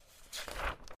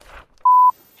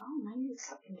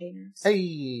containers.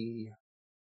 Hey!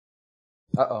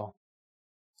 Uh-oh.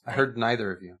 I heard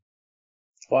neither of you.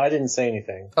 Well, I didn't say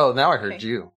anything. Oh, now I heard Okay.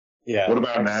 you. Yeah. What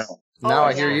about now? Now Oh,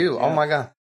 I hear yeah. you. Yeah. Oh my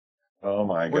god. Oh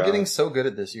my god. We're getting so good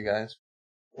at this, you guys.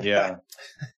 Yeah.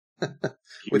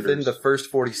 Within the first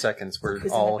 40 seconds, we're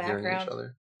Who's in all the hearing each background?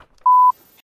 other.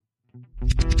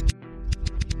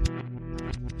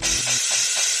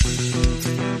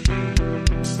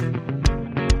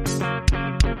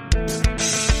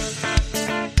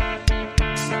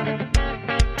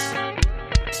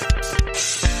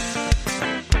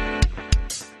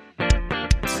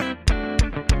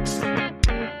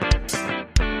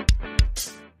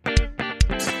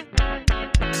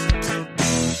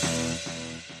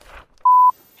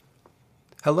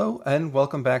 Hello, and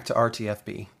welcome back to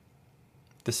RTFB.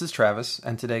 This is Travis,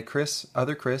 and today Chris,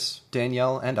 other Chris,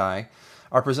 Danielle, and I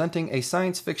are presenting a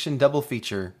science fiction double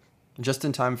feature just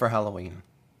in time for Halloween.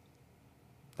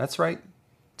 That's right.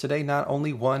 Today, not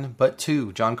only one, but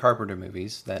two John Carpenter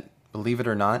movies that, believe it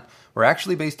or not, were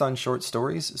actually based on short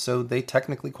stories, so they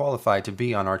technically qualify to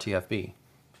be on RTFB.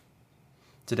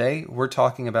 Today, we're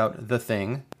talking about The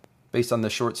Thing, based on the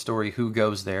short story Who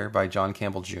Goes There by John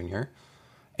Campbell Jr.,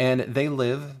 and They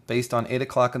Live, based on 8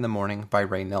 O'Clock in the Morning by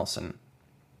Ray Nelson.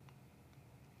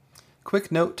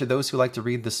 Quick note to those who like to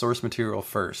read the source material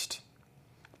first.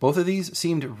 Both of these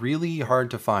seemed really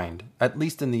hard to find, at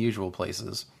least in the usual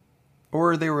places.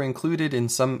 Or they were included in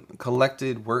some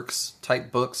collected works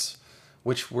type books,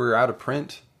 which were out of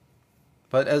print.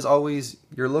 But as always,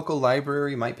 your local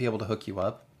library might be able to hook you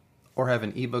up, or have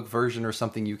an ebook version or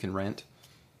something you can rent.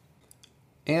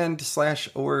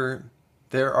 And/or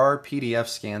there are PDF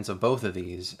scans of both of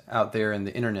these out there in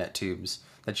the internet tubes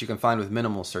that you can find with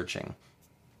minimal searching.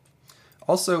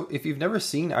 Also, if you've never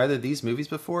seen either of these movies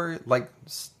before,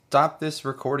 stop this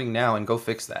recording now and go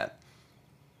fix that.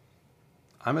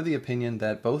 I'm of the opinion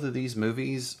that both of these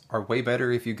movies are way better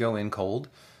if you go in cold,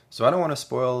 so I don't want to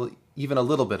spoil even a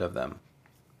little bit of them.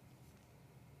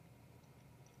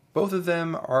 Both of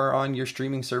them are on your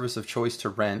streaming service of choice to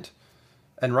rent,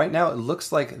 and right now it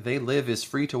looks like They Live is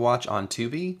free to watch on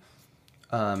Tubi.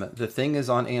 The Thing is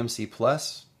on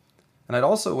AMC+. And I'd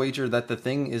also wager that The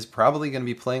Thing is probably going to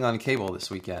be playing on cable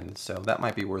this weekend, so that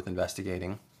might be worth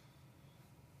investigating.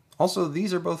 Also,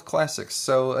 these are both classics,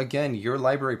 so again, your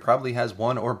library probably has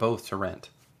one or both to rent.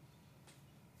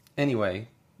 Anyway,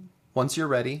 once you're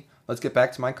ready, let's get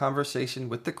back to my conversation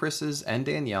with the Chris's and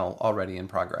Danielle already in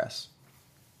progress.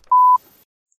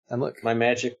 And look, My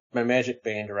magic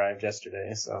band arrived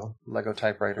yesterday, so. Lego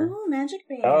typewriter. Oh, Magic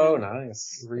Band. Oh,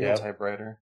 nice. Real Yep.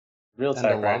 typewriter. Real And a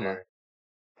llama. typewriter.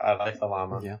 I like the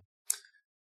llama. Yeah.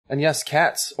 And yes,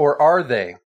 cats, or are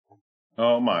they?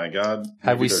 Oh my god.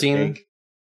 Have Maybe we they're seen pink.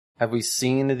 Have we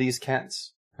seen these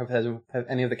cats? Have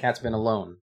any of the cats been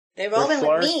alone? They've all They're been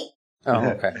with me. Oh,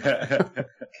 okay.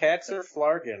 Cats are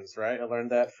flargans, right? I learned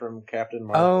that from Captain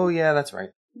Marvel. Oh, yeah, that's right.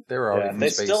 They were already Yeah, from they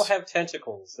space. still have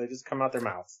tentacles. They just come out their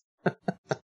mouths.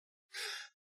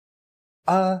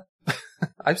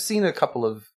 I've seen a couple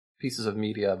of pieces of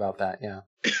media about that, yeah.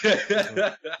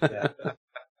 Yeah.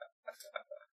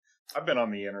 I've been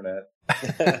on the internet.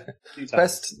 A few times.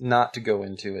 Best not to go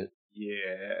into it.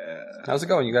 Yeah. How's it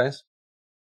going, you guys?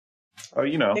 Oh,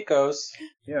 you know. It goes.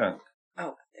 Yeah.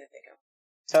 Oh, there they go.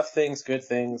 Tough things, good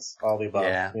things, all the above.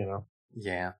 Yeah. You know.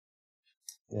 Yeah.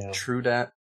 Yeah. True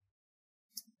dat.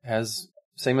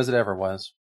 Same as it ever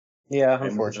was. Yeah,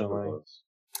 unfortunately.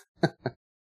 It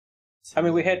I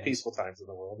mean, we had peaceful times in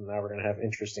the world, and now we're going to have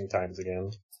interesting times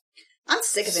again. I'm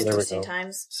sick of So there we interesting go.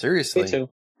 times. Seriously. Me too.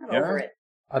 I'm Yeah. over it.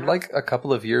 I'd like a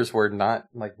couple of years where not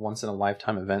like once in a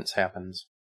lifetime events happens.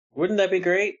 Wouldn't that be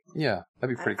great? Yeah,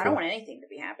 that'd be pretty I cool. don't want anything to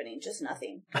be happening. Just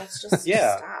nothing. Let's just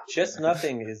Yeah. stop. Just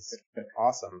nothing is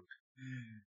awesome.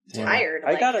 Yeah. Tired.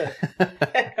 I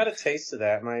like- got a taste of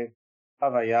that. My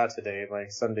Havaya today, my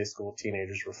Sunday school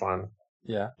teenagers were fun.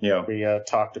 Yeah. Yeah. We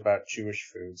talked about Jewish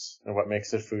foods and what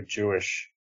makes a food Jewish.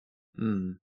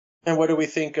 Mm. And what do we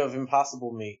think of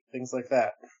impossible meat? Things like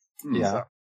that. Yeah.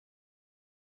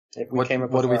 So, we What came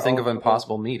up do with we our think own of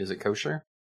impossible meat? Is it kosher?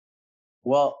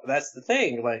 Well, that's the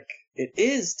thing. Like, it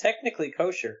is technically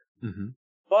kosher, Mm-hmm.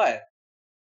 but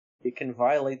it can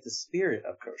violate the spirit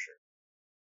of kosher.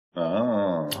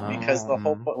 Oh. Because the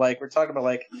whole, like, we're talking about,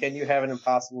 like, can you have an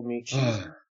impossible meat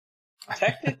cheeseburger?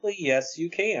 Technically, yes, you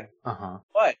can, Uh-huh.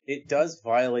 but it does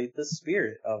violate the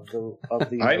spirit of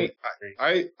the.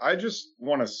 I just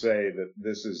want to say that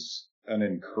this is an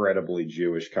incredibly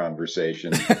Jewish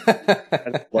conversation.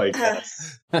 Like,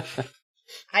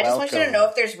 I just want you to Welcome. know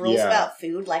if there's rules Yeah. about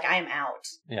food, like I'm out.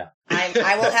 Yeah.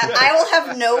 I will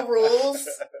have no rules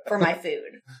for my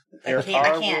food. There I can't.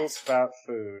 are rules about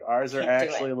food. Ours are Can't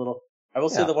do actually it. a little. I will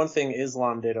say Yeah. the one thing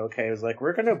Islam did okay was like,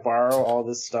 we're going to borrow all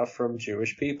this stuff from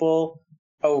Jewish people.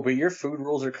 Oh, but your food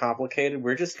rules are complicated.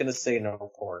 We're just going to say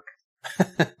no pork.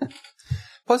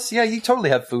 Plus, yeah, you totally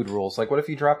have food rules. Like, what if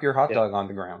you drop your hot Yeah. dog on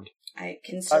the ground? I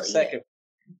can still 5 eat it. second.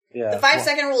 Yeah. The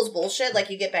 5-second rule is bullshit. Like,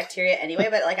 you get bacteria anyway,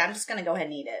 but like, I'm just gonna go ahead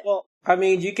and eat it. Well, I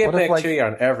mean, you get What if, like- bacteria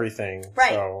on everything.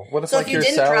 Right. So. What if, So like, if you your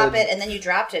didn't salad... drop it and then you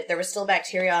dropped it, there was still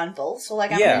bacteria on both. So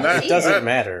like, I'm Yeah, gonna it eat doesn't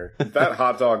matter. That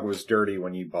hot dog was dirty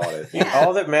when you bought it. Yeah,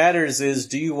 All that matters is,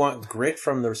 do you want grit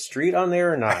from the street on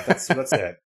there or not? That's it.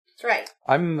 that's right.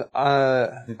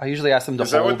 I usually ask them to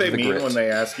Is that hold what they the mean grit. when they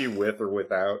ask you with or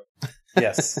without?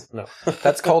 Yes. No.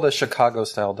 That's called a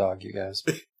Chicago-style dog, you guys.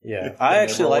 Yeah. I they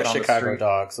actually roll it like on the Chicago street.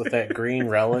 dogs with that green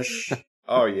relish.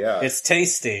 Oh yeah, It's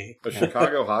tasty. a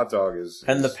Chicago hot dog is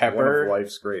And the is pepper. one of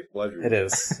life's great pleasures. It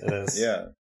is. It is. Yeah,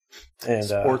 And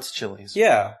Sports chilies.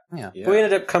 yeah. Yeah. yeah. We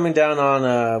ended up coming down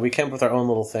on we came up with our own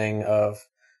little thing of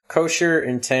kosher,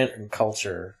 intent, and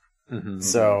culture. Mm-hmm.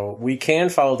 So we can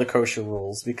follow the kosher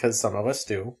rules because some of us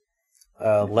do.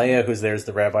 Leia, who's there, is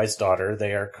the rabbi's daughter.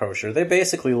 They are kosher. They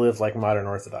basically live like modern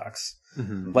Orthodox,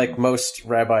 Mm-hmm. like most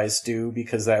rabbis do,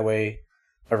 because that way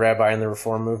a rabbi in the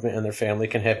Reform movement and their family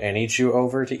can have any Jew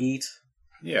over to eat.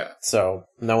 Yeah. So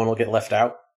no one will get left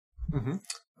out.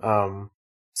 Mm-hmm.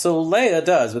 So Leia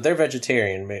does, but they're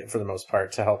vegetarian for the most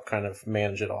part to help kind of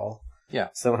manage it all. Yeah.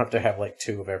 So they don't have to have like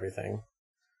 2 of everything.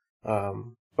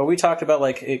 But we talked about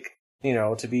like it,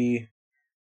 to be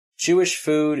Jewish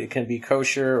food, it can be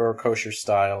kosher or kosher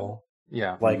style.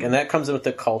 Yeah. Like, and that comes in with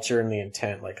the culture and the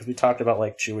intent. Like, 'cause we talked about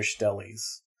like Jewish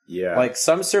delis. Yeah. Like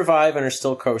some survive and are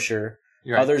still kosher.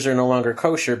 You're right. Others are no longer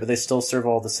kosher, but they still serve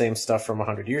all the same stuff from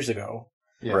 100 years ago.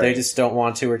 Yeah. Right. They just don't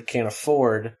want to or can't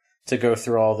afford to go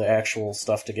through all the actual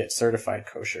stuff to get certified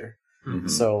kosher. Mhm.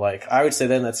 So, like, I would say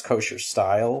then that's kosher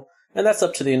style, and that's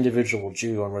up to the individual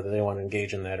Jew on whether they want to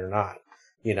engage in that or not.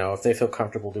 If they feel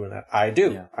comfortable doing that. I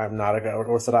do. Yeah. I'm not an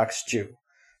Orthodox Jew,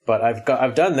 but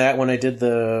I've done that when I did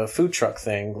the food truck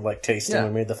thing, like tasting. Yeah.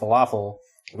 We made the falafel.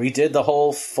 We did the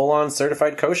whole full-on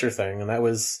certified kosher thing, and that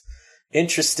was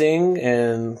interesting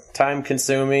and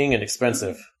time-consuming and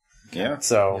expensive. Yeah.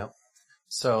 So. Yep.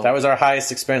 So That was our highest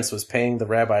expense, was paying the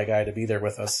rabbi guy to be there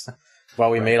with us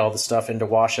while we made all the stuff and to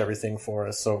wash everything for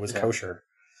us so it was kosher.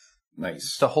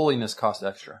 Nice. the holiness cost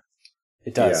extra.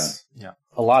 It does. Yeah.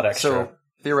 A lot extra. So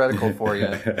theoretical for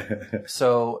you.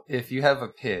 So if you have a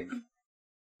pig,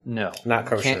 no, Not you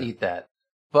kosher. can't eat that.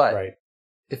 But right.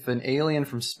 if an alien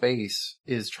from space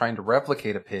is trying to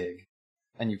replicate a pig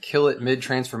and you kill it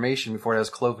mid-transformation before it has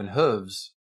cloven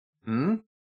hooves, Mm-mm.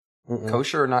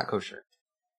 kosher or not kosher?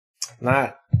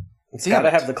 Not. It's Damn got to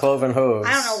it. have the cloven hooves.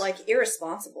 I don't know, like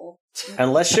irresponsible.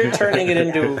 Unless you're turning it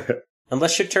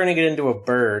into a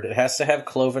bird, it has to have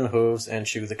cloven hooves and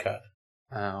chew the cud.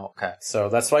 Oh, okay. So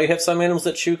that's why you have some animals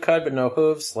that chew cud but no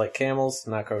hooves, like camels,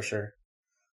 not kosher.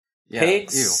 Yeah,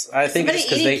 Pigs, I think Somebody it's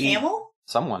because they eating eat. camel?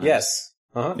 Someone. Yes.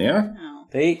 Uh-huh. Yeah. No.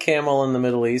 They eat camel in the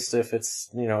Middle East if it's,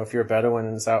 if you're a Bedouin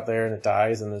and it's out there and it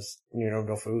dies and there's,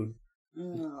 no food.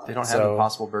 Ugh. They don't have So-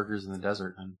 Impossible Burgers in the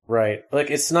desert. And Right. Like,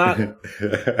 it's not,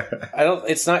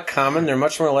 it's not common. They're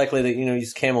much more likely that,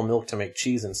 use camel milk to make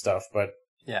cheese and stuff, but.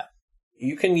 Yeah.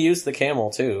 You can use the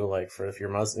camel too, like, for if you're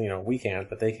Muslim, we can't,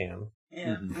 but they can.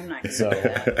 Yeah, Mhm. I'm not gonna So- do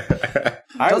that.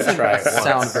 I would doesn't try it once.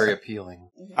 sound very appealing.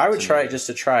 I would try it just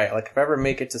to try it. Like, if I ever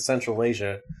make it to Central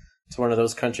Asia, to one of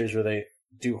those countries where they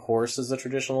do horse as a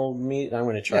traditional meat, I'm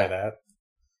going to try Yeah. that.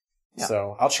 Yeah.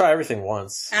 So, I'll try everything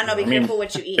once. I don't know, be I mean, careful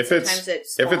what you eat. if it's- Sometimes it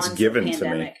if it's spawns given a to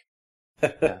me.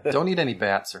 pandemic. Yeah. Don't eat any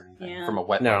bats or anything Yeah. from a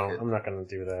wet No, market. I'm not going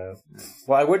to do that.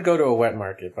 Well, I would go to a wet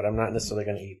market, but I'm not necessarily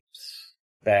going to eat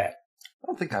bat. I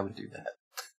don't think I would do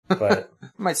that. But I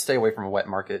might stay away from a wet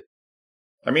market.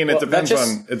 I mean, Well, it depends that just-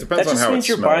 on that how just it means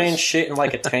you're smells. buying shit in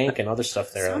like a tank and other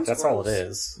stuff there. Like, Sounds that's all it gross.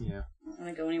 is. Yeah. I don't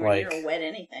want to go anywhere Like- near or wet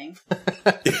anything.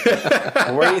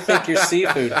 And where do you think your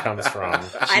seafood comes from?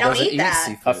 I don't doesn't eat that.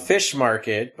 seafood. A fish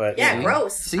market, but Yeah, See?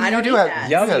 gross. See, I you don't do eat have that.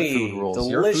 you have Yummy, food rules.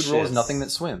 Your food rule is delicious. nothing that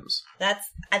swims. That's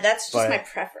just But- my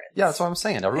preference. Yeah, that's what I'm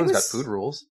saying. Everyone's was- got food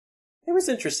rules. it was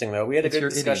interesting though. We had a It's good your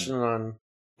discussion on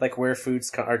like where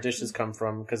our dishes come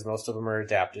from, because most of them are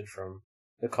adapted from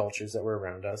the cultures that were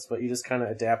around us. But you just kind of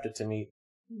adapt it to meet,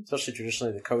 especially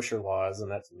traditionally, the kosher laws,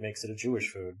 and that makes it a Jewish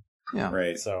food. Yeah.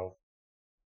 Right. So,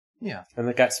 Yeah. and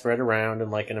it got spread around, and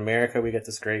like in America, we get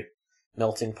this great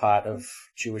melting pot of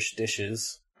Jewish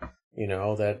dishes,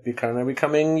 that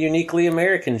becoming uniquely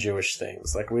American Jewish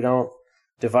things. Like, we don't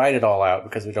divide it all out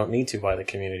because we don't need to by the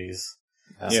communities.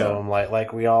 Yeah. So I'm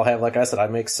like we all have, like I said, I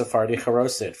make Sephardi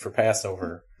charoset for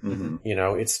Passover. hmm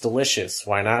It's delicious.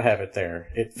 Why not have it there?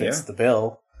 It fits Yeah. the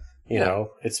bill. You know,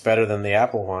 it's better than the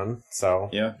Apple one. So,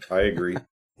 Yeah, I agree.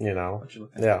 you know, What you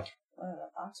looking at? yeah. What that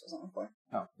box was on for?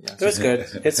 Oh, yeah. It was good.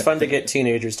 It's fun to get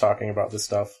teenagers talking about this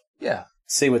stuff. Yeah.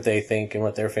 See what they think and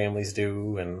what their families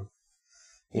do and,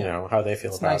 you know, how they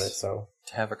feel It's about nice. it. So,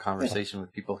 To have a conversation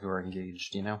with people who are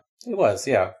engaged, you know? it was,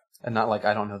 yeah. And not like,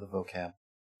 I don't know the vocab.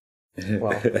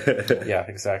 Well, yeah,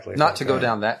 exactly. Not to go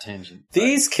down that tangent.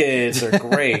 These kids are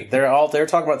great. They're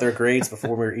talking about their grades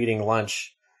before we were eating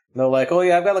lunch. And they're like, oh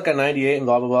yeah, I've got like a 98 and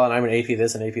blah, blah, blah, and I'm an AP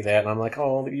this and AP that. And I'm like,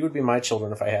 oh, you would be my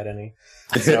children if I had any.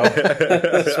 So,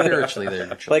 Spiritually, they're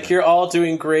your children. like, you're all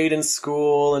doing great in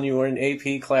school and you were in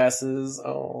AP classes.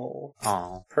 Oh,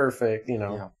 Oh, perfect. You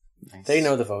know, yeah. Nice. they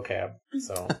know the vocab.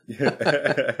 So,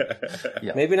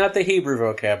 Yeah. maybe not the Hebrew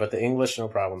vocab, but the English, no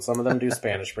problem. Some of them do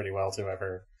Spanish pretty well too, I've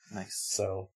heard. Nice.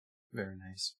 So, Very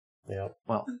nice. yeah.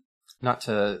 Well, not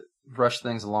to rush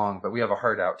things along, but we have a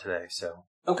heart out today, so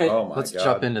Okay. Oh my let's God.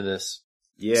 jump into this.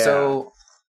 Yeah. So,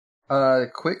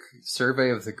 quick survey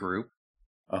of the group.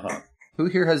 Uh-huh. Who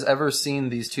here has ever seen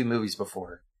these two movies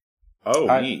before? Oh,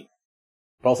 I- neat.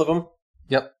 Both of them?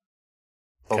 Yep.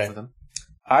 Both Okay. of them.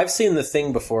 I've seen The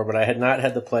Thing before, but I had not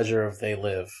had the pleasure of They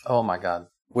Live, Oh my god.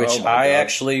 which Oh my I God.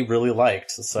 actually really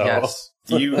liked. So, Yes.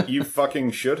 You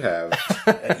fucking should have.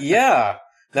 yeah.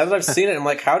 Now that I've seen it, I'm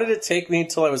like, how did it take me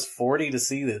until I was 40 to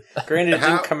see this? Granted, it How-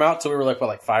 didn't come out till we were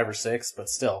like 5 or 6, but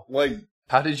still. Like,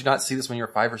 How did you not see this when you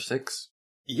were 5 or 6?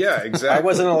 yeah, exactly. I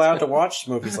wasn't allowed to watch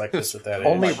movies like this at that age.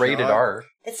 Only my rated God. R.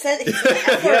 It said it's an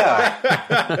F word.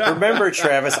 Yeah. Remember,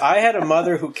 Travis, I had a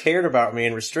mother who cared about me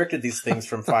and restricted these things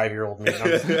from 5-year-old me.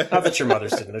 Not that your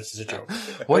mothers didn't, that's just a joke.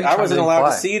 What are you I trying wasn't to allowed to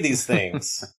imply? see these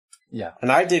things. Yeah.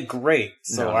 And I did great,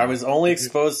 so No. I was only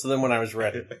exposed to them when I was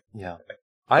ready. Yeah.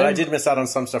 But I did miss out on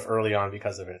some stuff early on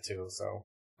because of it, too, so.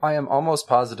 I am almost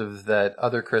positive that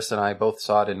other Chris and I both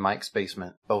saw it in Mike's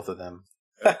basement. Both of them.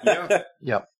 Yeah,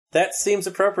 Yep. That seems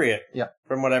appropriate. Yeah.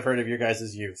 From what I've heard of your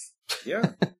guys' youth.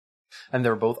 yeah. And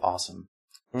they're both awesome.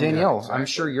 Mm. Danielle, exactly. I'm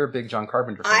sure you're a big John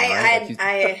Carpenter fan, right? Like you-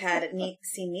 I had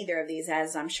seen neither of these,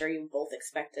 as I'm sure you both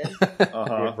expected.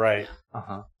 Uh-huh. Right.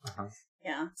 Uh-huh. Uh-huh.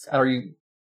 Yeah. So. Are you...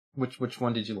 Which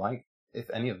one did you like, if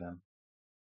any of them?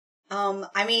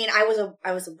 I mean, I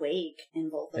was awake in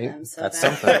both of Hey, them, so that's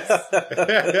that something.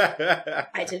 was-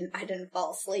 I didn't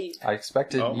fall asleep. I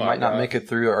expected Oh you my might not God. make it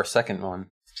through our second one.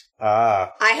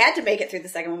 Ah. I had to make it through the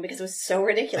second one because it was so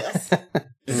ridiculous.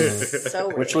 So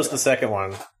Which was the ridiculous. second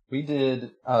one? We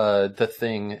did The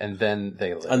Thing, and then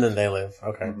They Live. And then They Live.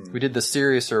 Okay. Mhm. We did the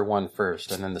seriouser one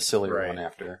first, and then the sillier Right. one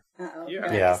after. Uh-oh. Yeah. We're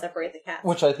gonna Yeah. have to separate the cats.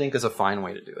 Which I think is a fine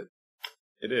way to do it.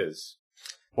 It is.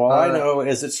 All I Uh, know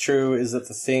is it's true is that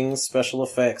the Thing's special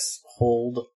effects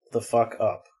hold the fuck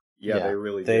up. Yeah, Yeah. they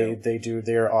really They do.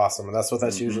 they're awesome, and that's what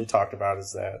that's Mhm. usually talked about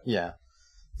is that. Yeah.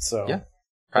 So Yeah.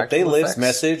 But They Practical Live's effects.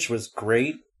 message was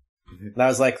great. Mhm. And I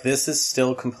was like, this is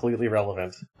still completely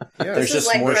relevant. Yeah. There's This is just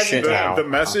like more present shit day. now. The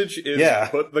message is Yeah.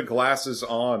 put the glasses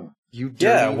on. You dirty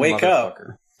Yeah, wake up.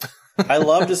 motherfucker. I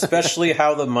loved especially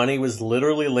how the money was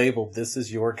literally labeled, "This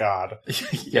is your God."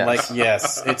 Yes. Like,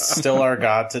 yes, it's still our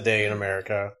God today in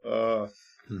America.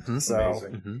 Mhm. So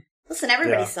Amazing. Mhm. Listen,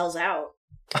 everybody Yeah. sells out.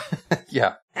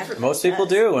 Yeah. Everybody most people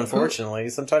does. do, unfortunately.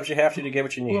 Sometimes you have to get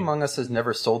what you Who need. among us has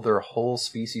never sold their whole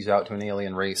species out to an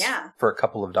alien race Yeah. for a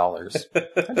couple of dollars? I do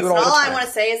it So all the all I time. want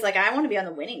to say is, like, I want to be on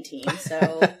the winning team,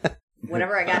 so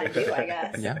whatever I got to do, I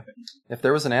guess. Yeah. If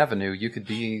there was an avenue, you could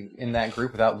be in that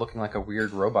group without looking like a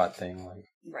weird robot thing, like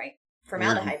Right.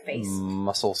 Formaldehyde face.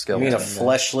 muscle You skeleton. mean a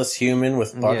fleshless human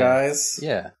with bug Yeah. eyes?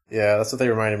 Yeah. Yeah, that's what they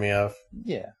reminded me of.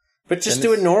 Yeah. But just And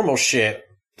doing it's- normal shit.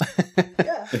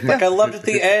 Yeah. Like, I loved at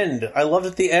the end. I loved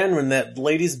at the end when that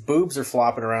lady's boobs are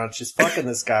flopping around. She's fucking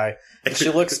this guy. And she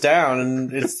looks down,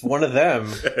 and it's one of them.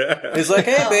 He's like,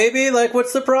 hey, Oh. baby, like,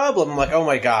 what's the problem? I'm like, oh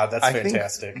my god, that's I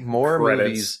fantastic. think more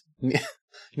Credits. movies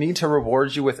need to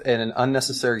reward you with an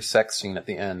unnecessary sex scene at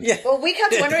the end. Yeah. Well, we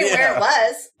kept wondering Yeah. where it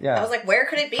was. Yeah. I was like, where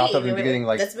could it be? Popped up in the We were beginning,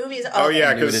 like- this movie is. Oh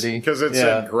yeah, Nudity. because it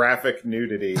Yeah. said graphic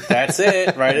nudity. That's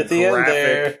it, right at the end graphic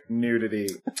there. nudity.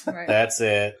 Right. That's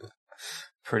it.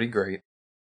 Pretty great.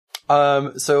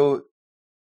 So,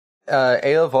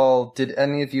 Eoval, did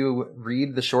any of you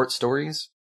read the short stories?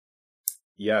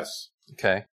 Yes.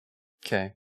 Okay.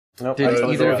 Okay. Nope, Did I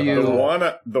totally either of forgot you- about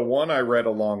that. The one I read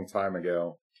a long time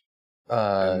ago,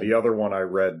 and the other one I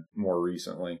read more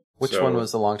recently. Which So, one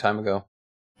was a long time ago?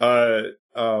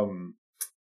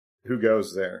 Who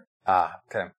Goes There? Ah,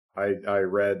 okay. I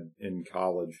read in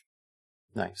college,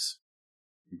 Nice.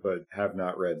 but have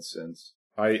not read since.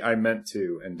 I meant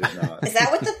to and did not. Is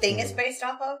that what the thing is based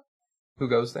off of? Who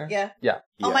goes there? Yeah. Yeah.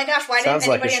 Oh my gosh, why Sounds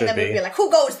didn't like it anybody in the should movie be. be like,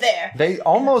 who goes there? They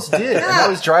almost did, and that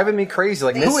was driving me crazy.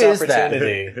 Like, who Missed is that?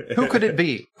 opportunity. Who could it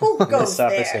be? Who goes Missed there?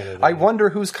 opportunity. I wonder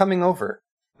who's coming over.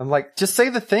 I'm like, just say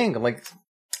the thing. I'm like,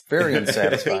 very They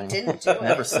unsatisfying. didn't do it.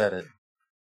 Never said it.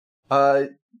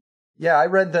 Yeah, I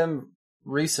read them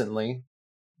recently,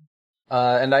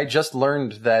 and I just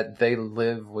learned that They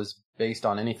Live was based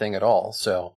on anything at all.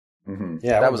 So Mhm.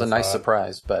 Yeah, I that was a would've nice thought.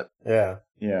 surprise. But Yeah.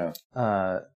 Yeah.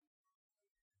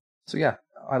 so yeah,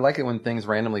 I like it when things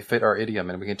randomly fit our idiom,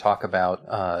 and we can talk about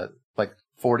like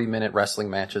 40-minute wrestling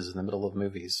matches in the middle of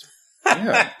movies.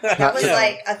 Yeah. That was to-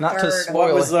 like a not to third. spoil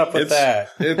What was up with that?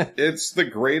 It's the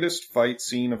greatest fight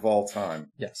scene of all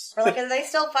time. Yes, Or like, are they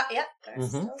still fighting? Yep, they're Mhm.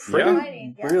 still Pretty-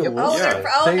 fighting. Yeah. really? Oh, Yeah.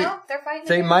 they're fighting.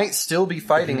 they again. might still be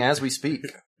fighting as we speak.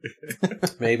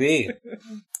 Maybe.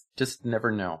 Just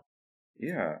never know.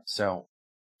 Yeah. So,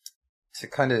 to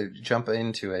kind of jump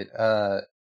into it,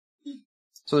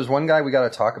 so there's one guy we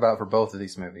got to talk about for both of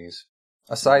these movies,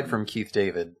 aside from Keith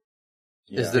David,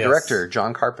 is the Yes. director,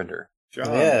 John Carpenter.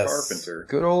 John Yes. Carpenter.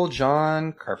 Good old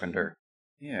John Carpenter.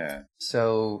 Yeah.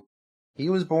 So, he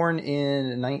was born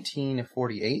in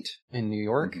 1948 in New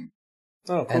York Mhm.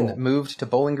 Oh, cool. and moved to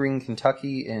Bowling Green,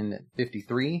 Kentucky in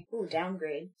 53 Ooh,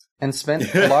 downgrade. and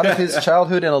spent a lot of his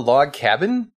childhood in a log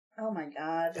cabin. Oh my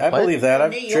god. I What? believe that.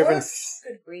 I've New driven. York?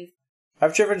 Good grief.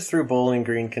 I've driven through Bowling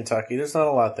Green, Kentucky. There's not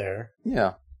a lot there.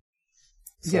 Yeah.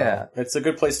 So Yeah. it's a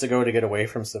good place to go to get away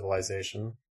from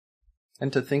civilization.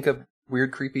 And to think of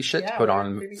weird, creepy shit to Yeah, put weird,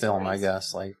 on creepy film, I stories.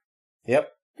 guess. Like,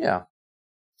 Yep. yeah.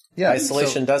 Yeah.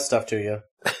 Isolation does stuff to you.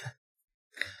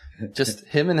 So just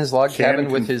him in his log Can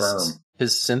cabin with confirm.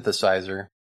 his synthesizer.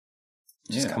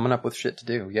 Just Yeah. coming up with shit to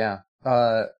do. Yeah.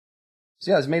 So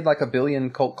yeah, he's made like 1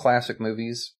 billion cult classic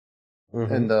movies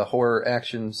Mhm. in the horror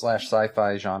action /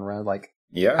 sci-fi genre, like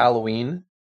Yeah. Halloween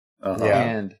Uh-huh. Yeah.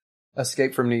 and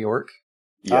Escape from New York,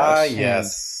 Yes. Ah,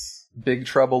 yes. Big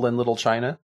Trouble in Little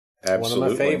China, Absolutely.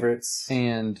 One of my favorites.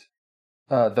 and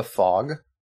The Fog,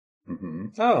 hmm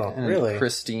Oh, and really?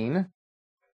 Christine.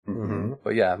 hmm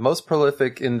But yeah, most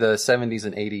prolific in the 70s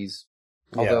and 80s.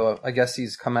 Although I guess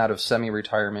he's come out of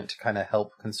semi-retirement to kind of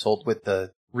help consult with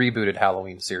the rebooted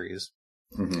Halloween series.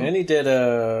 hmm And he did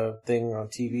a thing on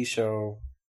TV show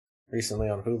recently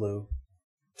on Hulu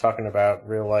talking about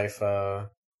real life,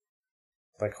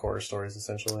 like horror stories,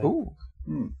 essentially. Ooh,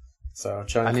 So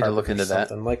John I need to look Carpenter into that.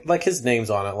 something. Like his name's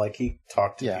on it. Like he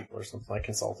talked to Yeah. people or something. Like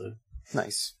consulted.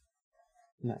 nice.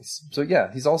 Nice. So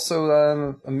yeah, he's also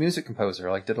a music composer.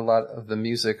 Like did a lot of the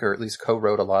music, or at least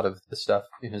co-wrote a lot of the stuff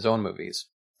in his own movies.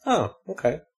 Oh,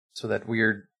 okay. So that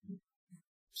weird,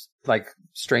 like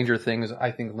Stranger Things,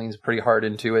 I think leans pretty hard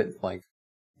into it. Like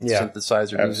Yeah,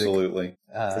 synthesizer music. Absolutely.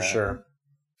 for sure.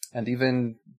 And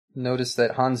even noticed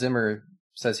that Hans Zimmer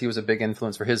says he was a big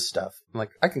influence for his stuff. I'm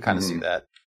like, I can kind of see Mhm. that.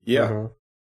 Yeah. Mhm.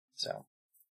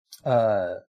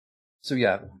 So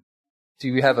yeah. Do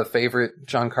you have a favorite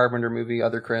John Carpenter movie,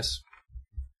 other Chris?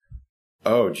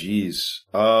 Oh, geez.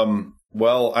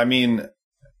 Well, I mean,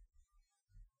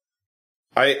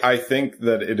 I think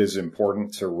that it is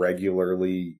important to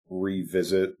regularly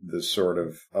revisit the sort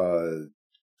of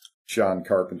John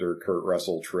Carpenter, Kurt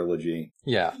Russell trilogy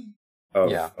Yeah.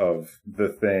 of The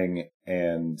Thing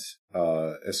and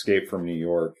Escape from New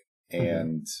York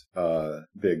and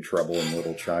Big Trouble in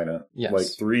Little China. Yes. Like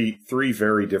three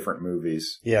very different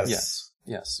movies, Yes.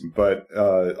 Yes. but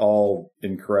all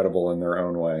incredible in their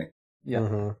own way. Yeah.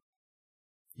 Mhm.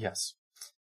 Yes.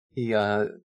 He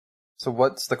so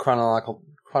what's the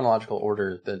chronological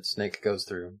order that Snake goes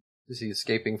through? Is he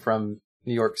escaping from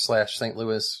New York / St.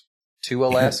 Louis to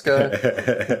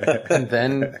Alaska and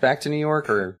then back to New York,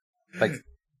 or like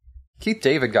Keith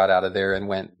David got out of there and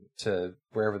went to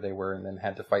wherever they were and then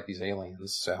had to fight these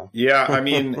aliens, so Yeah, I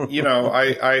mean, you know,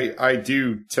 I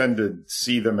do tend to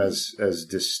see them as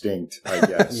distinct, I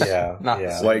guess. Yeah. not the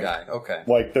yeah. same Like- guy. Okay.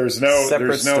 Like there's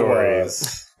Separate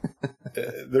stories.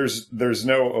 there's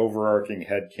no overarching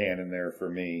headcanon there for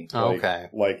me. Oh, Like- okay.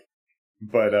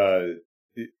 But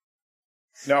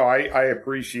no, I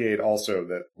appreciate also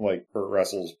that like Kurt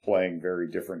Russell's playing very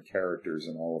different characters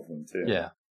in all of them too. Yeah.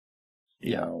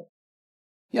 You Yeah. know?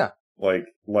 Yeah. Like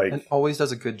And always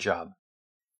does a good job.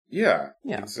 yeah.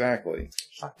 Yeah. Exactly.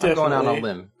 I'm going out on a Definitely.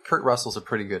 limb. Kurt Russell's a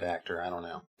pretty good actor. I don't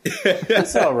know.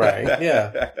 It's all right,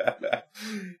 yeah.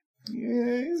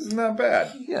 Yeah, he's not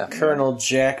bad. Yeah. Colonel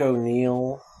Jack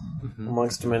O'Neill, Mhm.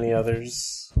 amongst many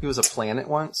others. He was a planet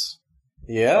once.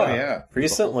 Yeah. Oh, yeah.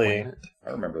 Recently. I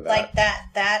remember that. Like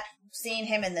that seeing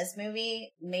him in this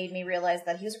movie made me realize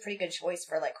that he was a pretty good choice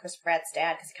for like Chris Pratt's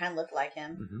dad because he kind of looked like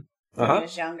him when he Uh-huh.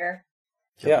 was younger.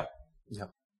 Yeah.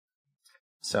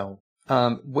 So,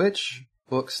 which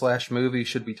book/movie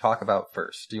should we talk about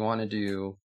first? Do you want to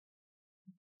do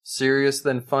serious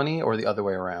then funny, or the other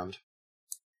way around?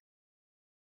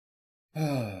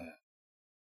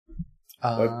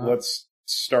 Let's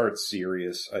start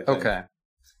serious, I think. Okay.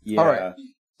 Yeah. All right.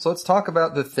 So let's talk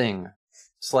about The Thing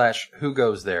 / Who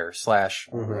Goes There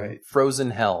 / Right.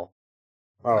 Frozen Hell.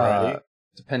 Alrighty.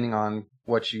 Depending on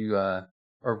what you,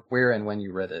 or where and when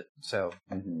you read it. So,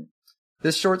 Mhm.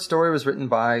 this short story was written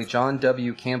by John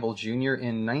W. Campbell Jr.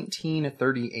 in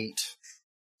 1938.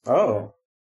 Oh.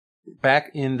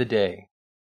 Back in the day.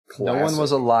 No one was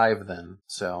Classic. alive then,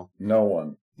 so, No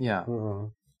one. yeah.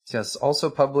 Mhm. Yes, also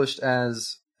published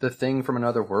as The Thing from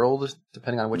Another World,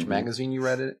 depending on which Mhm. magazine you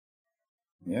read it.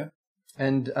 Yeah.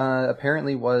 And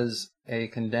apparently was a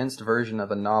condensed version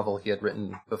of a novel he had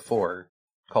written before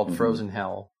called Mhm. Frozen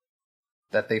Hell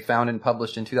that they found and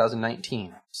published in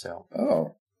 2019. So,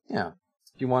 Oh, yeah.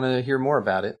 If you want to hear more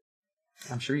about it,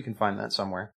 I'm sure you can find that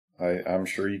somewhere. I'm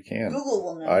sure you can. Google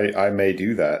will know. I may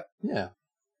do that. Yeah.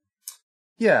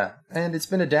 Yeah, and it's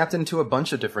been adapted into a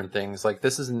bunch of different things. Like,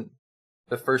 this isn't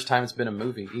the first time it's been a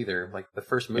movie either. Like, the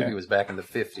first movie Yeah. was back in the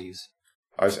 50s.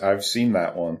 I've seen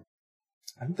that one,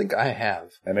 I don't think I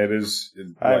have. and it is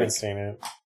I haven't seen it.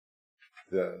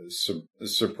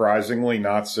 surprisingly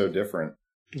not so different.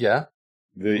 Yeah,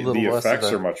 The A little less effects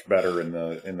of a- are much better in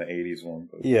the 80s one.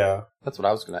 But, Yeah. that's what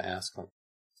I was going to ask.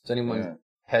 Does anyone's yeah.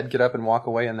 head get up and walk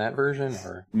away in that version?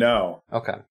 Or No,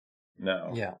 okay.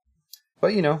 no. Yeah.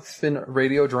 But, it's been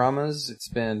radio dramas, it's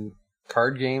been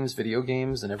card games, video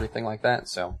games, and everything like that.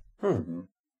 So Mhm.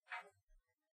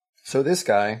 this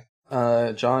guy,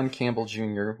 John Campbell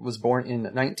Jr., was born in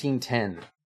 1910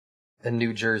 in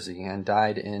New Jersey and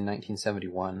died in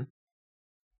 1971.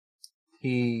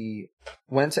 He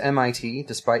went to MIT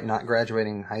despite not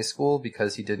graduating high school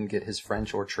because he didn't get his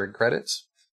French or trig credits.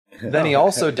 Then he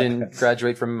also didn't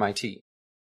graduate from MIT,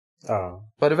 Oh.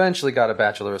 but eventually got a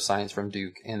Bachelor of Science from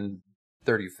Duke in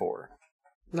 34.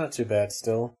 Not too bad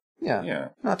still. Yeah, Yeah.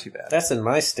 not too bad. That's in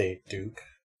my state, Duke.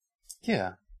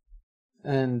 Yeah.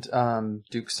 And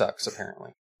Duke sucks,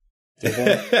 apparently. Do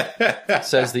they?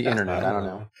 Says the internet, I don't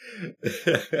know.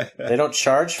 They don't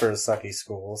charge for a sucky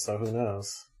school, so who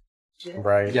knows?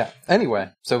 Right. Yeah, anyway,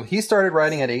 so he started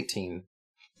writing at 18.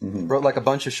 Mhm. Wrote like a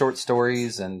bunch of short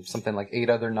stories and something like 8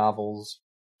 other novels.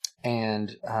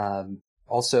 And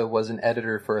also was an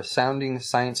editor for a sounding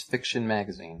science fiction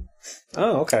magazine.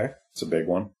 Oh, okay. It's a big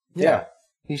one. Yeah.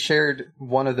 He shared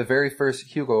one of the very first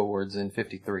Hugo Awards in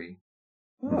 1953.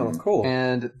 Oh, cool.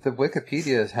 And the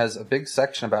Wikipedia has a big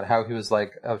section about how he was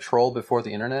like a troll before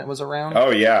the internet was around. Oh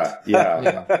yeah, yeah.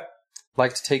 Yeah.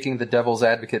 Liked taking the devil's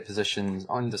advocate positions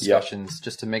on discussions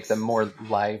just to make them more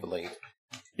lively.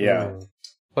 Yeah. Mm.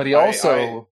 But he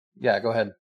also... Yeah, go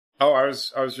ahead. Oh, I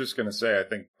was just gonna say,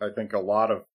 I think a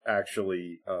lot of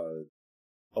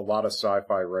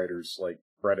sci-fi writers like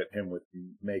credit him with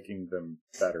making them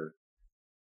better.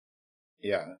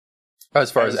 Yeah,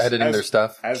 As far as editing their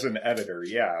stuff. as an editor,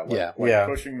 yeah, Yeah. Yeah.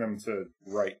 pushing them to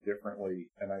write differently.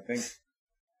 And I think,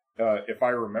 if I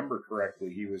remember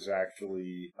correctly, he was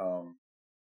actually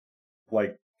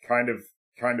like kind of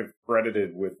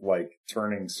credited with like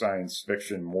turning science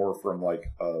fiction more from like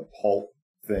a pulp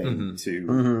thing Mhm. to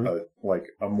Mhm. like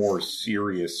a more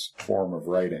serious form of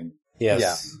writing.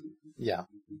 Yes. Yeah.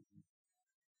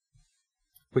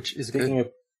 Which is Speaking good.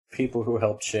 of people who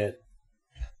helped shit,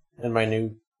 in my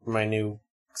new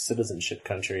citizenship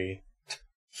country,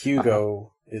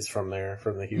 Hugo is from there,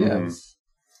 from the Hugos.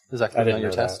 Is that I going to be didn't on your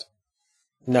know test?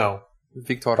 No,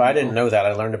 Victor. but I didn't know that.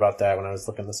 I learned about that when I was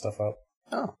looking this stuff up.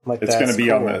 Oh. Like, It's going to that's be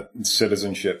cool. on the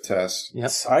citizenship test.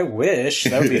 Yep. I wish.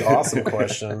 That would be an awesome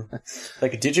question.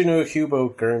 Like, did you know Hugo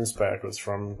Gernsback was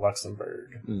from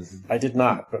Luxembourg? Mhm. I did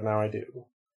not, but now I do.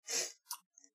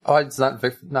 Oh, it's not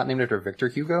not named after Victor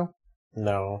Hugo?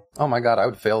 No. Oh my god, I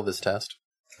would fail this test.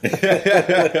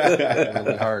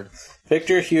 Really hard.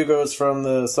 Victor Hugo's from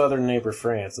the southern neighbor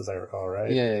France, as I recall,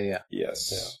 right? Yeah.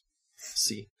 Yes.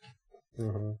 See.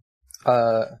 Mm-hmm.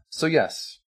 So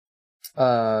yes.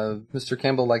 Mr.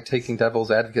 Campbell liked taking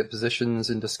devil's advocate positions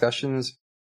in discussions,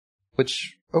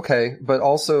 which, okay, but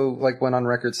also, like, went on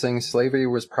record saying slavery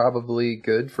was probably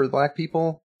good for black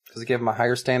people, because it gave them a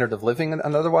higher standard of living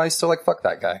than otherwise, so, like, fuck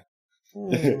that guy.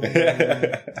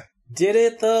 Did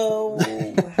it, though?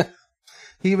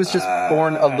 He was just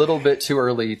born a little bit too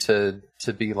early to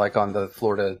be, like, on the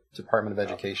Florida Department of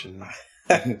Education.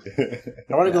 I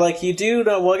want to be like, you do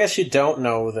know, well, I guess you don't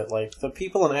know that, like, the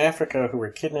people in Africa who were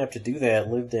kidnapped to do that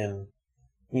lived in,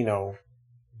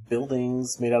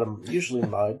 buildings made out of usually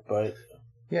mud, but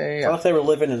it's not like they were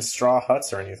living in straw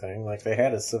huts or anything. Like, they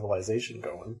had a civilization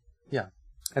going. Yeah.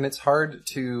 And it's hard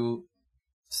to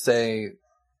say,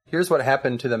 here's what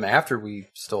happened to them after we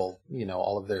stole,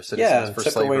 all of their citizens Yeah, for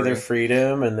took slavery. away their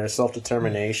freedom and their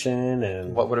self-determination,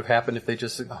 and What would have happened if they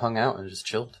just hung out and just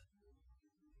chilled?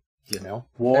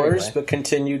 wars, Anyway. but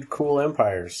continued cool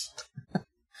empires.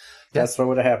 That's what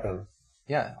would have happened.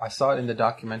 Yeah, I saw it in the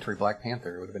documentary Black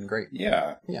Panther. It would have been great.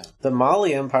 Yeah. The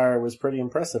Mali Empire was pretty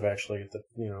impressive, actually.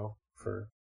 For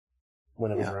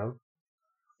when it was around.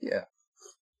 Yeah.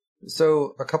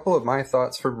 So, a couple of my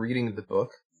thoughts from reading the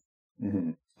book.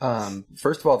 Mm-hmm.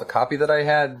 First of all, the copy that I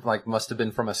had, must have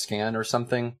been from a scan or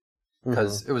something,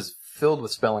 because it was filled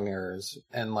with spelling errors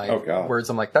and, Oh, God. words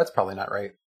I'm like, that's probably not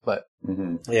right. But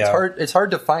Yeah, it's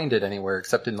hard to find it anywhere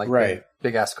except in, Right.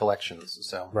 big-ass collections,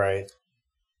 so. right.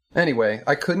 Anyway,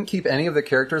 I couldn't keep any of the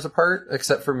characters apart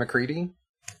except for MacReady.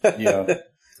 Yeah.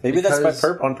 Maybe that's Because-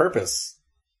 on purpose.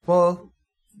 Well,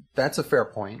 that's a fair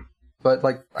point. But,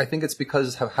 I think it's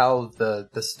because of how the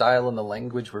style and the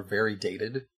language were very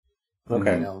dated.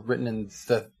 Okay. Written in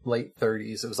the late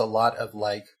 30s. It was a lot of,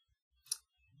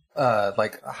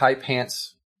 high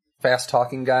pants,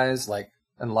 fast-talking guys,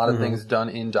 and a lot of things done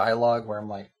in dialogue where I'm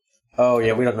like, Oh,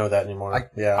 yeah, we don't know that anymore.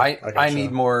 I gotcha.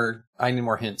 need more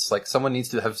hints. Someone needs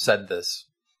to have said this.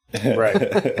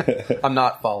 Right. I'm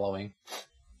not following.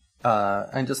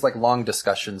 And just long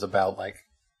discussions about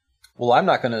well, I'm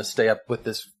not going to stay up with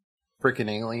this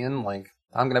freaking alien. I'm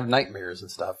going to have nightmares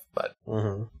and stuff. But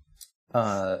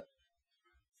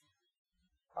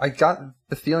I got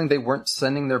the feeling they weren't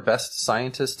sending their best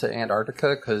scientists to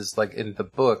Antarctica because, in the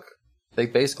book, they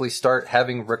basically start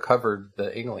having recovered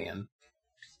the alien.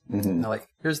 And they're like,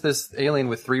 here's this alien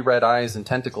with 3 red eyes and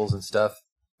tentacles and stuff.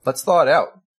 Let's thaw it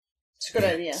out. It's a good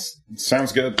idea.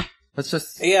 Sounds good. Let's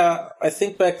just... Yeah, I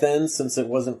think back then, since it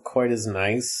wasn't quite as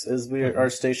nice as our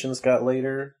stations got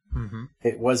later,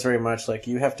 it was very much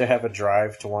you have to have a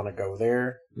drive to want to go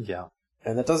there. Yeah.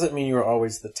 And that doesn't mean you were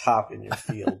always the top in your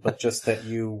field, but just that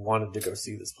you wanted to go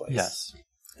see this place. Yes.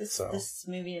 This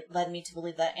movie led me to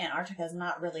believe that Antarctica is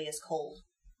not really as cold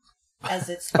as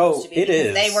it's Oh, supposed to be. it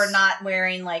is. They were not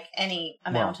wearing any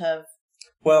amount of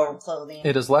warm clothing.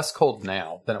 It is less cold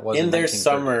now than it was in their 1930.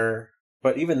 summer,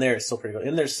 but even there it's still pretty cold.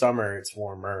 In their summer, it's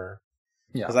warmer.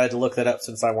 Yeah. Because I had to look that up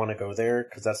since I want to go there,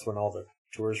 because that's when all the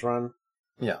tours run.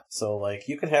 Yeah. So,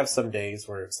 you can have some days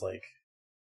where it's,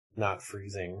 not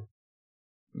freezing.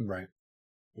 Right.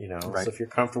 So if you're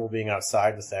comfortable being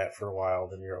outside with that for a while,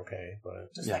 then you're okay.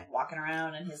 But Just walking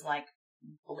around in his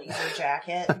blazer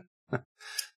jacket.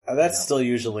 that's still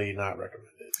usually not recommended.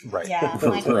 Right. Yeah.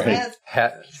 Right.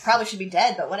 Hat. He probably should be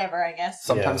dead, but whatever, I guess.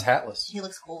 Sometimes hatless. He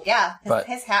looks cool. Yeah. But-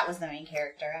 His hat was the main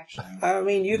character, actually. I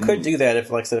mean, you could do that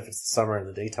if, like I said, if it's summer in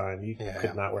the daytime, you Yeah.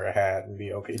 could not wear a hat and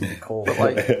be okay to be cold.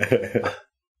 But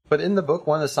But in the book,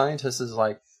 one of the scientists is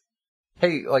like,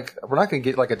 hey, we're not going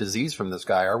to get a disease from this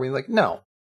guy, are we? No.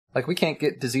 We can't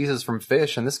get diseases from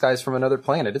fish, and this guy's from another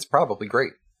planet. It's probably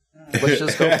great. Let's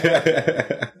just go.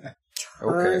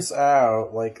 Turns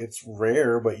out, it's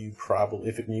rare, but you probably,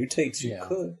 if it mutates, you Yeah.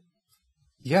 could.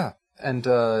 Yeah, and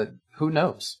who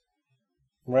knows?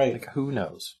 Right. Who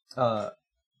knows? And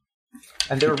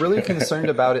they were really concerned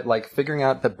about it, figuring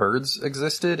out that birds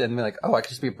existed, and be oh, I could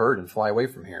just be a bird and fly away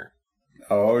from here.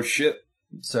 Oh, shit.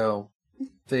 So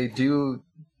they do,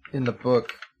 in the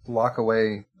book, lock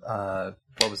away, what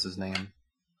was his name?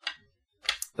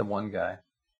 The one guy.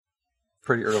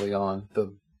 Pretty early on.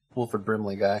 The Wilford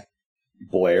Brimley guy.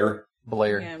 Blair.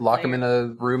 Blair. Yeah, Lock him in a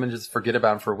room and just forget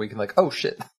about him for a week and oh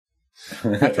shit.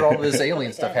 After all this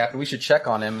alien stuff happened, we should check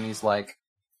on him. And he's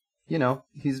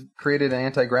he's created an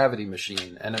anti-gravity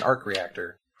machine and an arc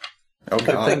reactor. Oh, Good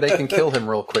thing God. they can kill him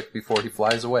real quick before he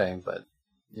flies away, but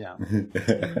yeah.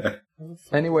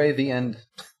 Anyway, the end.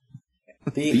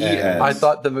 The end. end. I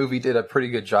thought the movie did a pretty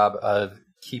good job of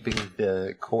keeping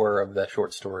the core of that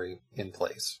short story in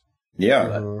place. Yeah.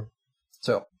 Mhm.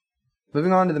 So,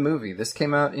 moving on to the movie. This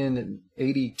came out in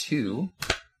 82,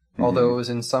 although it was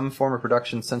in some form of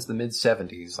production since the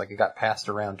mid-70s. It got passed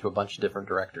around to a bunch of different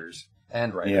directors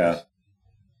and writers. Yeah.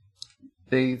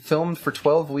 They filmed for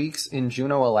 12 weeks in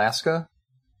Juneau, Alaska,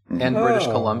 and British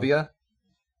Oh. Columbia,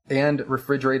 and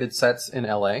refrigerated sets in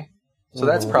LA. So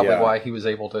that's probably Yeah. why he was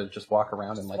able to just walk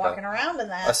around in Walking around in a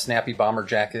that. snappy bomber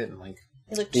jacket and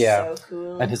He looked Yeah. so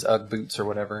cool. and his Ugg boots or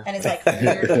whatever. And his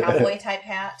weird cowboy type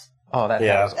hat. Oh, that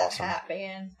Yeah. hat was That awesome. hat,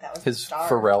 man. That was His the star.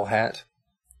 Pharrell hat.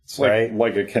 It's Right.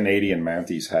 like a Canadian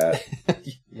Mounties hat.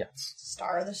 Yes.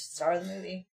 Star of the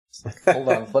movie. Hold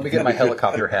on, let me get my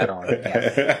helicopter hat on.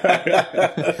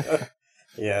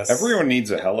 Yes. Everyone needs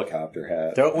a helicopter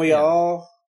hat. Don't we all?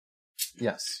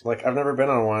 Yes. I've never been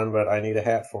on one, but I need a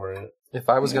hat for it. If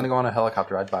I was going to go on a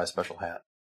helicopter, I'd buy a special hat.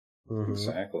 Mhm.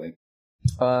 Exactly.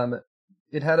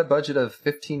 it had a budget of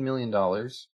 $15 million,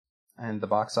 and the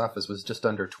box office was just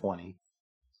under 20.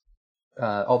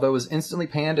 Although it was instantly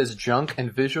panned as junk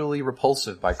and visually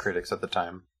repulsive by critics at the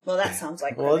time. Well, that sounds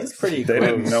like Well, it's pretty They gross,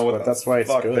 didn't know what but the that's why it's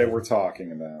fuck good. they were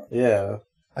talking about. Yeah.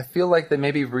 I feel like they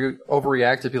maybe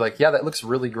overreacted, be like, yeah, that looks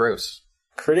really gross.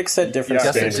 Critics had different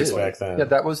Yes, they standards did. back then. Yeah,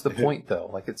 that was the point, though.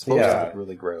 Like, it's supposed Yeah. to look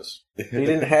really gross. They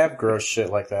didn't have gross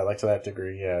shit like that, like to that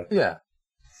degree yet. Yeah.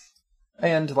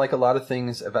 And, like, a lot of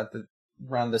things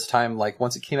around this time, like,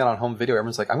 once it came out on home video,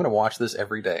 everyone's like, I'm going to watch this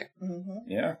every day. Mm-hmm.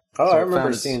 Yeah. Oh, So I it remember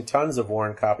found its- seeing tons of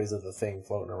worn copies of the thing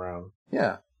floating around.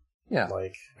 Yeah. Yeah.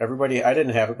 Like, everybody, I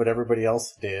didn't have it, but everybody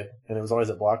else did. And it was always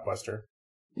at Blockbuster.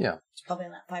 Yeah. It's probably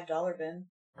in that $5 bin.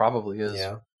 Probably is.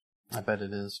 Yeah. I bet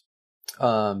it is.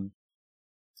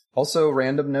 Also,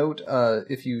 random note,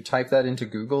 if you type that into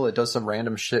Google, it does some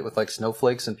random shit with, like,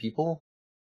 snowflakes and people.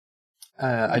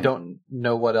 I don't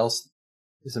know what else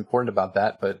is important about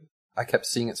that, but I kept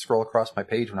seeing it scroll across my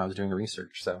page when I was doing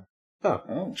research, so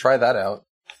Oh, try that out.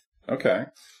 okay.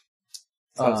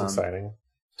 Sounds exciting.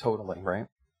 Totally, right?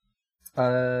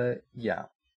 Yeah.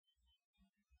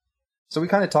 So we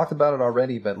kind of talked about it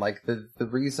already, but, like, the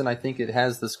reason I think it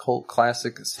has this cult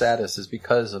classic status is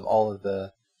because of all of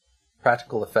the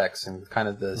practical effects and kind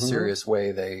of the serious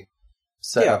way they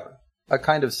set up a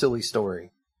kind of silly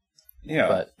story.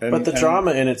 Yeah. But the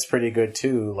drama in it's pretty good,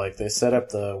 too. Like, they set up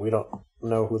we don't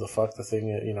know who the fuck the thing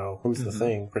is, who's the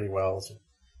thing pretty well,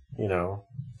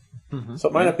 Mm-hmm. So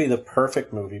it might not be the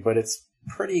perfect movie, but it's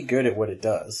pretty good at what it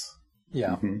does.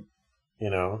 Yeah. Mhm.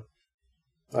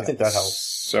 I think that helps.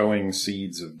 Sowing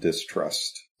seeds of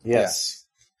distrust. Yes.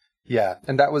 Yeah,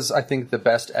 and that was, I think, the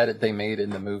best edit they made in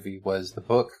the movie was the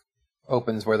book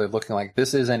opens where they're looking like,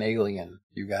 this is an alien,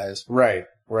 you guys. Right.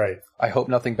 I hope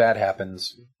nothing bad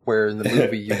happens. Where in the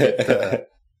movie you get the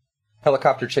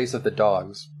helicopter chase of the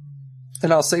dogs.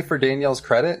 And I'll say for Danielle's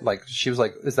credit, like, she was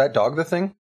like, is that dog the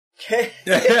thing?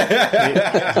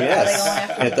 Yes.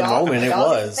 At the moment, it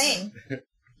was.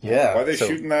 Yeah. Why are they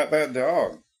shooting that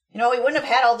dog? We wouldn't have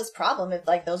had all this problem if,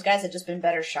 like, those guys had just been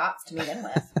better shots to begin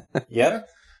with. Yep.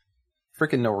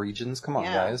 Freaking Norwegians, come on,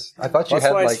 Yeah. guys. I thought you That's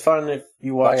had, why like, it's fun if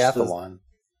you watch biathlon.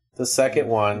 the second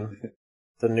one,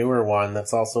 the newer one,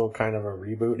 that's also kind of a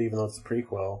reboot, even though it's a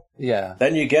prequel. Yeah.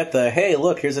 Then you get hey,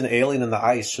 look, here's an alien in the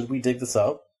ice. Should we dig this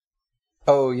up?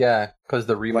 Oh, yeah, because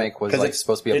the remake was, 'Cause like,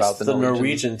 supposed to be about it's the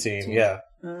Norwegian team. Yeah.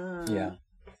 Yeah.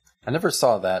 I never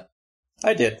saw that.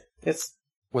 I did.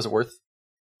 Was it worth?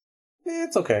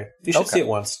 It's okay. You should Okay. see it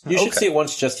once. You should Okay. see it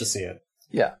once just to see it.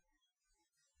 Yeah.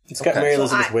 It's got Okay. Mary So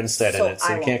Elizabeth I- Winstead in it, so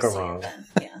I you can't won't go see it wrong. then.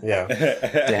 Yeah.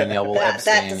 Yeah. Danielle will That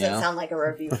abstain, doesn't you know? sound like a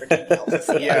review for Danielle to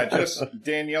see. Yeah, just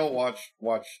Danielle watch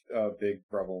Big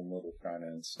Trouble in Little China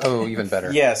and stuff. Oh, even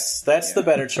better. Yes, that's the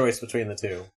better choice between the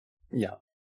two. Yeah.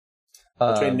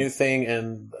 Between New Thing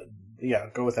and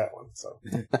go with that one. So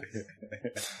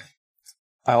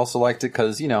I also liked it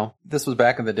because, this was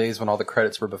back in the days when all the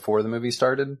credits were before the movie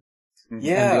started.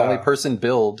 yeah, And the only person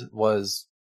billed was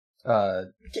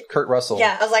Kurt Russell.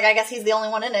 Yeah, I was like, I guess he's the only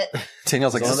one in it.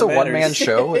 Danielle's like, It's is this a all that one-man matters.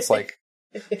 show? It's like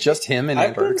just him and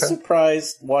I've been Antarctica.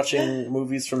 surprised watching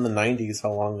movies from the '90s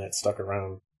how long that stuck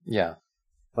around. Yeah.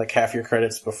 Like half your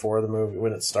credits before the movie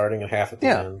when it's starting and half at the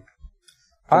Yeah. end.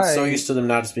 I'm so used to them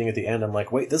not just being at the end. I'm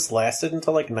like, wait, this lasted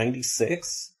until like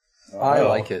 '96. I Oh.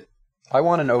 like it. I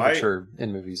want an overture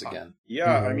in movies again.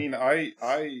 Yeah, Mhm. I mean, I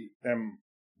am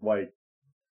like,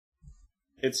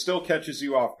 it still catches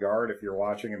you off guard if you're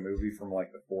watching a movie from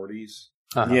like the 40s,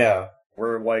 Uh-huh. Yeah,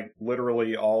 where like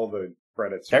literally all the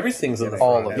credits, are Everything's in the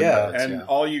All front. of and, the yeah. credits, and yeah.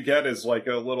 all you get is like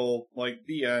a little like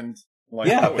the end. Like,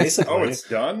 Yeah, oh, basically. it's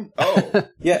done. Oh,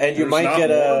 yeah, and you There's might not get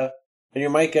more?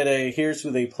 here's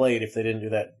who they played if they didn't do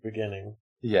that at the beginning.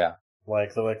 Yeah.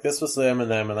 Like they're like, this was them, and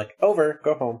like, over,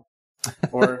 go home,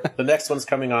 or the next one's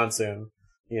coming on soon.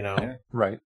 Yeah.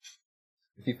 Right.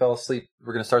 If you fell asleep,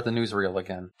 we're going to start the newsreel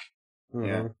again. Mhm.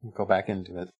 Yeah. We'll go back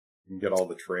into it. you get all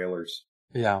the trailers.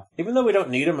 Yeah. Even though we don't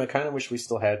need them, I kind of wish we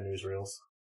still had newsreels.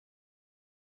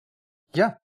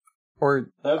 Or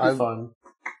That'd be fun.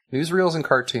 newsreels and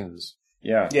cartoons.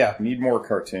 Yeah, Yeah. Need more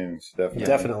cartoons, definitely.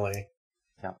 Definitely.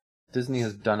 Disney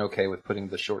has done okay with putting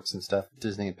the shorts and stuff,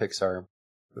 Disney and Pixar,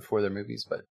 before their movies,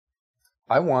 but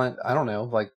I don't know,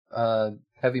 like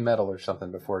heavy metal or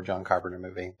something before a John Carpenter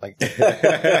movie. Like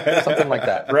something like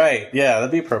that. Right. Yeah,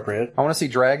 that'd be appropriate. I want to see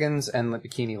dragons and the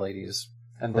bikini ladies,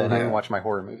 and then I Mhm. can watch my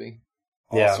horror movie.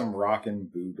 Yeah. Awesome rockin'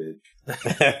 boobage.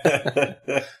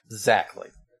 Exactly.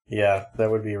 Yeah,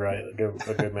 that would be right. A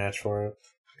good match for it.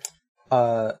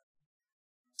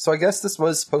 So I guess this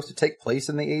was supposed to take place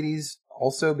in the 80s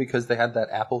also because they had that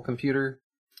Apple computer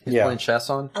He's Yeah. playing chess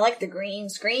on I like the green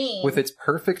screen. with its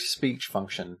perfect speech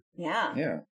function. Yeah.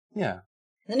 Yeah. Yeah,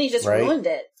 Then he just Right. ruined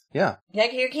it. yeah.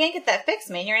 Like, you can't get that fixed,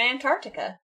 man. You're in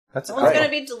Antarctica. That's Someone's Right. going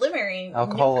to be delivering a new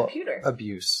alcohol computer.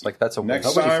 abuse. Like that's a Next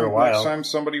waste. Nobody time, for a while. next time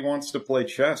somebody wants to play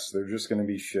chess, they're just going to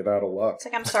be shit out of luck. It's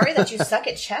like, I'm sorry that you suck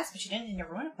at chess, but you didn't need to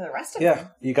ruin it for the rest of Yeah, them.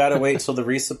 you gotta wait till the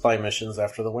resupply missions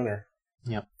after the winter.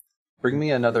 Bring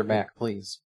me another Mac,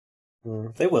 please.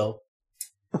 They will.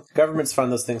 Governments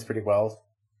fund those things pretty well.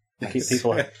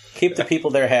 Keep the people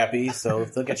there happy, so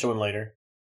they'll get you one later.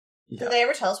 Yeah. Did they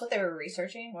ever tell us what they were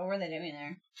researching? What were they doing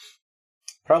there?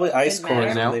 Probably ice Didn't matter.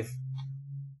 cores. Now. They've-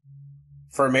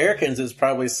 For Americans, it's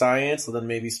probably science, and then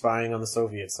maybe spying on the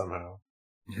Soviets somehow.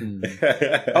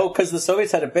 Oh, because the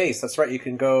Soviets had a base. That's right. You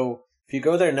can go if you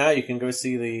go there now. You can go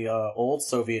see the old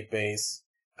Soviet base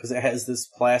because it has this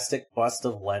plastic bust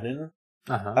of Lenin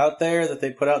Uh-huh. out there that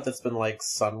they put out that's been like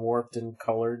sun warped and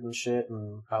colored and shit,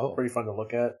 and Oh, pretty fun to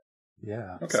look at.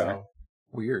 yeah. Okay. So,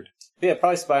 Weird. yeah,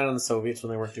 probably spying on the Soviets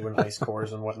when they weren't doing ice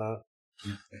cores and whatnot.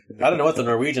 I don't know what the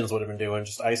Norwegians would have been doing.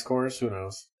 Just ice cores? Who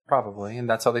knows? Probably. And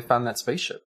that's how they found that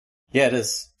spaceship. Yeah, it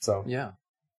is. So, Yeah.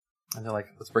 And they're like,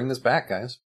 let's bring this back,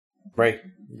 guys. right.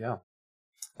 Yeah.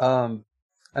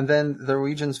 And then the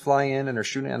Norwegians fly in and are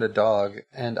shooting at a dog.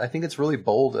 And I think it's really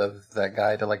bold of that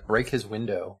guy to like break his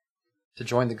window to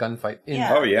join the gunfight in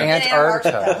Yeah. Oh, yeah. In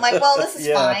Antarctica. I'm like, well, this is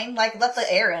Yeah. fine. Like, let the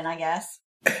air in, I guess.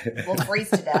 We'll freeze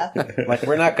to death. Like,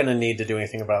 we're not going to need to do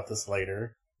anything about this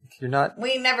later. You're not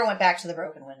We never went back to the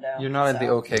broken window. at the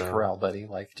so. OK No. Corral, buddy.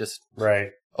 Like just Right.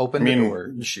 open I mean, the door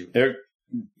and shoot. It,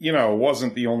 it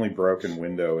wasn't the only broken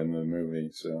window in the movie,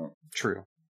 so True.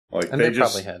 like And they they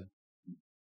just probably had.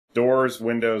 doors,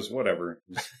 windows, whatever.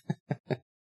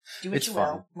 Do what It's you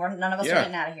fine. will. None of us Yeah. are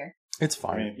getting out of here. It's I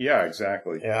fine. mean, yeah,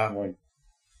 exactly. Yeah. Like,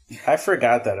 I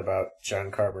forgot that about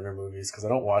John Carpenter movies because I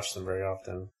don't watch them very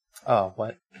often. Oh,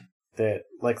 what? That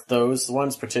like those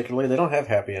ones particularly, they don't have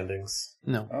happy endings.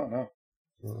 No. oh no.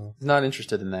 Mm-mm. Not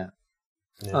interested in that.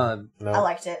 Yeah. No. I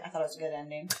liked it. I thought it was a good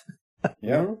ending.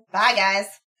 Yeah. Mhm. Bye, guys.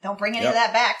 Don't bring any Yep. of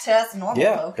that back to us normal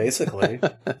Yeah, folk. basically.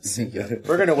 See ya.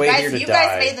 We're gonna wait here to you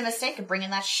die. guys made the mistake of bringing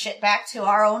that shit back to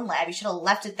our own lab. You should have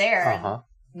left it there and Uh-huh.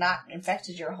 not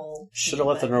infected your whole. Should have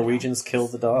let the but, you know, Norwegians kill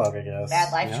the dog, I guess.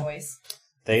 Bad life Yeah. choice.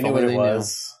 They If knew only what it they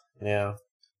was. Yeah.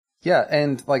 Yeah,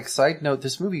 and like side note,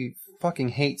 this movie fucking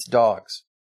hates dogs.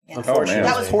 Yeah. Unfortunately.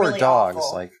 That was Poor really dogs,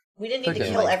 awful. like We didn't need to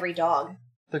Okay. kill Like- every dog.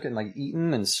 they're getting like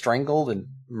eaten and strangled and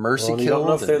mercy Well, we killed. don't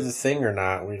know if they're and- the thing or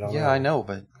not. We don't know. yeah, I know,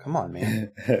 but come on,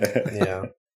 man, Yeah.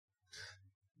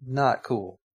 not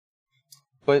cool.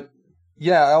 But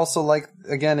yeah, I also like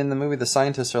again in the movie the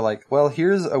scientists are like, well,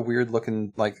 here's a weird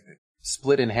looking like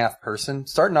split in half person.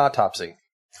 Start an autopsy.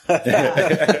 Like,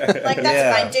 that's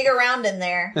Yeah. fine. Dig around in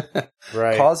there.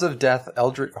 Right. Cause of death: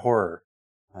 eldritch horror.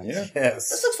 Like, Yeah. This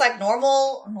Yes. looks like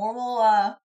normal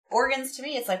organs to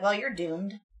me. It's like, well, you're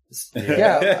doomed.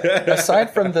 Yeah.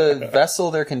 Aside from the vessel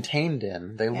they're contained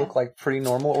in, they Yeah. look like pretty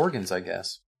normal organs, I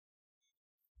guess.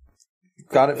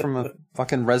 Got it from a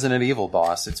fucking Resident Evil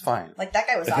boss. It's fine. Like, that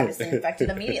guy was obviously infected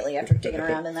immediately after digging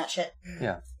around in that shit.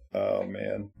 Yeah. Oh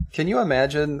man. Can you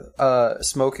imagine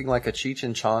smoking like a Cheech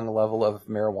and Chong level of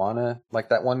marijuana, like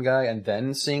that one guy, and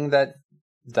then seeing that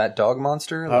dog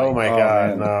monster? Oh Like, my Oh, god,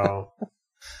 man. no.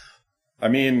 I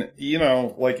mean,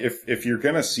 like if you're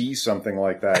gonna see something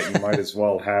like that, you might as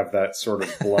well have that sort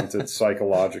of blunted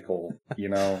psychological,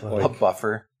 a like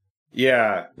buffer.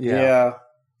 yeah, Yeah.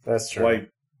 That's true. like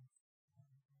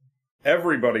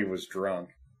everybody was drunk.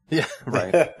 Yeah,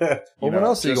 right. You Well, what know,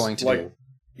 else are you just going to like- do?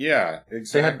 Yeah,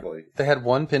 exactly. They had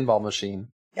one pinball machine.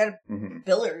 hmm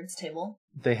Billiards table.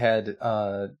 They had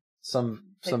some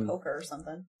Like poker or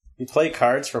something. You play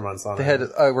cards for months on They end. had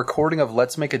a recording of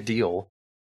 "Let's Make a Deal."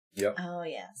 Yep. Oh,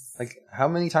 yes. Like, how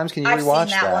many times can you I've rewatch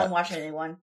seen that that? one, watch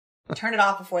anyone. Turn it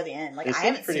off before the end. Like, It I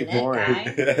seemed haven't pretty seen boring.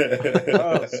 it, guy.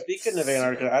 Oh, speaking of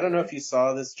Antarctica, I don't know if you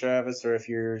saw this, Travis, or if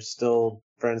you're still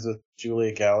friends with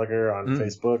Julia Gallagher on Mm.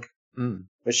 Facebook, Mm.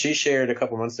 but she shared a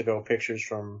couple months ago pictures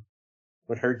from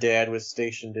when her dad was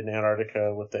stationed in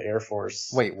Antarctica with the Air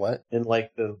Force. Wait, what? In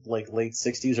like the late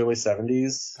 60s, early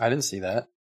 70s. I didn't see that.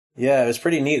 Yeah, it was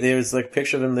pretty neat. There was like a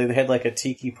picture of them. They had like a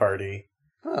tiki party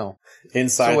Oh,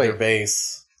 inside So wait. their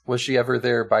base. was she ever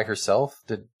there by herself?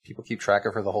 Did people keep track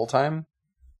of her the whole time?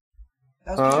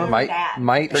 That was picture of her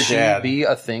Might dad. Her she dad. be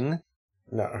a thing?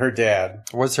 No, her dad.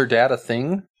 Was her dad a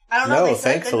thing? I don't know. No, They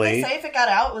said, thankfully. didn't they say if it got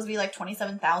out, it would be like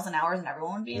 27,000 hours and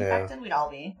everyone would be Yeah. infected? We'd all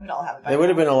have it. By It would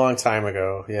have now. been a long time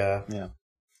ago. Yeah. Yeah.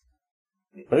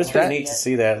 But it's pretty That- neat to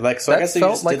see that. Like, so I that guess if you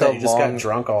felt just like did that, a you just long- got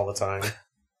drunk all the time.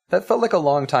 That felt like a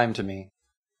long time to me.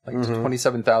 Like Mhm.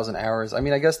 27,000 hours. I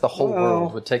mean, I guess the whole Well-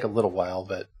 world would take a little while,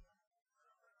 but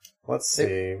Let's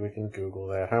see. We can Google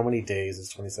that. How many days is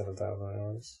 27,000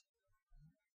 hours?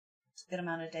 It's a good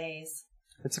amount of days.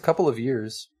 It's a couple of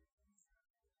years.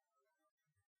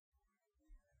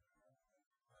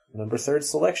 Number 3rd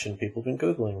selection. People have been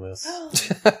Googling this.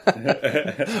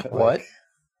 What?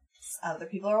 Other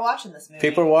people are watching this movie.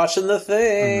 People are watching the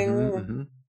thing. Mm-hmm.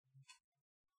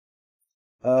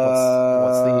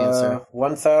 What's the answer?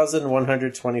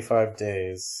 1,125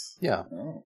 days. Yeah.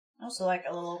 Oh. Also, like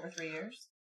a little over 3 years.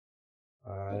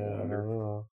 I don't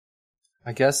know.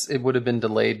 I guess it would have been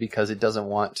delayed because it doesn't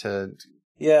want to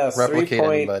Yeah, replicate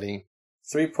anybody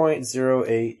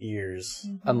 3.08 years.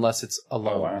 unless it's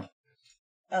alone. Oh, wow.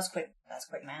 That's quick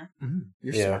math. Mm-hmm.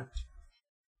 You're Yeah. smart.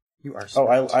 You are Oh,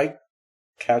 smart. I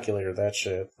calculated that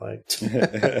shit. Like,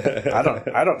 I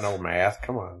don't know math.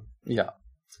 Come on. Yeah.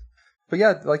 But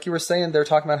yeah, like you were saying, they're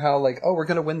talking about how, like, oh, we're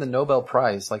going to win the Nobel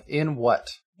Prize. Like, in what?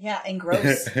 Yeah, and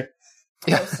grossness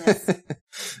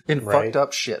In Right. fucked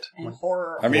up shit. and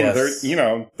horror. I mean, Yes.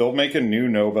 they'll make a new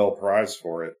Nobel Prize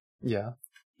for it. Yeah.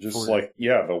 Just For- like,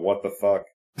 yeah, the what the fuck.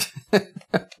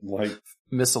 Like,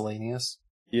 Miscellaneous.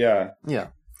 yeah, Yeah.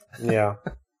 Yeah.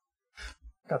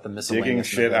 Got the miscellaneous. digging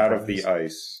shit Nobel out of Prize. the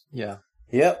ice. Yeah.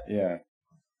 Yep. Yeah.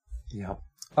 Yeah.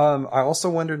 I also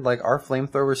wondered, like, are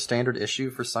flamethrowers standard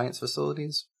issue for science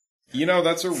facilities? You know,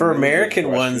 that's a For really good American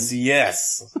question. ones,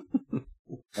 yes.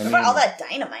 What about all that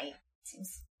dynamite?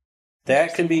 Seems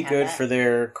That can be Have good that. for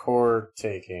their core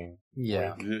taking.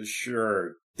 Yeah.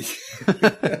 Sure.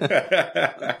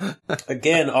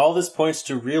 Again, all this points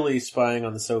to really spying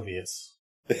on the Soviets.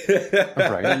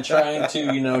 Right. And trying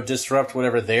to, disrupt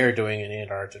whatever they're doing in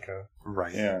Antarctica.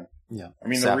 Right. Yeah. Yeah. I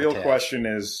mean, the real Sabotage. question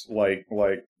is, like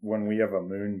when we have a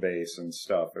moon base and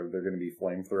stuff, are there going to be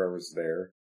flamethrowers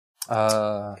there?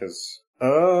 Because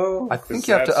Oh. I think 'Cause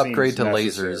you have to that upgrade to seems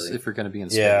lasers necessary. if you're going to be in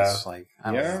space. Yeah. Like,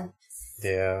 I don't Yeah. know.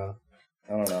 Yeah.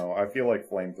 I don't know. I feel like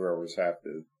flamethrowers have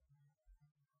to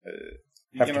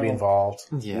Have to be involved.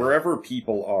 Yeah. Wherever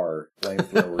people are,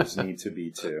 flamethrowers need to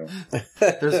be too.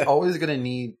 There's always going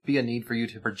to be a need for you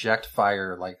to project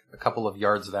fire like a couple of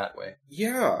yards that way.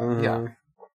 Yeah. Mhm. Yeah.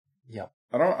 Yeah.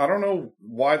 I don't know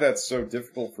why that's so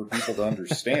difficult for people to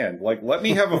understand. Like, let me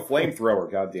have a flamethrower,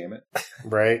 goddammit.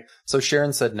 Right? So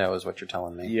Sharon said no, is what you're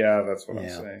telling me. Yeah, that's what I'm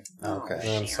Yeah. saying.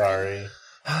 Okay. I'm sorry.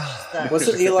 The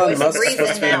Wasn't voice Elon of Musk reason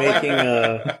supposed to be that one. making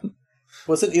a...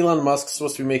 Wasn't Elon Musk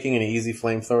supposed to be making an easy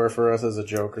flamethrower for us as a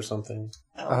joke or something?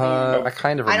 Oh, man. I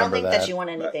kind of I remember don't think that you want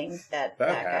anything that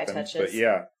That guy happens, touches. but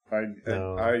yeah,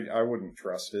 No. I wouldn't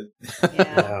trust it.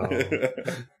 Yeah. No.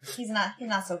 He's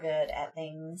not so good at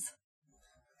things.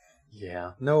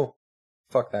 Yeah. No.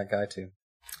 Fuck that guy too.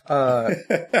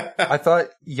 I thought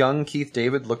young Keith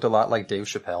David looked a lot like Dave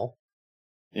Chappelle,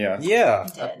 Yeah. Yeah.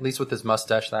 He at did. least with his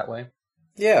mustache that way.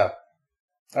 Yeah.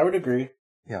 I would agree.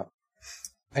 Yeah.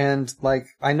 And, like,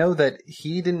 I know that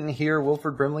he didn't hear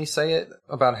Wilford Brimley say it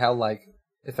about how, like,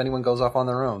 if anyone goes off on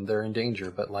their own, they're in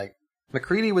danger. But, like,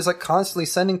 McCready was, like, constantly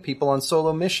sending people on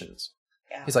solo missions.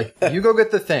 Yeah. He's like, you go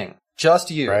get the thing.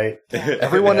 Just you. Right?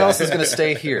 Everyone else is going to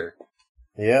stay here.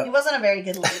 He Yeah. wasn't a very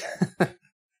good leader.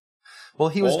 Well,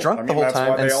 he was Well, drunk I the mean, whole that's time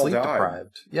why they and all sleep died.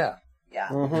 deprived. Yeah. Yeah.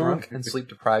 Mhm. Drunk and sleep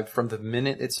deprived from the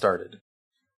minute it started.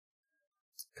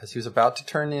 Because he was about to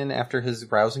turn in after his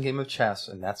rousing game of chess,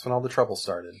 and that's when all the trouble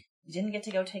started. He didn't get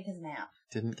to go take his nap.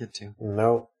 Didn't get to.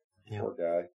 No. Yeah. Poor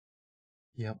guy.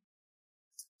 Yep.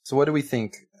 So what do we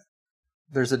think?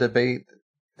 There's a debate.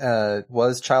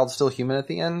 Was Child still human at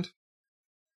the end?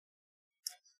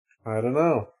 I don't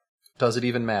know. Does it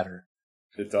even matter?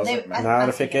 It doesn't They- matter. I Not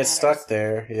if think it gets matters. stuck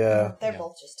there. Yeah. They're Yeah.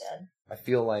 both just dead. I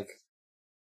feel like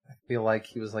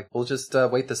he was like, we'll just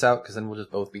wait this out because then we'll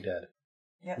just both be dead.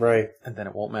 Yep. Right. And then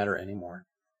it won't matter anymore.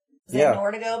 They Yeah. had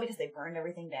nowhere to go because they burned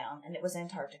everything down, and it was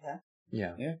Antarctica.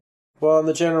 Yeah. Well, and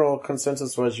the general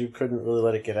consensus was you couldn't really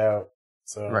let it get out.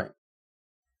 So, Right.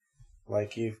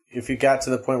 like, if you got to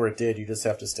the point where it did, you just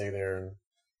have to stay there and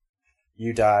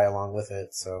you die along with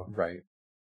it. So, Right.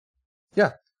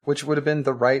 Yeah. Which would have been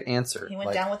the right answer. He went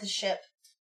Like, down with his ship.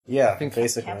 yeah, think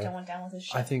basically. Captain went down with his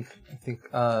ship. I think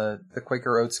the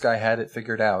Quaker Oats guy had it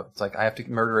figured out. It's like, I have to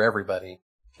murder everybody.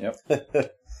 It's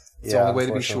the only way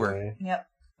to be sure. Yep.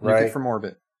 Nuke Right. it from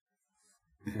orbit.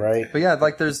 Right. But yeah,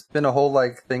 like there's been a whole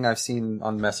like thing I've seen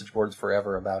on message boards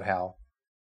forever about how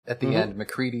at the Mhm. end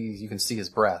McCready you can see his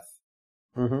breath,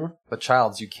 Mm-hmm. but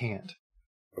Childs you can't,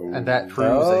 Ooh. and that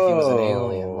proves that he was an Oh.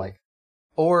 alien. Like,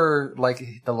 or like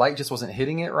the light just wasn't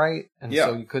hitting it right, and Yeah.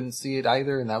 so you couldn't see it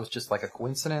either, and that was just like a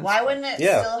coincidence. Why wouldn't it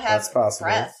Yeah, still have that's possible.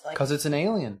 breath? Like, Because it's an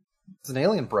alien. It's an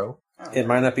alien, bro. It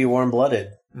might not be warm-blooded.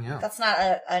 Yeah. That's not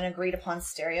an agreed upon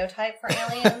stereotype for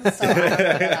aliens, so I don't know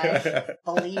that I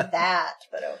believe that,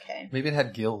 but okay. Maybe it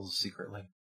had gills secretly.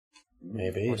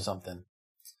 Maybe. Or something.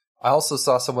 I also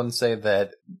saw someone say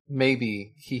that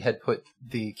maybe he had put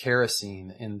the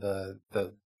kerosene in the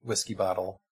whiskey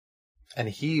bottle, and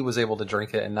he was able to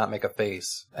drink it and not make a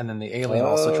face, and then the alien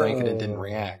also drank it and didn't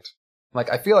react.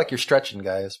 Like, I feel like you're stretching,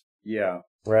 guys. Yeah.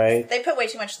 Right? They put way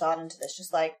too much thought into this,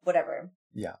 just like, whatever.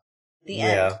 Yeah. The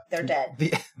end. They're dead.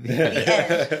 The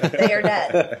end. They are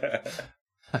dead.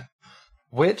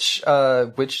 Which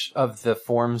of the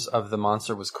forms of the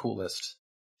monster was coolest,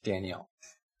 Danielle?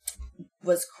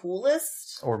 Was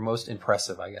coolest? Or most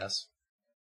impressive, I guess.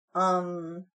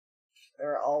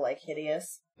 They're all, like,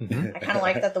 hideous. Mm-hmm. I kind of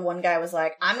like that the one guy was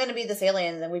like, I'm going to be this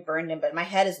alien, and then we burned him, but my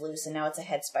head is loose, and now it's a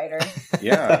head spider.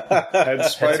 Yeah. Head spider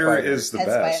spider. is the Head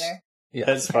best. spider. Yeah.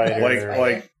 Head spider.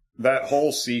 Like that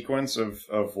whole sequence of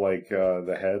like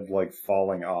the head like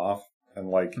falling off and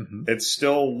like it's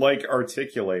still like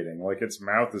articulating, like its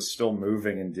mouth is still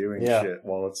moving and doing shit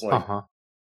while it's like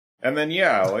and then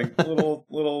like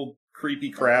little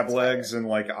creepy crab legs and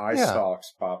like eye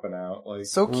stalks popping out, like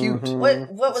so cute.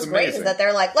 What was great is amazing. that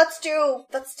they're like, let's do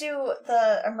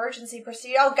the emergency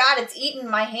procedure. Oh god, it's eaten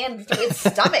my hand through its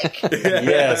stomach.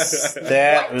 Yes,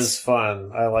 that was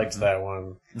fun. I liked that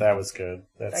one. That was good.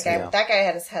 That guy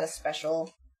had a special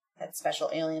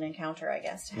alien encounter, I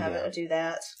guess, to have it do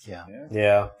that.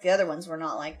 Yeah. The other ones were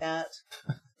not like that.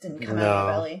 Didn't come out of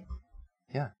the belly.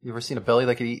 Yeah. You ever seen a belly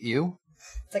that could eat you?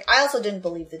 It's like, I also didn't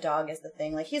believe the dog as the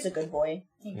thing. Like, he's a good boy.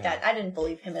 I didn't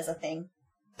believe him as a thing.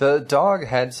 The dog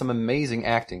had some amazing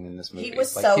acting in this movie. He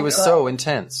was he was good. so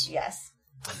intense. Yes.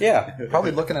 Yeah.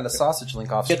 Probably looking at a sausage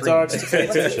link off Get screen. dogs to pay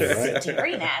What's he attention, right?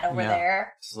 staring at over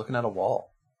there? Just looking at a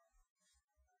wall.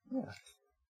 Yeah.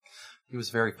 He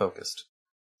was very focused.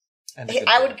 And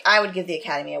I would give the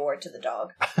Academy Award to the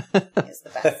dog. He's the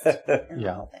best in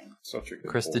the whole thing. such a good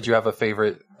Chris, boy. did you have a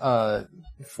favorite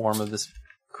form of this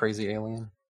crazy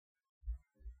alien?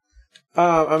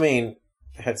 I mean,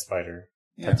 head spider.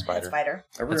 Head spider. Head spider.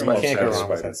 Everyone You loves can't go head wrong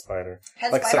with spider. head spider.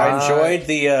 Head Like I said, spider. I enjoyed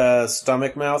the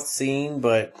stomach mouth scene,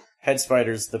 but head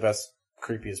spider's the best,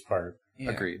 creepiest part.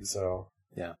 Agreed. So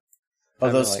Yeah.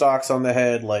 of those Like- stalks on the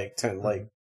head,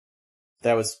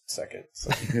 that was second.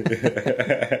 So.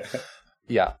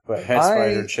 Yeah. But head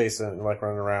spider chasing, like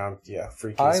running around,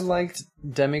 freaky. I as fuck. liked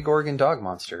Demigorgon Dog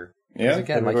Monster. Yeah?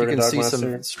 Again, like you Demogorgon can Dog see some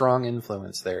Monster? strong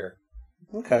influence there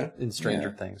Okay. in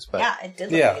Stranger Things. But Yeah, it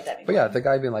did look Yeah. like that. but yeah, the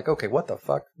guy being like, okay, what the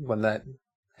fuck? When that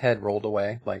head rolled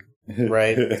away, like,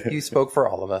 Right. he spoke for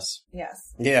all of us.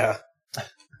 Yes. Yeah.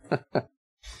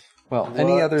 Well,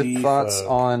 any What other the thoughts fuck?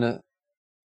 on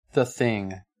The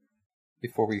Thing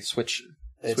before we switch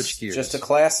It's gears? just a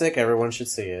classic. Everyone should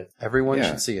see it. Everyone Yeah.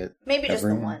 should see it. Maybe just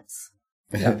Everyone. the once.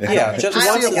 Yeah, just I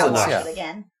don't once think is I'll enough. watch it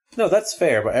again. No, that's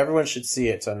fair, but everyone should see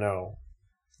it to know.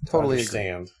 Totally agree.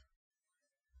 understand.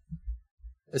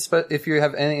 If you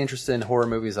have any interest in horror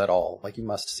movies at all, like, you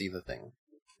must see The Thing.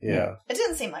 Yeah. It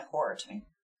didn't seem like horror to me.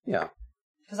 Yeah.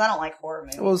 Because I don't like horror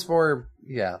movies. It was more,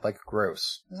 like,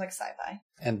 gross It was like sci-fi.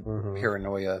 and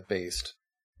paranoia based.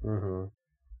 Mm-hmm.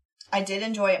 I did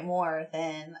enjoy it more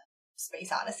than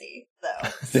Space Odyssey, though.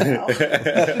 So,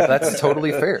 That's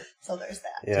totally fair. so there's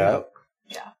that. Yeah.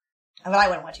 Yeah. But I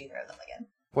wouldn't watch either of them again.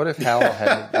 What if Hal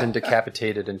had been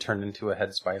decapitated and turned into a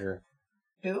head spider?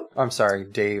 Who? I'm sorry,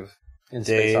 Dave in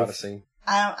Space Dave. Odyssey.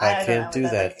 I I don't can't know, do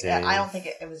but that, like, yeah, Dave. I don't think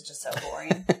it was just so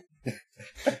boring.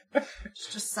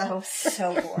 It's just so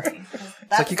boring.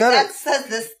 That's, like you gotta- that says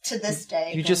this to this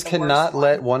day. You is just the worst cannot one.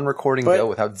 let one recording But go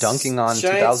without dunking on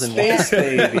giant 2001. space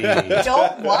baby.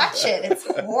 Don't watch it. It's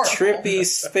horrible. Trippy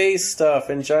space stuff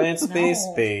and giant space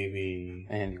No. baby.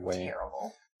 Anyway,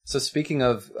 Terrible. so speaking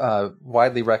of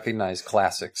widely recognized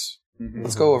classics,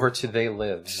 let's go over to They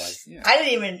Live. Like, I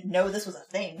didn't even know this was a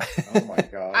thing. Oh my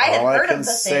god. I had All I heard can of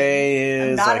the say thing. I've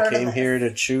is not I heard of came this. here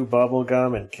to chew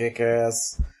bubblegum and kick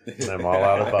ass, and I'm all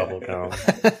out of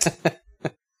bubblegum.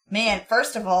 Man,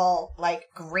 first of all, like,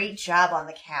 great job on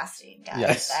the casting, guys.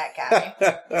 Yes. That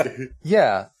guy.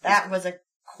 yeah, That was a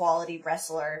quality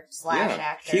wrestler /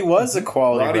 actor. He was a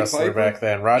quality Roddy wrestler Piper? back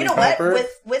then. Roddy You know Piper. what?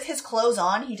 With his clothes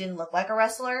on, he didn't look like a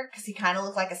wrestler because he kind of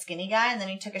looked like a skinny guy, and then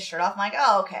he took his shirt off. I'm like,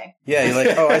 oh, okay. Yeah, you're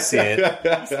like, oh, I see it.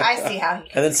 I see how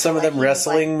he. And then some of them like, he was,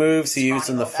 wrestling like, moves he used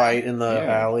in the strong fight in the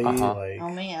Yeah. alley. Uh-huh. Like, Oh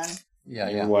man,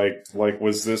 yeah. Like,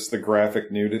 was this the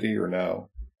graphic nudity or no?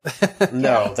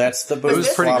 no, that's the booze. was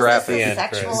pretty flop at graphic. the end,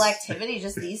 sexual Chris. activity,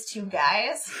 just these two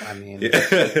guys. I mean,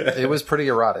 it was pretty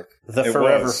erotic. The It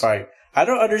forever was. fight. I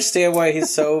don't understand why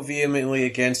he's so vehemently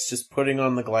against just putting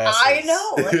on the glasses. I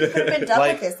know. Like, you could have been done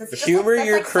Like, with this. That's just humor that's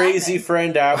your like crazy Simon.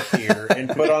 friend out here and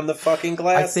put on the fucking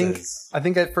glasses. I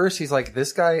think at first he's like,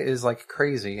 this guy is like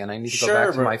crazy, and I need to go Sure,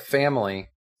 back to but my family.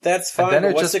 That's fine. And then but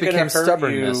it what's just it gonna became hurt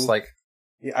stubbornness. you? Like,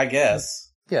 Yeah, I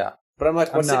guess. yeah, But I'm like,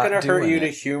 I'm what's it not going to hurt doing you it. to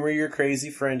humor your crazy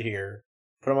friend here?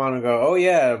 Put him on and go, oh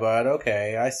yeah, bud,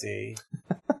 okay, I see.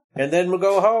 And then we'll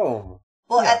go home.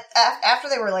 Well, Yeah. after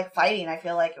they were like fighting, I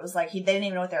feel like it was like they didn't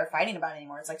even know what they were fighting about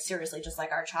anymore. It's like seriously, just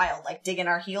like our child, like digging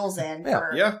our heels in.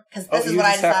 Yeah. Because Oh, this is you what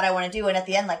I just have- decide I want to do. And at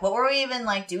the end, like, what were we even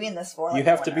like doing this for? Like, You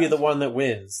have no to one be the knows. one that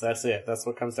wins. That's it. That's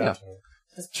what comes down Yeah. to it.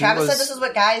 'Cause Travis He said was- this is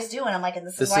what guys do, and I'm like, and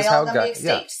this is This why is y'all how gonna be guy-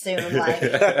 yeah. extinct soon. Like,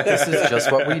 this is just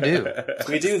what we do.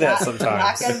 We do that not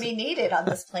sometimes. going to be needed on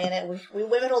this planet. We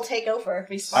women will take over if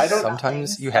we smart I don't- about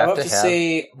Sometimes things. you I have have to to have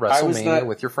say, I was WrestleMania not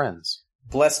with your friends.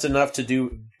 blessed enough to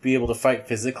be able to fight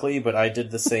physically, but I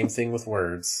did the same thing with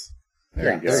words.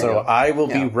 There you go. So I will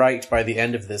Yeah. be right by the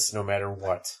end of this, no matter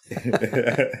what.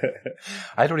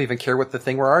 I don't even care what the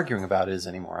thing we're arguing about is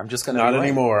anymore. I'm just going to Not be right.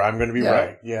 anymore. I'm going to be Yeah.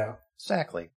 right. Yeah.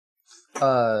 Exactly.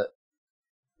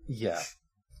 Yeah.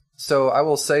 So I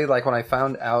will say, like, when I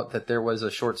found out that there was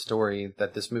a short story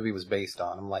that this movie was based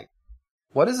on, I'm like,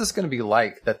 what is this going to be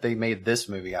like that they made this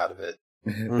movie out of it?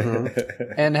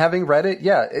 And having read it,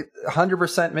 yeah, it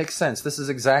 100% makes sense. This is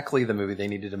exactly the movie they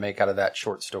needed to make out of that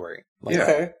short story. Like, Yeah.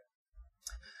 Okay.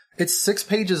 It's 6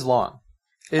 pages long.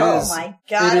 It Oh is- my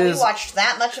god, it we is- watched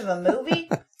that much of a movie?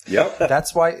 Yep.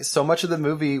 That's why so much of the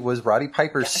movie was Roddy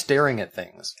Piper staring at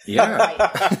things. Yeah. Right.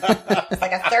 It's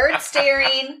like a third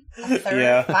staring, a third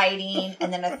Yeah. fighting,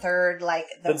 and then a third like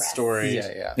the Good rest. story.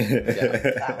 Yeah.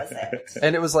 That was it.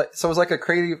 And it was like a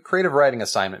creative writing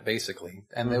assignment, basically.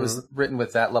 And it was written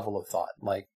with that level of thought.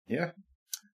 Like, Yeah.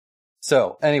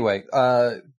 so anyway,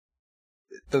 the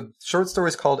short story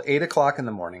is called 8 o'clock in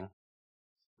the morning,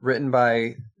 written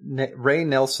by Ray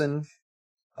Nelson,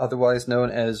 otherwise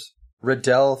known as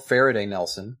Riddell Faraday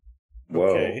Nelson, Whoa.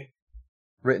 Okay.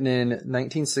 written in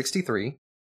 1963.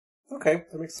 Okay.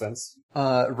 That makes sense.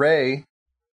 Ray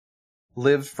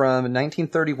lived from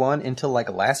 1931 until like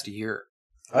last year.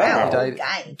 Wow, He died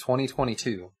guy. in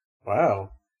 2022.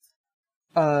 Wow.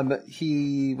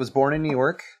 He was born in New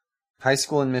York, high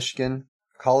school in Michigan,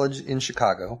 college in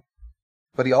Chicago,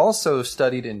 but he also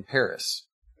studied in Paris,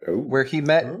 Oh. where he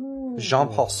met Oh.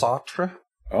 Jean-Paul Sartre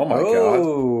Oh my god.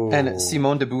 Oh. and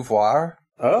Simone de Beauvoir,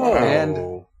 Oh.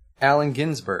 and Allen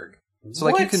Ginsberg. So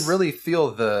like you What? can really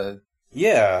feel the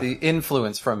Yeah.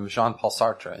 influence from Jean-Paul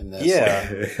Sartre in this. Yeah.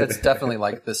 Like, that's definitely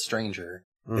like The Stranger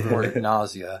Mhm. or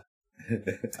Nausea.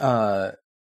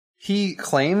 He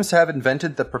claims to have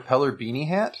invented the propeller beanie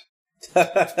hat.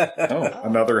 Oh,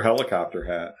 another helicopter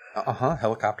hat.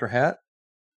 Helicopter hat.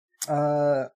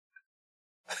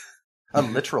 A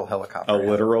literal helicopter A hat.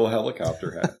 literal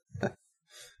helicopter hat.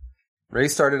 Ray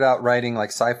started out writing like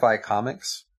sci-fi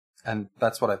comics, and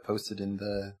that's what I posted in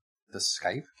the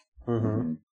Skype.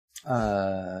 Mhm.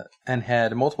 And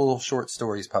had multiple short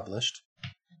stories published.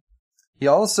 He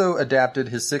also adapted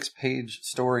his 6-page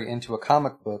story into a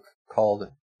comic book called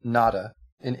Nada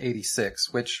in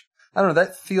 '86, which, I don't know,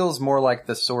 that feels more like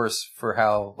the source for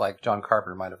how like John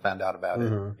Carpenter might have found out about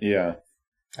it. Mhm. Yeah.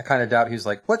 I kind of doubt he was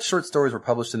like, what short stories were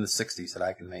published in the 60s that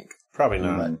I can make? Probably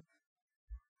not.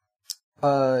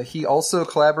 He also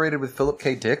collaborated with Philip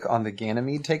K. Dick on the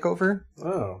Ganymede takeover.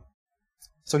 Oh.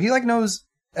 So he like knows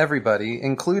everybody,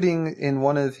 including in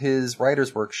one of his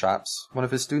writer's workshops. One of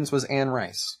his students was Anne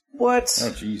Rice. What? Oh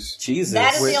jeez. Jesus.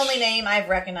 That is Which- the only name I've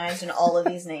recognized in all of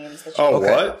these names. That you Oh,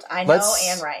 listed. what? I know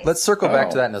Anne Rice. Let's circle back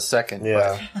Oh. to that in a second.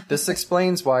 Yeah. but this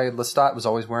explains why Lestat was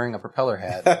always wearing a propeller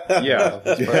hat. Yeah.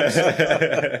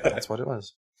 That's what it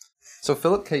was. So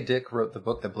Philip K. Dick wrote the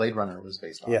book that Blade Runner was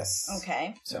based on. Yes.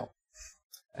 Okay. So,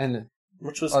 and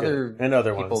Which was other good. And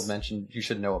other people ones. mentioned you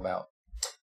should know about.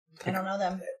 I don't know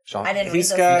them. Jean. I didn't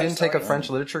He's read those. got- You didn't take a stories. French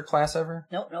literature class ever?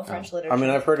 Nope, no French literature. I mean,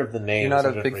 I've heard of the names. You're not a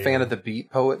I just big read fan them. of the Beat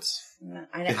poets? No,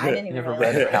 I didn't even never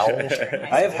realize read that. Howl?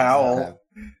 I have Howl. Okay.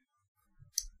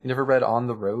 You never read On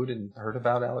the Road and heard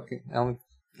about Alec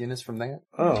Guinness from that?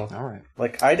 Oh. All right.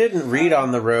 Like, I didn't read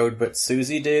On the Road, but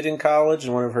Susie did in college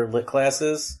in one of her lit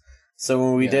classes. So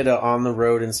when we did a On the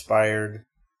Road inspired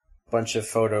bunch of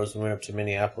photos, we went up to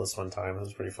Minneapolis one time. It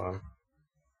was pretty fun.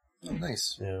 Oh,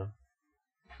 nice. Yeah.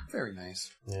 Very nice.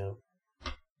 Yeah.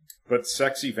 But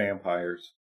sexy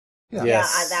vampires. Yeah.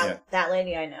 Yes. That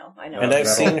lady I know. I know. And Oh, I've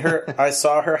metal. seen her, I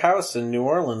saw her house in New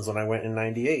Orleans when I went in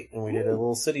 '98, and we did a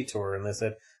little city tour, and they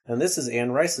said, and this is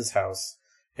Anne Rice's house.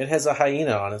 It has a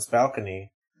hyena on its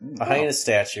balcony. A hyena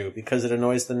statue, because it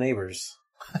annoys the neighbors.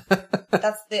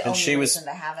 That's the And only she was- reason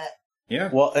to have it. Yeah.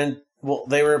 Well, and Well,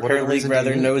 they were What other apparently reason do you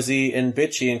rather need? nosy and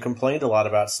bitchy and complained a lot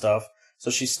about stuff. So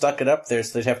she stuck it up there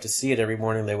so they'd have to see it every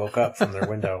morning they woke up from their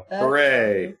window.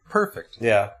 Hooray! Perfect.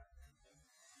 Yeah.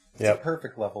 It's Yep. a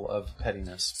perfect level of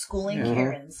pettiness. Schooling Mhm.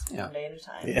 Karens Yeah. one day at a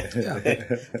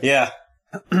time. Yeah.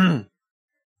 Yeah.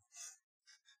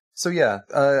 So yeah,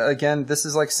 again, this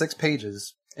is like 6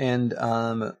 pages, and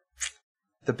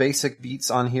the basic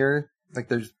beats on here, like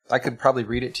I could probably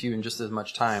read it to you in just as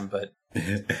much time, but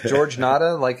George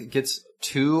Nada like gets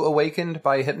too awakened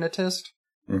by a hypnotist,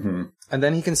 hmm and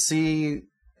then he can see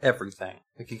everything.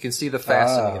 Like he can see the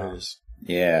fascinators,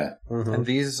 Yeah. Mhm. and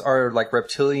these are like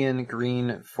reptilian,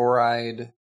 green,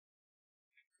 4-eyed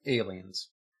aliens.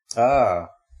 Ah.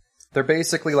 They're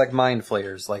basically like mind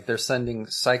flayers. Like they're sending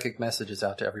psychic messages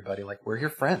out to everybody. Like we're your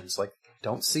friends. Like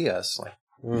don't see us. Like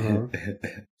hmm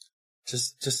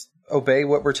just obey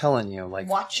what we're telling you. Like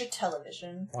Watch your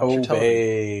television. watch your television.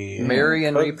 Obey. Marry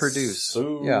and Consume. reproduce.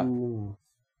 Yeah.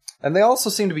 And they also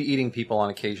seem to be eating people on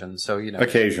occasion. So you know,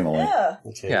 Occasionally. Yeah.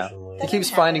 Occasionally. he That keeps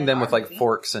didn't finding happen them in with our like movie.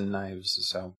 forks and knives.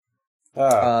 So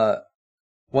Ah.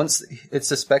 once it's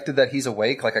suspected that he's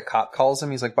awake, like a cop calls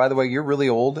him. He's like, "By the way, you're really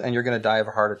old, and you're going to die of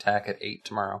a heart attack at 8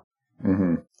 tomorrow.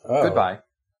 hmm Oh. Goodbye."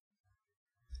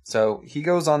 So he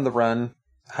goes on the run,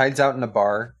 hides out in a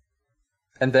bar,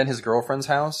 and then his girlfriend's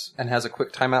house, and has a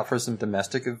quick timeout for some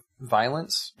domestic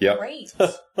violence. Yep. Great.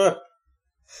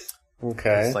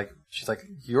 Okay. It's like she's like,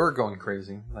 "You're going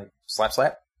crazy." Like slap,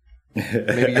 slap.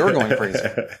 Maybe you're going crazy.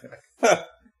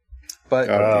 But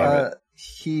God damn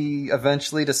he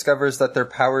eventually discovers that their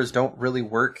powers don't really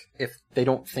work if they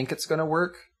don't think it's going to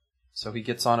work. So he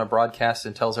gets on a broadcast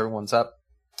and tells everyone's up.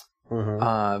 hmm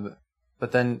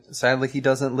But then, sadly, he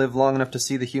doesn't live long enough to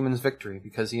see the humans' victory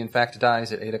because he, in fact,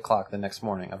 dies at 8 o'clock the next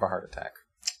morning of a heart attack.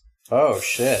 Oh,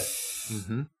 shit.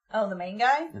 Mm-hmm. Oh, the main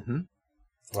guy? Mm-hmm.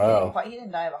 Wow. He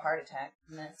didn't die of a heart attack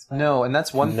in this. But... No, and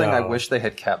that's one thing I No. wish they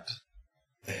had kept.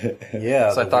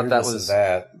 Yeah. So I the thought that weirdness of was-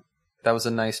 that. That was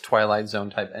a nice Twilight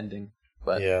Zone type ending.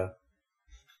 But Yeah.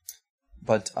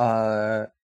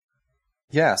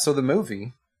 yeah, so the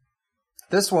movie,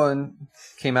 this one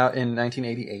came out in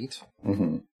 1988.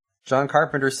 hmm John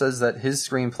Carpenter says that his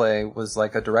screenplay was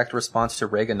like a direct response to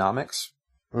Reaganomics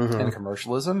hmm and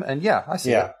commercialism, and yeah, I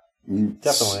see Yeah. it.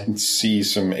 Definitely. See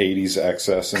some 80s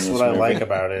excess in That's this what I movie. like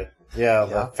about it. Yeah,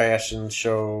 Yeah. the fashion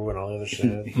show and all the other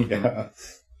shit. Yeah.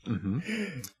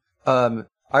 Mm-hmm.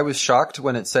 I was shocked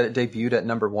when it said it debuted at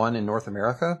number 1 in North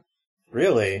America,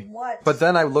 Really? What? but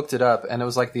then I looked it up, and it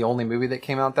was like the only movie that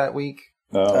came out that week.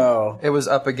 No. Oh. It was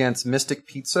up against Mystic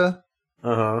Pizza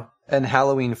Uh-huh. and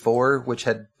Halloween 4, which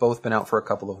had both been out for a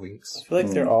couple of weeks. I feel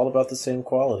like they're all about the same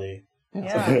quality.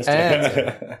 Yeah.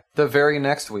 And the very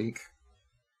next week,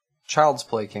 Child's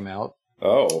Play came out,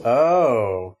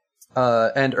 Oh.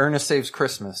 Oh. and Ernest Saves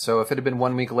Christmas. So if it had been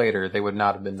 1 week later, they would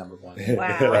not have been number 1.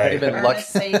 Wow. Right. They've been Ernest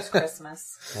lucky. Saves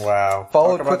Christmas. Wow.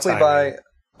 Followed Talk about quickly timing.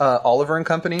 by Oliver and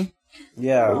Company,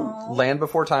 Yeah. Aw. Land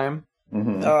Before Time,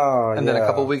 Mhm. Oh, and then a yeah.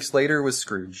 couple weeks later was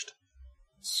Scrooged.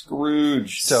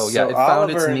 Scrooge. So yeah, it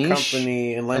found Oliver its and niche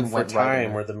Company and Land and for went right in Time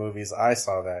there. were the movies I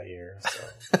saw that year.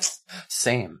 So,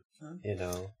 Same. you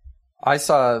know. I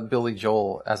saw Billy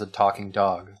Joel as a talking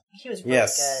dog, He was really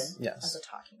Yes. good Yes. as a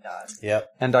talking dog. Yep.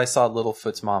 and I saw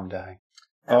Littlefoot's mom die.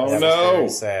 Oh, That was no. very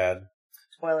sad.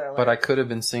 Spoiler alert. But I could have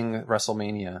been seeing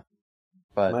WrestleMania.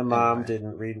 But My mom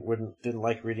anyway. didn't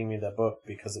like reading me that book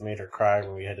because it made her cry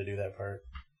when we had to do that part.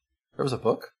 There was a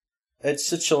book.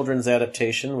 It's a children's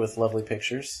adaptation with lovely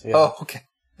pictures. Yeah. Oh, okay.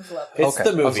 It's lovely. It's okay.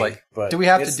 the movie. I was like, but do we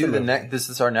have to it's do the movie. next? This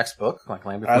is our next book, like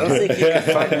Land Before I don't Time? think you can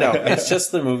find. No, it's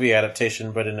just the movie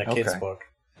adaptation, but in a kid's Okay. book.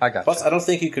 I got Plus, you. I don't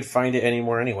think you could find it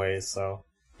anymore, anyways. So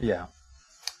Yeah.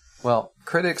 Well,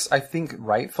 critics, I think,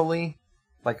 rightfully,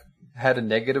 like, had a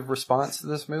negative response to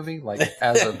this movie, like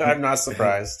as a I'm not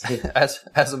surprised.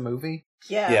 as a movie.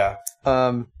 Yeah.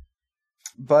 Yeah.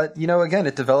 But you know, again,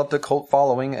 it developed a cult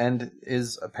following and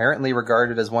is apparently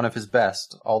regarded as one of his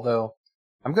best. Although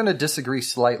I'm going to disagree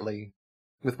slightly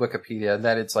with Wikipedia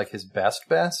that it's like his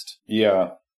best,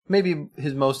 Yeah. maybe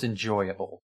his most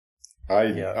enjoyable.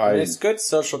 Yeah. I mean, it's good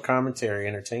social commentary,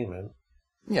 entertainment.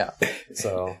 Yeah,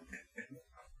 So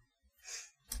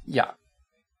yeah.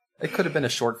 It could have been a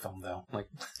short film though, like.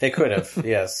 they could have.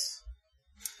 Yes.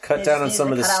 Cut They down just on needed some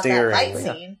to of the cut out that fight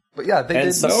steering. scene. But yeah, they And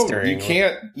did. some- No, steering. you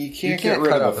can't can't get rid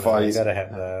cut of out the the You fight. gotta have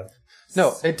that.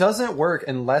 No, it doesn't work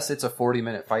unless it's a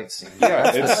 40-minute fight scene. Yeah,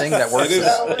 That's the it's- thing that works.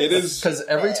 It is. Because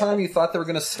every time you thought they were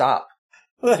going to stop,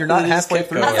 You're not They just halfway kept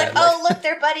through I was going. like, oh, look,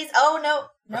 they're buddies. Oh, no.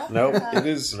 No. Nope. they're not. It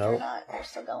is. They're Nope. not. They're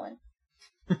still going.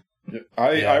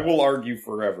 I Yeah. will argue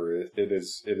forever. It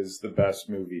is the best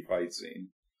movie fight scene.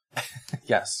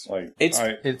 Yes. Like, It's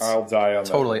I'll die on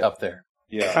totally that. up there.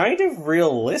 Yeah. kind of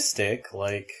realistic.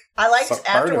 Like, I liked some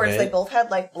part of afterwards it. they both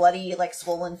had like bloody, like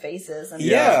swollen faces, and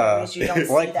Yeah. movies you don't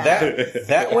like see that.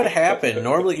 that would happen.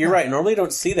 Normally, you're right. Normally, you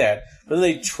don't see that. But then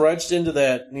they trudged into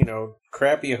that,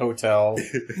 crappy hotel,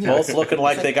 both looking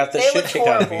like they got the They shit looked kicked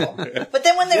out of horrible. them. But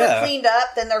then when they Yeah. were cleaned up,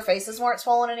 then their faces weren't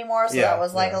swollen anymore, so Yeah, that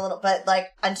was like yeah. a little. But like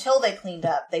until they cleaned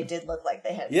up, they did look like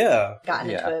they had Yeah, gotten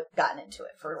Yeah. into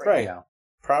it for real. right. Yeah.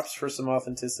 Props for some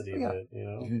authenticity Yeah. of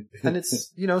it. And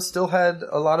it's, still had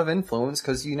a lot of influence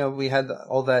because, we had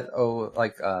all that,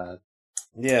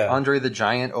 Yeah, Andre the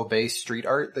Giant Obey street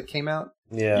art that came out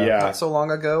yeah, Yeah. not so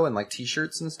long ago and like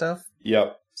t-shirts and stuff.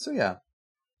 Yep. So yeah.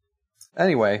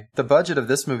 Anyway, the budget of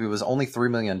this movie was only $3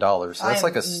 million. So that's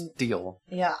like a steal.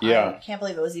 Yeah, Yeah. I can't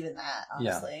believe it was even that.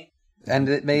 Honestly, And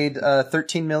it made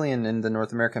 $13 million in the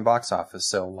North American box office.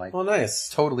 So like Well, nice.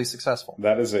 totally successful.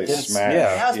 That is a It's- smash.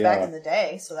 yeah. that was back in the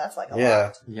day, so that's like a Yeah.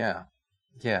 lot. Yeah.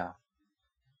 Yeah.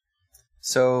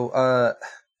 So,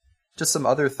 just some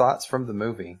other thoughts from the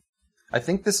movie. I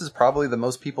think this is probably the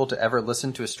most people to ever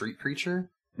listen to a street preacher.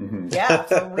 Mhm. Yeah,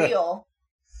 for real.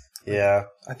 Yeah.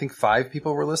 I think 5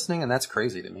 people were listening, and that's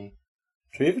crazy to me.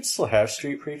 Do we even still have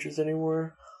street preachers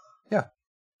anymore?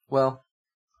 Well,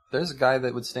 there's a guy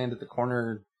that would stand at the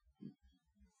corner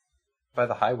by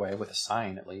the highway with a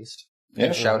sign, at least, and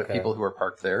Yeah. shout at Okay. people who are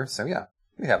parked there. So yeah,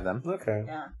 we have them. Okay.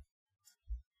 Yeah.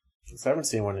 I haven't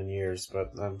seen one in years,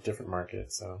 but I'm a different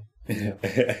market, so.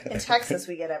 In Texas,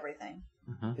 we get everything.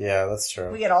 Yeah, that's We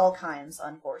true. get all kinds,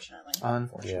 unfortunately.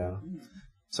 Unfortunately. Yeah. Mhm.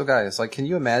 So guys, like, can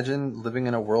you imagine living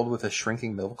in a world with a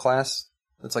shrinking middle class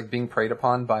that's like being preyed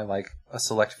upon by like a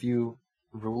select few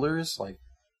rulers? Like,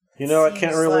 I can't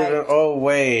Seems really. like- Oh,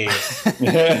 wait.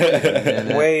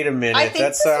 Wait a minute. I think That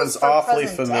this sounds was for awfully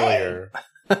present familiar.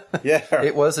 Yeah.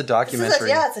 it was a This is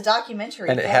documentary, it's a documentary.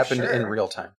 and it yeah, happened sure. in real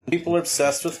time. People are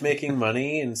obsessed with making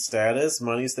money and status.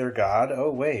 Money's their god.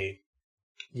 Oh, wait.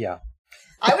 Yeah.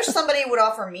 I wish somebody would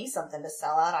offer me something to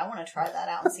sell out. I want to try that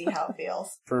out and see how it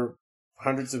feels. For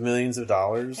hundreds of millions of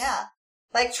dollars. Yeah.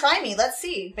 Like, try me. Let's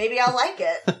see. Maybe I'll like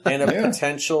it. And a Yeah.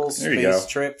 potential There you space go.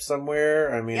 trip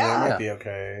somewhere. I mean, Yeah. that might be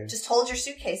okay. Just hold your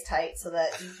suitcase tight so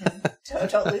that you can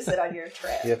don't lose it on your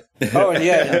trip. Yep. Oh, and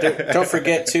yeah, don't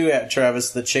forget too,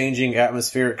 Travis, the changing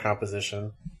atmospheric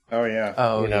composition. Oh yeah.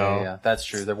 Oh, You know. yeah. That's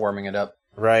true. They're warming it up.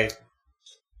 Right.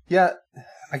 Yeah,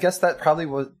 I guess that probably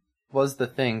was the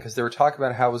thing, because they were talking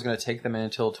about how it was going to take them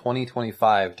until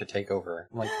 2025 to take over.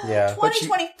 I'm like, Yeah. But you-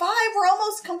 2025, we're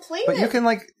almost completed. but you can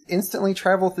like instantly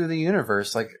travel through the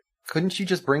universe. Like, couldn't you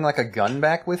just bring like a gun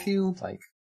back with you? Like,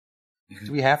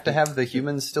 do we have to have the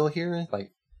humans still here?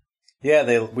 Like,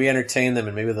 Yeah, we entertain them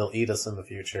and maybe they'll eat us in the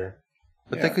future.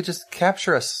 but Yeah. they could just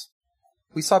capture us.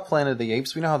 We saw Planet of the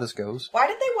Apes. We know how this goes. Why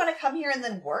did they want to come here and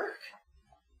then work?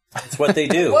 It's what they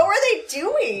do. What were they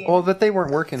doing? Well, but they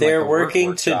weren't working. They're like, the working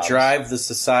work to jobs. drive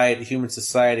the human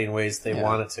society in ways they Yeah.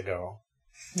 want it to go.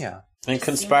 Yeah, And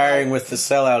conspiring with the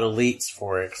sellout elites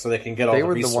for it so they can get all they the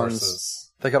were the resources.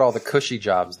 ones. They got all the cushy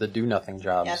jobs, the do-nothing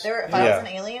jobs. yeah, if I Yeah. was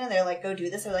an alien and they're like, go do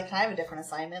this, they're like, can I have a different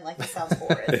assignment? Like, this sounds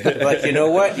horrid. Like, you know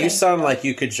what? You sound like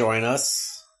you could join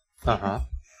us. Uh-huh.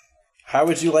 How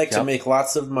would you like to Yep. make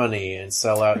lots of money and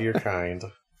sell out your kind?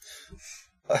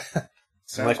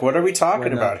 I'm like, what are we talking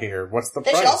When, about here? What's the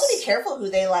They price? should also be careful who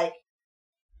they like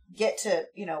get to,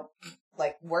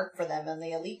 like work for them in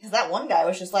the elite. Because that one guy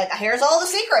was just like, here's all the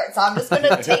secrets. I'm just going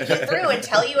to take you through and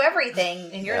tell you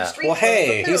everything. And you're in Yeah. street Well, clothes, hey,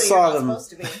 but he clearly saw you're not them- supposed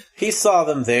to be. He saw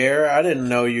them there. I didn't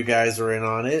know you guys were in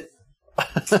on it. Yeah.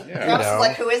 Travis know. was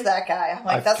like, who is that guy? I'm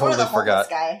like, I that's one of the totally homeless forgot.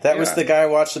 guy. That was Yeah. the guy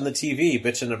watching the TV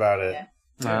bitching about it.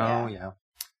 Yeah. Oh, yeah.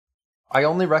 I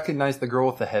only recognize the girl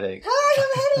with the headache. Hi, I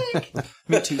have a headache.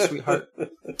 Me too, sweetheart.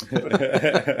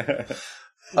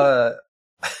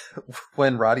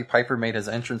 When Roddy Piper made his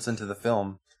entrance into the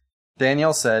film,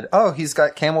 Danielle said, "Oh, he's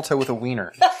got camel toe with a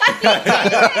wiener." He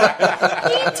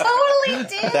totally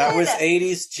did. That was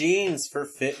 80s jeans for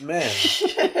fit men.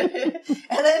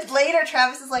 And then later,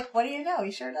 Travis is like, what do you know?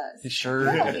 He sure does. He sure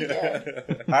No, did. he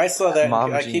did. I saw that.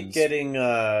 Mom I keep jeans. getting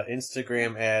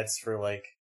Instagram ads for like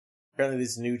apparently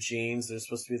these new jeans. They're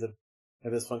supposed to be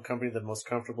this one company the most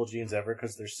comfortable jeans ever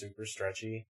because they're super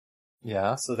stretchy.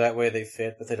 Yeah. So that way they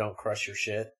fit, but they don't crush your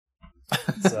shit.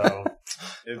 So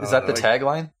Is that the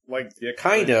tagline? Like Dick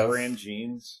Kind of. brand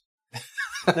jeans?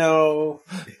 no,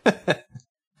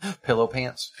 Pillow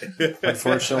pants.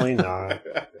 unfortunately not.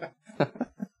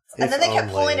 And then they kept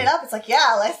pulling it up. It's like,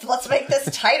 yeah, let's make this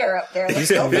tighter up there. Let's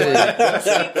He's go for it. committed. Let's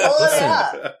keep pulling it Listen.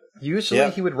 up. Usually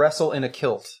Yep. he would wrestle in a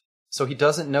kilt. so he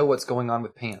doesn't know what's going on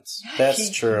with pants. That's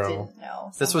He true. didn't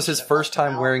know. This was Someone his should've first helped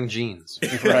him time out. wearing jeans.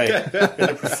 Right.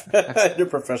 In a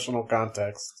professional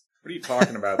context. What are you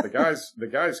talking about? The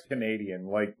guy's Canadian.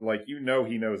 Like he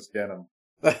knows denim.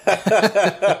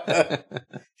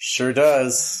 Sure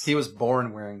does. He was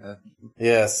born wearing a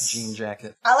Yes. jean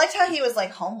jacket. I liked how he was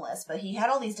like homeless, but he had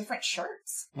all these different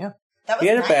shirts. Yeah. That was He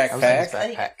had a nice. That was in his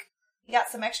Backpack. backpack. He got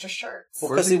some extra shirts. Well,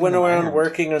 Where's because he he went even around ironed?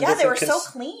 working on Yeah, they were different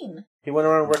so clean. He went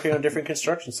around working on different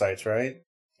construction sites, right?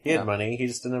 He had Yeah. money. He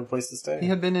just didn't have a place to stay. He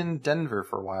had been in Denver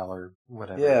for a while or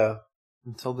whatever. Yeah.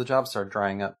 Until the job started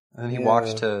drying up. And then he Yeah.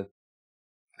 walked to,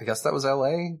 I guess that was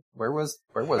LA? Where was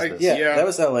this? Yeah, Yeah. that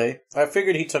was LA. I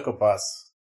figured he took a bus.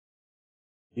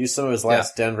 Used some of his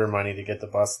last Denver money to get the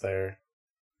bus there.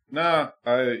 Nah,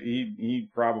 he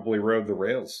probably rode the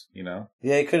rails, you know?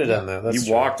 Yeah, he could have done that. That's He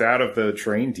true. walked out of the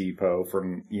train depot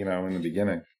from, in the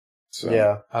beginning. So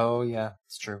Yeah. Oh, yeah.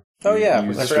 It's true. Oh, yeah. He I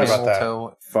was forgot just about that.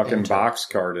 Toe. fucking Into-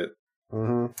 boxcarred it.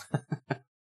 hmm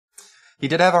He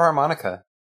did have a harmonica.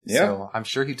 Yeah. So I'm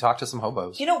sure he talked to some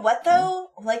hobos. You know what though?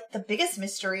 Like the biggest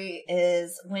mystery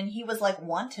is when he was like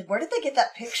wanted. Where did they get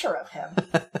that picture of him?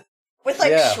 With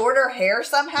like Yeah. shorter hair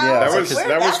somehow? Yeah. I That like, was where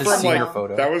that did was his from senior like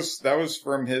photo. that was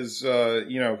from his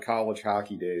college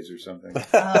hockey days or something.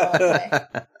 Oh, okay.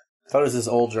 Thought it was his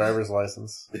old driver's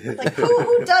license. Like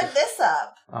who dug this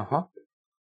up?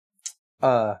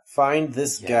 Uh-huh. Find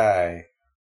this Yeah. guy.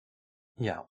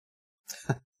 Yeah.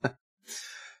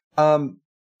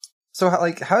 So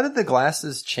how did the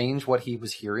glasses change what he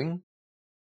was hearing?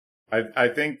 I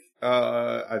think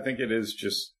it is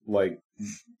just like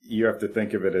you have to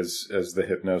think of it as the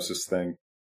hypnosis thing,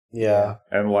 Yeah.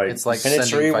 and like It's like And it's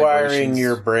sending rewiring vibrations.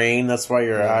 your brain. That's why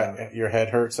Yeah. your head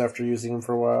hurts after using them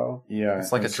for a while. yeah,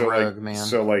 It's like and a so, drug, man.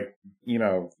 So like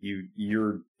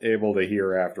you're able to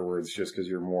hear afterwards just because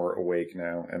you're more awake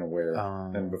now and aware,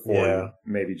 and before Yeah. you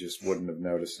maybe just wouldn't have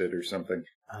noticed it or something.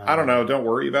 I don't know. Don't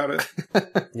worry about it.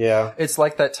 Yeah. It's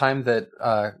like that time that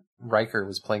Riker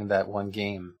was playing that one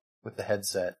game with the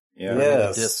headset. Yeah. Yeah. The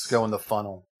Yes. discs go in the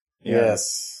funnel, Yeah.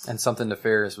 Yes. and something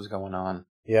nefarious was going on.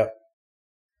 Yep.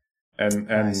 And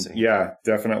I see. yeah,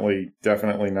 definitely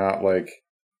not like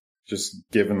just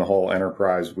giving the whole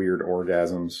Enterprise weird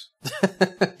orgasms.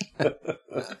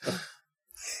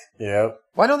 Yep.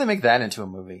 Why don't they make that into a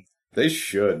movie? They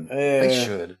should. They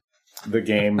should. The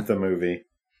game, the movie.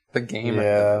 The game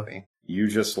Yeah. of the movie. You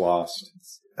just lost.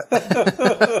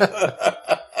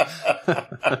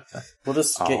 We'll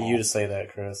just get Aw. you to say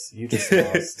that, Chris. You just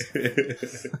lost.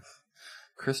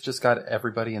 Chris just got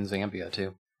everybody in Zambia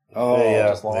too. Oh, yeah,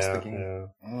 just lost yeah, the game. yeah.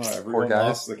 Oh, everyone guys.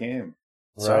 lost the game.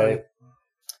 Sorry.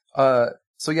 Right.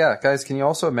 So yeah, guys, can you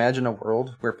also imagine a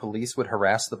world where police would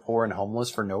harass the poor and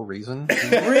homeless for no reason?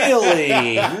 Really?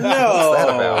 No. What's that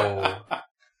about?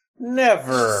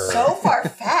 Never. So far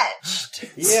fetched.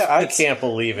 Yeah, I can't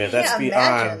believe it. That's Can't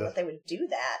imagine beyond. that they would do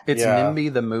that. It's Yeah.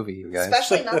 NIMBY the movie, you guys.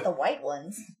 Especially not the white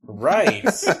ones. Right.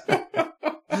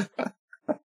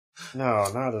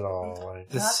 No, not at all. Like,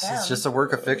 This Not is them. just a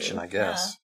work of fiction, I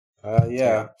guess.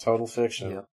 yeah, total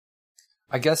fiction. Yeah.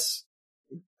 I guess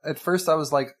at first I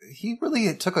was like, he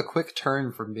really took a quick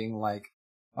turn from being like,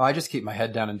 oh, I just keep my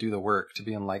head down and do the work, to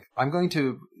being like, I'm going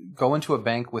to go into a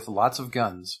bank with lots of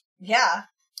guns. Yeah.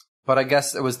 But I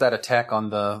guess it was that attack on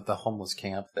the homeless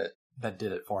camp that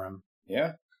did it for him.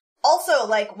 Yeah. Also,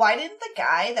 like, why didn't the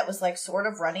guy that was, like, sort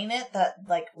of running it, that,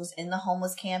 like, was in the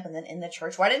homeless camp and then in the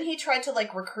church, why didn't he try to,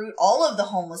 like, recruit all of the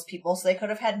homeless people so they could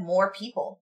have had more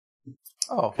people?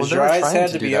 Oh, well, Because they your were eyes trying had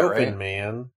to to do be that, open, right?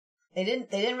 man. They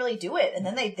didn't really do it, and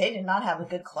then they did not have a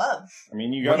good club. I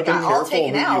mean, you got to They be got all careful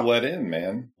taken who out. you let in,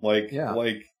 man. Like, Yeah.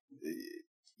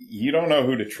 you don't know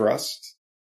who to trust.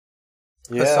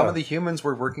 Because Yeah. some of the humans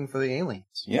were working for the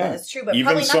aliens. Yeah, That's true, but even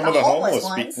probably some not of the the homeless homeless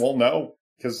ones. people. Well, no,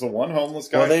 because the one homeless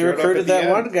guy. Well, they showed up recruited at the that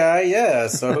end. one guy, yeah,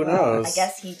 so who knows? I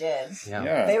guess he did. Yeah.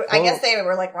 Yeah. I guess they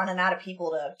were, like, running out of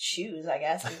people to choose, I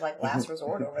guess. It was, like, last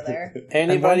resort over there.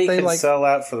 Anybody And weren't they, can like- sell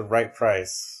out for the right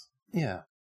price. Yeah.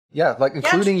 Yeah, like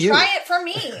including yeah, you. try it for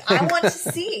me. I want to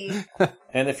see.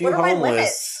 And if What you're are my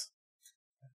homeless,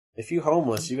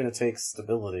 you're going to take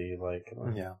stability. Like,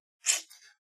 Yeah.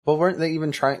 Well, weren't they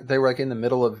even trying? They were like in the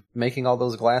middle of making all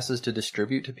those glasses to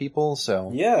distribute to people.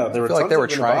 So yeah, there were I feel like tons they were of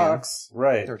them in the trying. box.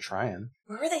 Right. They were trying.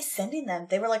 Where were they sending them?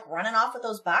 They were, like, running off with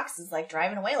those boxes, like,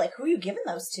 driving away. Like, who are you giving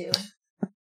those to?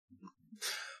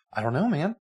 I don't know,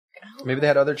 man. Oh, Maybe they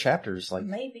had other chapters, like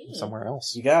maybe. somewhere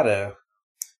else. You gotta.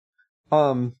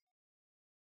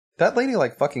 That lady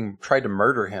like fucking tried to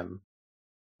murder him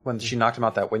when she knocked him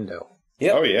out that window.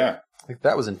 Yep. Oh yeah, Like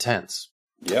that was intense.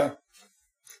 yeah,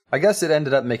 I guess it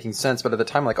ended up making sense, but at the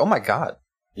time, like, oh my god,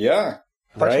 yeah.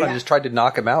 I thought she Right? might have just tried to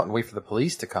knock him out and wait for the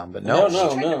police to come, but no. No,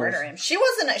 She tried no. to murder him. She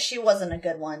wasn't a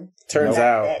good one. Turns That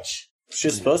out bitch.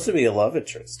 she's supposed to be a love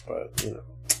interest, but you know,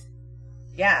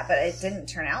 Yeah, but it didn't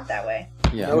turn out that way.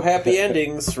 Yeah. no happy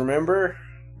endings. Remember?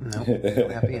 No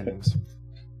happy endings.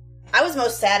 I was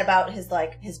most sad about his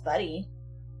buddy.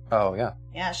 Oh, yeah.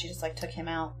 Yeah, she just took him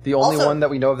out. The only Also, one that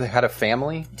we know of that had a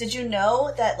family? Did you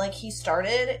know that he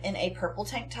started in a purple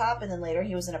tank top and then later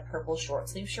he was in a purple short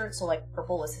sleeve shirt? So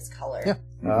purple was his color. Yeah.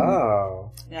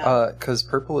 Oh, Yeah. Because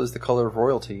purple is the color of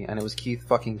royalty, and it was Keith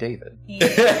fucking David. He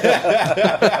was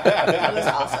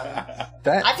awesome.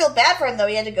 That I feel bad for him though.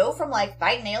 He had to go from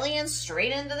fighting aliens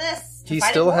straight into this. to He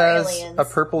fighting still more has aliens. a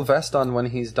purple vest on when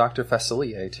he's Dr.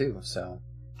 Facilier, too, so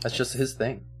that's just his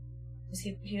thing.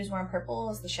 He was wearing purple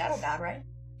as the shadow god, right?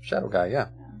 Shadow guy, yeah.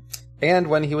 And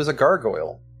when he was a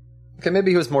gargoyle. Okay,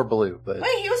 maybe he was more blue, but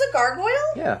Wait, he was a gargoyle?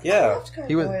 yeah. I yeah. loved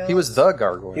He gargoyles. was the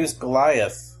gargoyle. He was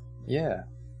Goliath. Yeah.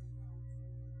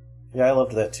 Yeah, I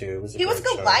loved that too. It was a He was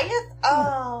great show. Goliath?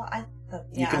 Oh,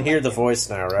 You can hear the voice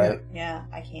now, right? Yeah,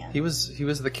 I can. He was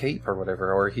the cape or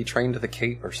whatever, or he trained the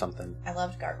cape or something. I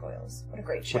loved Gargoyles. What a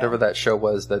great show. Whatever that show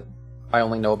was that I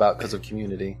only know about because of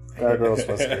Community. Gargoyles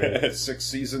was great. 6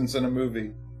 seasons in a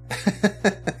movie.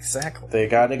 Exactly. They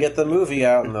got to get the movie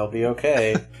out, and they'll be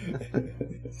okay.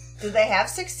 Did they have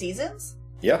 6 seasons?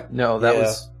 Yeah. No, that Yeah.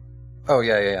 was... Oh,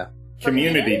 yeah.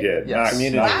 Community did, Yes. not,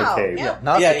 Community. not Wow, the cave. yeah.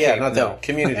 Not yeah, the yeah, cape, not no. that.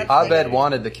 Community. Abed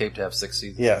wanted the cape to have 6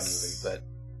 seasons Yes. in the movie,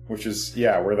 Which is,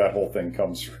 where that whole thing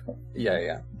comes from. but...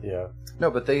 Yeah. Yeah. No,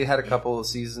 but they had a couple of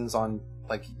seasons on,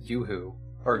 Yoohoo.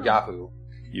 Or Yahoo.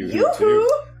 Yoo-hoo!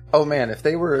 Oh, man, if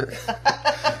they were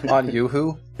on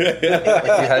Yoohoo, if you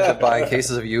had to buy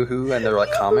cases of Yoohoo and they're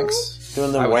comics...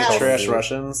 Doing the I would white totally trash do it.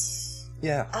 Russians.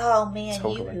 Yeah, Oh, man,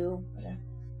 Totally. Yoo-hoo. What a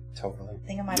totally.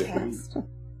 thing of my past.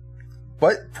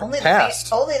 What? Only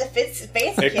Past? only the fancy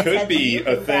It kids could had the be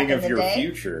Yoo-hoo a back thing in of the your day.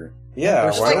 future. Yeah,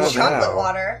 They're why Like not chocolate now?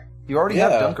 water. You already Yeah.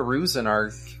 have Dunkaroos in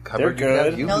our cupboard. They're You have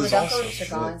good. Yoo-hoos No, the also. Dunkaroos are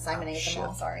gone. Simon ate them Shit.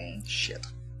 all. Sorry. Shit.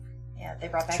 Yeah, they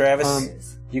brought back Travis,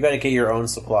 Dunkaroos. you got to get your own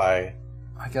supply.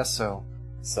 I guess so.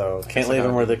 So Guess can't I leave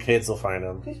them gotta- where the kids will find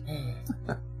them.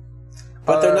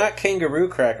 But they're not kangaroo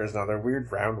crackers now. They're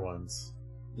weird round ones,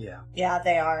 Yeah. Yeah,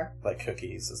 they are. like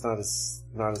cookies. It's not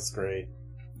as great.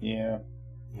 Yeah.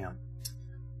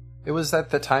 It was at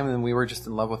the time when we were just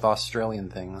in love with Australian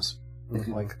things.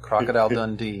 Like Crocodile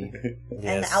Dundee And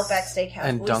Yes. the Outback Steakhouse.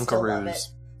 and we still love it. Dunkaroos.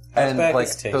 And Outback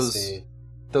is tasty.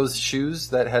 those shoes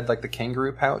that had the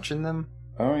kangaroo pouch in them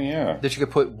Oh, yeah. that you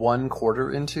could put 1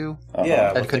 quarter into Uh-huh. Yeah.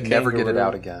 and with could the never get it kangaroo.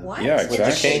 out again. What? Yeah, With the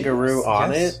exactly. kangaroo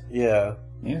on Yes. it. Yeah,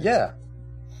 Yeah.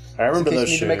 I remember in case those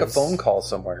you need shoes. to make a phone call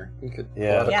somewhere. You could pull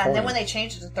Yeah. out a Yeah, and then coin. when they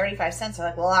changed it to 35 cents, they're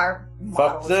like, well, our Fuck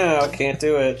models no, can't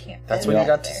do it. can't That's fit when you it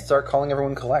got to there. start calling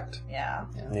everyone collect. Yeah.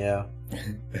 Yeah.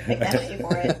 Make them pay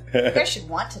for it. You guys should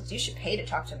you should pay to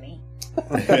talk to me.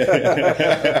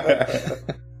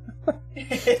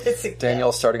 It's a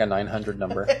Danielle's starting a 900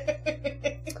 number.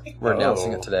 We're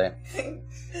announcing it today.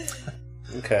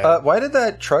 Okay. Why did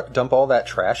that truck dump all that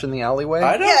trash in the alleyway?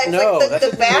 I don't Yeah, it's know. like That the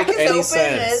doesn't back make is any open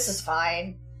sense. and this is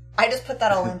fine. I just put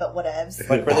that all in, but whatevs.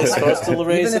 Like, were they supposed to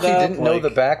raise Even if it he up? didn't know Like- the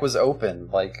back was open,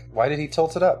 why did he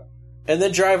tilt it up? and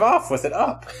then drive off with it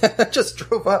up. Just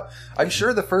drove up. I'm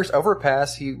sure the first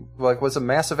overpass he was a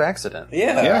massive accident.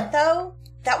 Yeah. Yeah. Though,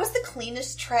 that was the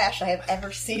cleanest trash I have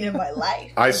ever seen in my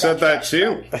life. I said that trash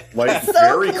too. truck. So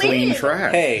Very clean. clean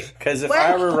trash. Hey, because if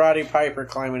Well- I were Roddy Piper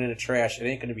climbing into trash, it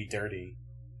ain't going to be dirty.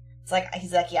 It's like,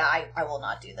 he's like, yeah, I will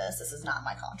not do this. This is not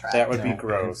my contract. That would be No.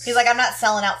 gross. He's like, I'm not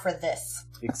selling out for this.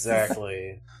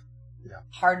 exactly.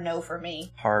 Hard no for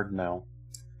me. Hard no.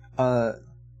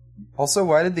 Also,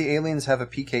 why did the aliens have a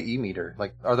PKE meter?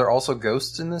 Are there also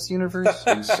ghosts in this universe?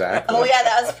 Exactly. Oh yeah,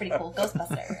 that was pretty cool.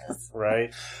 Ghostbusters.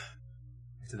 Right?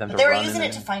 To them to But they were run using and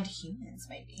it to then- find humans,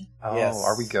 maybe. Oh, Yes.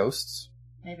 are we ghosts?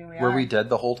 Maybe we Were are. we dead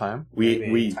the whole time? We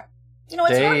You know,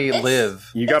 it's They hard, it's, live.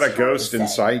 you got a It's hard ghost to say.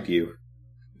 inside you.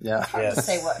 Yeah. Hard to Yes.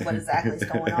 say what exactly is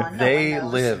going on. No They one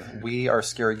knows. live. We are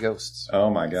scary ghosts.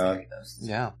 Oh my god. Scary ghosts.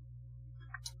 Yeah.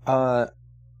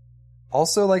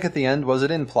 Also, at the end, was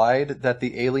it implied that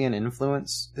the alien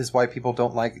influence is why people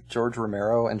don't like George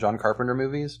Romero and John Carpenter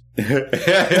movies?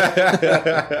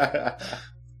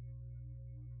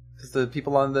 Because the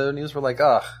people on the news were like,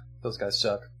 ugh, those guys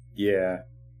suck. Yeah.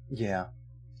 Yeah.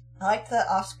 I like the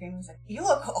off screen. He's like, you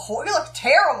look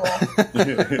terrible.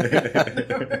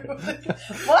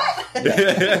 What?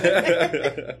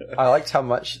 I liked how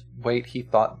much weight he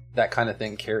thought that kind of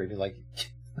thing carried.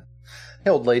 Hey,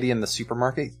 old lady in the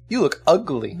supermarket, you look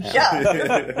ugly now.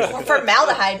 Yeah.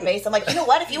 Formaldehyde based. I'm like, you know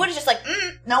what? If you would have just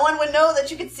no one would know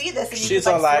that you could see this and you She's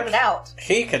could all sort like- it out.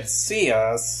 He could see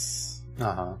us.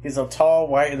 Uh-huh. He's a tall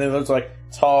white, and then there's like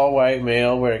tall white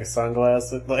male wearing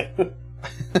sunglasses. Like,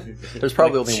 There's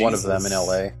probably Like only one of them in Jesus.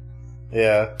 LA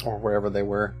yeah, or wherever they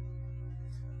were.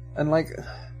 And like,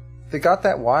 they got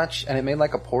that watch, and it made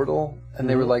like a portal, and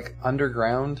they were like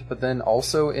underground, but then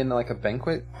also in like a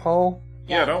banquet hall.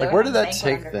 Yeah, don't- they Like, were where in did a that banquet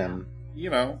take underground. them? You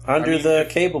know, under I mean, the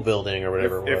cable building or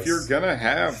whatever it was. if you're gonna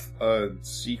have a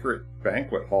secret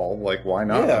banquet hall, like why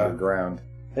not Yeah. underground?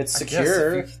 it's I guess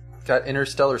secure. if you've got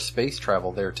interstellar space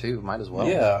travel there too, might as well.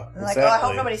 Yeah, They're like, exactly. oh, I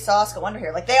hope nobody saw Oscar Wonder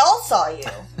here. Like, they all saw you.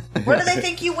 Where do they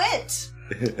think you went?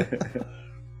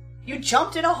 You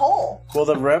jumped in a hole. Well,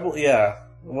 the rebel, yeah.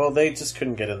 Well, they just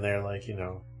couldn't get in there. Like, you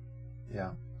know,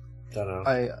 Yeah. don't know.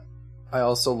 I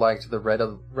also liked the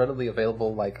readily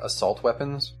available like assault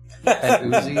weapons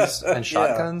and Uzis and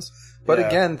shotguns. But Yeah.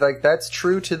 again, like that's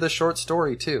true to the short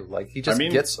story too. Like he just I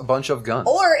mean- gets a bunch of guns.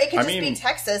 Or it could I just mean- be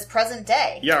Texas, present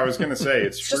day. Yeah, I was gonna say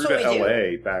it's Just true what to we do.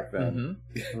 LA back then.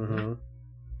 hmm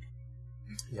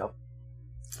Yep.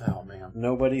 Oh man.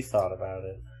 Nobody thought about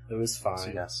it. It was So,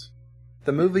 fine. yes.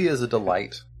 The movie is a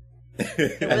delight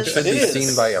It and was- should be It is.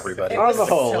 seen by everybody. It On was the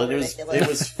whole, so it was. ridiculous. It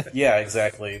was. Yeah,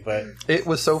 exactly. But It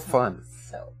was so fun.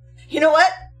 So, you know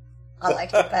what? I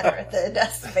liked it better than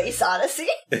Space Odyssey.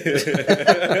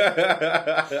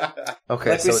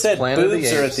 Okay, like so we it's said, Planet of the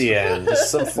boobs are at Apes. the end. Just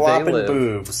some flopping live.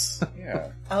 boobs.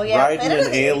 Yeah. Oh yeah, Riding Planet an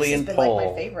of the Apes alien has been like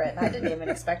pole. my favorite, and I didn't even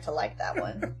expect to like that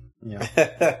one.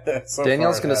 Yeah. So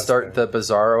Danielle's far, going it to has start been. the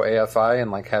Bizarro AFI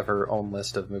and like have her own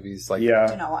list of movies like Do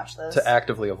Yeah. not watch those. to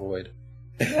actively avoid.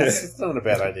 Yes, it's not a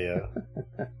bad idea.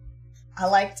 I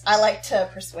like to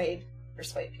persuade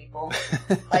people.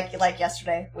 like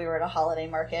yesterday, we were at a holiday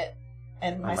market,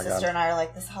 and my Oh my sister God. and I are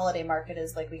like, this holiday market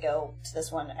is like, we go to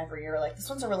this one every year. Like, this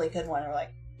one's a really good one. And we're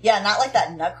like, yeah, not like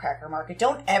that Nutcracker market.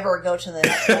 Don't ever go to the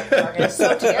Nutcracker market. It's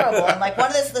so terrible. And like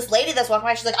this lady that's walking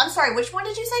by, she's like, I'm sorry, which one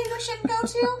did you say you shouldn't go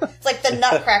to? It's like the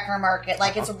Nutcracker market.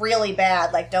 Like, it's really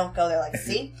bad. Like, don't go there. Like,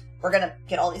 see, we're gonna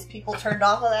get all these people turned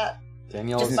off of that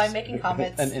Danielle's just by making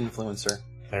comments. an influencer,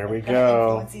 There we We're gonna go.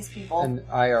 influence these people. an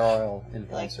IRL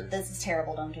Like, influencer. this is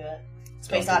terrible, don't do it.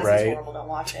 Space Don't do Odyssey's right. horrible, don't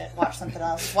watch it. Watch something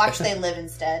else. Watch They Live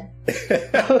instead.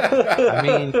 I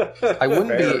mean, I wouldn't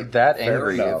Fair- be that fair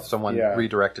angry enough, if someone yeah.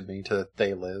 redirected me to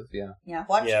They Live. Yeah. Yeah,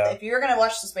 watch. Yeah. If you're gonna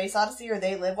watch the Space Odyssey or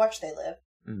They Live, watch They Live.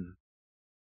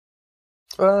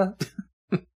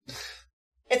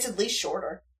 It's at least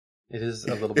shorter. It is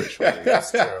a little bit shorter.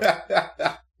 That's true.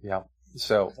 Yeah.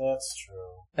 So, That's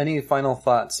true. any final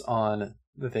thoughts on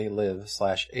They Live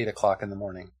 / 8 o'clock in the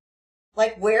morning?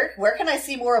 Like, where can I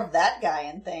see more of that guy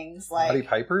in things? Roddy Like,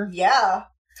 Piper? yeah.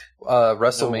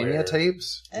 WrestleMania Nowhere.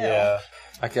 tapes, Ew. Yeah.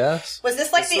 I guess. Was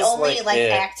this like This the was only like like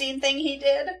it. acting thing he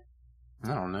did?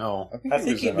 I don't know. I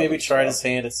think was he in maybe other tried his stuff.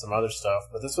 hand at some other stuff,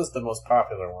 but this was the most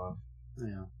popular one.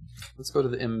 Yeah. Let's go to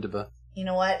the IMDb. You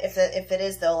know what? If it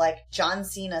is though, like John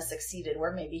Cena succeeded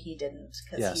where maybe he didn't,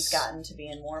 because Yes. he's gotten to be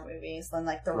in more movies than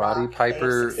like The Roddy Rock.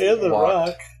 Piper They succeeded. The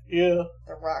Rock. Yeah.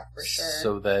 The Rock for sure.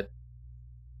 So that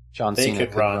John They Cena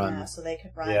could could run. run. Yeah, so they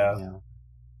could run. Yeah. Yeah.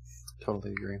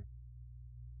 Totally agree.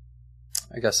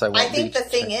 I guess I won't I think be the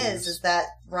thing checking is this. that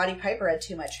Roddy Piper had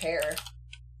too much hair.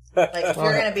 Like, if Well,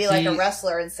 you're gonna be like a he-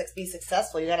 wrestler and be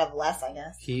successful, you gotta have less, I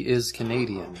guess. He is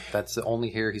Canadian. That's the only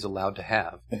hair he's allowed to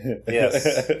have. Yes.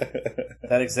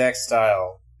 That exact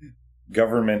style.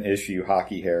 Government issue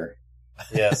hockey hair.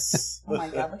 Yes. Oh my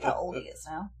god, look how old he is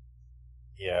now.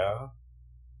 Yeah.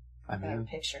 I I have a mean,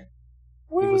 picture.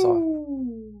 he was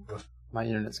on. My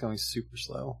internet's going super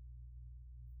slow.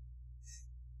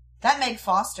 That Meg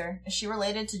Foster, is she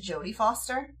related to Jodie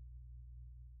Foster?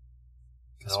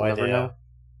 Guess No we'll never idea. know.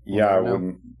 Yeah, I No.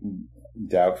 wouldn't.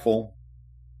 Doubtful.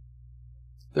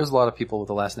 There's a lot of people with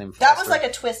the last name Foster. That was like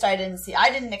a twist I didn't see. I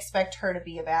didn't expect her to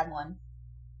be a bad one.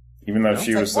 Even though No?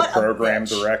 she It's was like, the what a program bitch.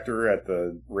 director at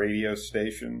the radio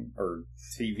station or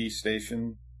TV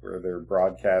station where they're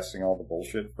broadcasting all the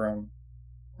bullshit from.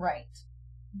 Right.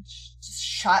 Just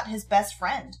shot his best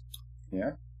friend.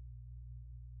 Yeah.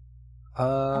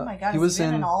 Oh my god, he has was he been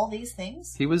in in all these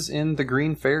things? he was in The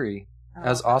Green Fairy Oh,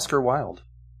 as okay. Oscar Wilde,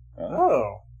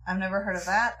 Oh. I've never heard of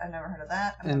that. I've never heard of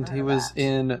that. I've and never he heard of was that.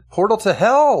 in Portal to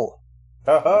Hell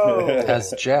Oh.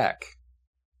 as Jack.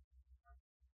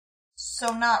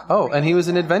 So not. Oh, and he really was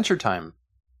in then. Adventure Time.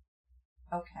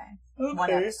 Okay. One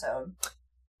Okay. episode.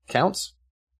 Counts.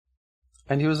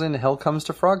 And he was in Hell Comes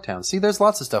to Frogtown. See, there's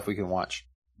lots of stuff we can watch.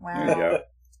 Wow. There you go.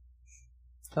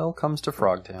 Hell Comes to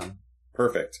Frogtown.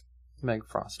 Perfect. Meg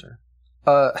Foster.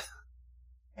 Yeah,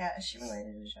 is she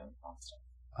related to Jodie Foster?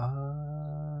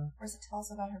 Uh, Or does it tell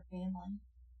us about her family?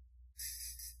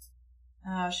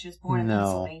 Oh, she was born in No.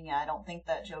 Pennsylvania. I don't think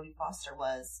that Jodie Foster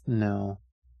was. no.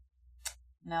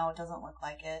 No, it doesn't look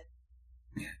like it.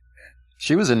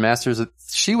 She was in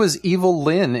she was Evil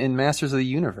Lynn in Masters of the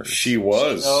Universe. She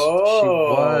was. Oh, She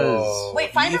was.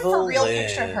 Wait, find a for Evil real Lynn.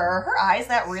 picture of her. Her eyes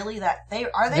really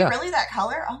Yeah. really that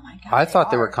color? Oh my god. I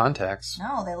thought they are. were contacts.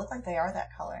 No, they look like they are that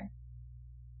color.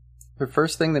 The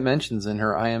first thing that mentions in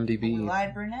her IMDb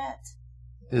Blue-eyed brunette.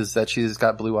 is that she's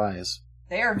got blue eyes.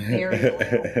 They are very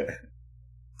blue.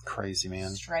 Crazy,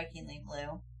 man. Strikingly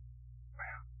blue.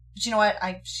 But you know what?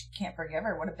 I can't forgive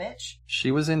her. What a bitch. She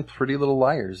was in Pretty Little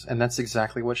Liars, and that's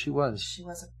exactly what she was. She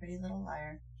was a pretty little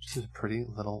liar. She was a pretty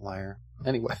little liar.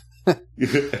 Anyway.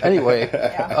 Anyway,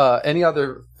 Yeah. any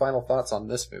other final thoughts on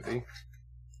this movie?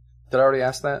 Did I already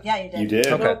ask that? Yeah, you did. You did?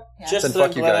 Okay. Yeah. Just Then that I'm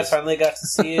fuck you glad I guys. finally got to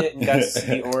see it and got to see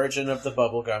the origin of the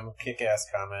bubblegum kick-ass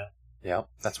comment. Yep.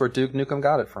 That's where Duke Nukem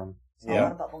got it from. I Yeah.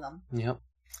 want a bubblegum.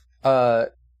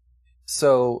 Yep.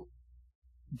 So,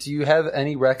 do you have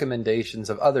any recommendations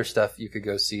of other stuff you could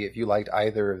go see if you liked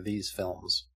either of these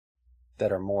films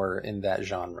that are more in that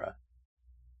genre?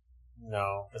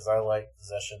 No, because I like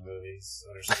possession movies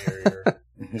that are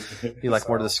scarier. You like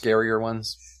more of the scarier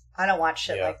ones? I don't watch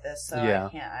shit Yeah. like this, so Yeah.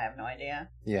 I have no idea.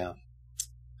 Yeah.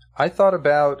 I thought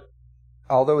about,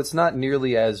 although it's not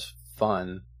nearly as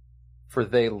fun for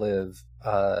They Live,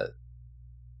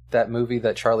 that movie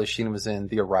that Charlie Sheen was in,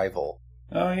 The Arrival,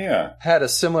 Oh, yeah. had a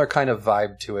similar kind of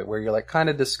vibe to it where you're like kind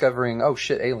of discovering, oh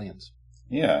shit, aliens.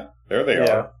 Yeah. There they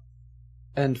Yeah. are.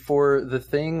 And for The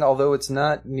Thing, although it's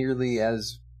not nearly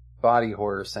as body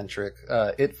horror centric,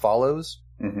 It Follows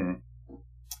Mm-hmm.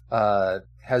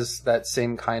 has that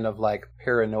same kind of like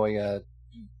paranoia,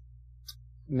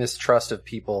 mistrust of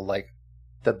people. Like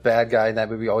the bad guy in that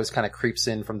movie always kind of creeps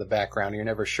in from the background. You're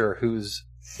never sure who's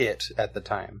it at the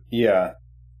time. Yeah.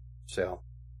 So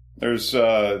There's, I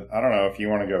don't know if you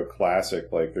want to go classic,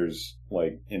 like there's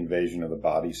like Invasion of the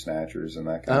Body Snatchers and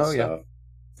that kind of Oh, yeah. stuff.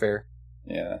 fair.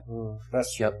 Yeah.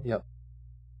 That's true. Yep.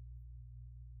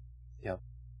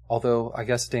 Although I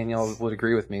guess Danielle would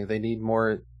agree with me, they need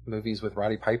more movies with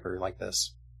Roddy Piper like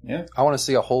this. Yeah. I want to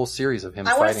see a whole series of him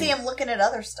I want to fighting. see him looking at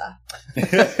other stuff.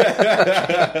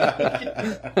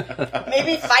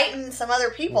 Maybe fighting some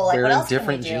other people. Like, what Wearing else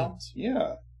different can we do? jeans.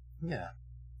 Yeah. Yeah.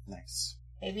 Nice.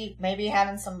 Maybe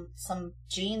having some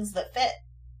jeans that fit.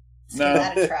 Let's No. give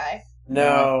that a try.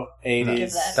 No, 80s.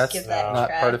 Give that- That's give that a not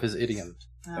try. part of his idiom.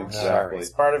 Oh, Exactly. It's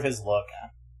part of his look.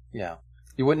 Yeah.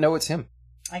 You wouldn't know it's him.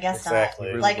 I guess Exactly.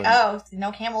 Really not. Like, wouldn't. oh,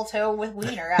 no camel toe with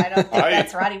wiener. I don't think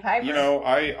that's Roddy Piper. You know,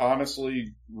 I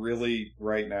honestly really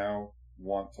right now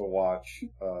want to watch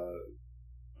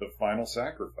The Final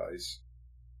Sacrifice.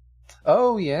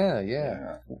 Oh,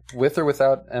 yeah. With or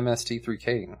without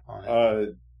MST3K on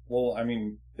it. Well, I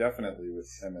mean, definitely with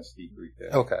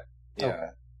MST3K. Okay. Yeah.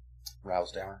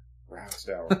 Roused hour. Roused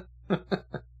hour. I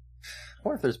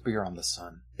wonder if there's beer on the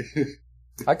sun.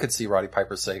 I could see Roddy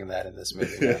Piper saying that in this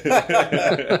movie.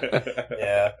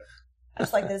 Yeah. I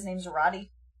just like that his name's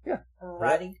Roddy. Yeah.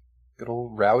 Roddy. Good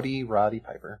old rowdy Roddy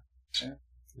Piper. Yeah.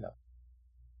 Yep.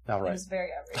 All He right. was very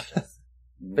outrageous.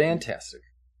 Fantastic.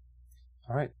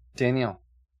 All right. Danielle,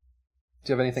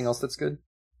 do you have anything else that's good?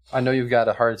 I know you've got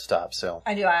a hard stop, so.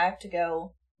 I do. I have to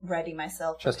go ready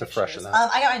myself. For Just to pictures. freshen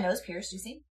up. I got my nose pierced. You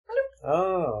see?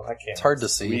 Oh, I can't. It's hard to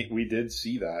see. We did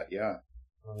see that, yeah.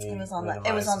 Let me It was on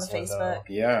minimize the this window. Facebook.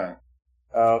 Yeah.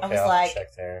 Oh, okay, I was I'll like-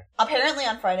 check there. Apparently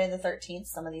on Friday the 13th,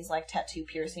 some of these like tattoo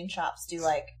piercing shops do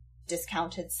like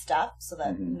discounted stuff so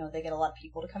that, Mhm. you know, they get a lot of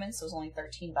people to come in. So it was only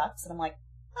 $13. And I'm like,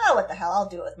 oh, what the hell? I'll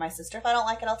do it with my sister. If I don't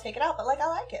like it, I'll take it out. But like, I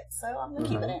like it. So I'm going to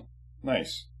keep it in.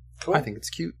 Nice. Cool. I think it's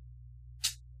cute.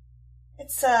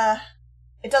 It's,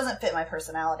 it doesn't fit my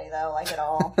personality though, like at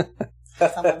all.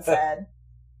 Someone said.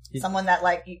 Someone that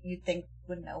like you'd think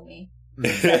would know me.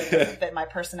 Said it doesn't fit my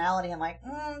personality. I'm like,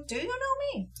 do you know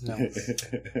me? No.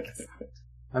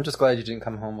 I'm just glad you didn't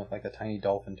come home with like a tiny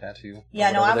dolphin tattoo. or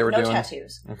Yeah, no, whatever I they have were no doing.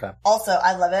 tattoos. Okay. Also,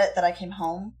 I love it that I came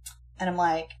home and I'm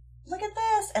like, look at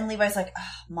this. And Levi's like, oh,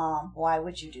 Mom, why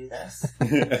would you do this?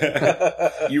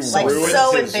 You Like, ruined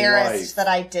so his embarrassed life. that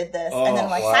I did this. Oh, and then I'm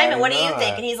like, why Simon, what do you not?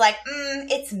 think? And he's like,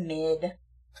 it's mid.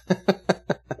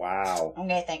 Wow.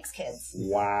 Okay, thanks, kids.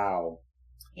 Wow.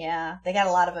 Yeah, they got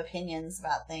a lot of opinions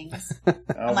about things. Oh,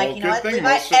 I'm like, well, you know good what, thing Levi,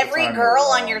 most of the every time girl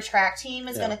they're on wrong. your track team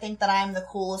is Yeah. going to think that I'm the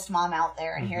coolest mom out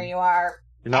there. And here Mhm. you are.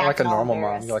 You're not like a acting all normal mom.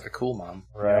 embarrassed. You're like a cool mom.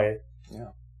 Right.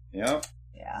 Yeah.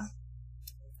 Yeah.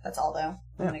 That's all, though. I'm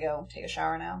Yeah. going to go take a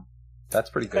shower now. That's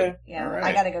pretty good. Okay. Yeah, All right.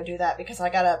 I gotta go do that because I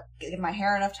gotta give my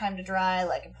hair enough time to dry,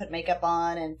 like, and put makeup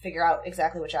on and figure out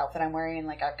exactly which outfit I'm wearing,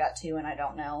 like, I've got to, and I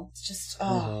don't know. It's just,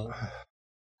 Mhm.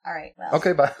 Alright, well.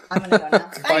 Okay, bye. I'm gonna go now.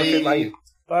 Bye. Bye. Good night.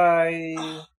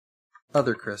 Bye.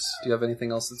 Other Chris, do you have anything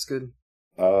else that's good?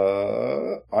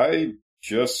 I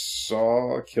just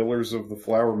saw Killers of the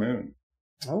Flower Moon.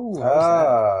 Oh,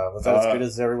 Was that as good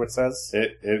as everyone says?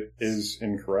 It is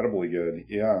incredibly good.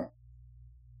 Yeah.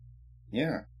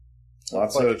 Yeah.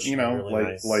 Lots Like, of, it's you know, really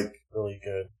nice. Really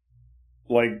good.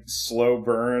 like slow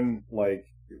burn, like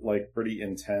pretty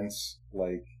intense,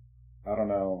 like, I don't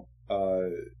know.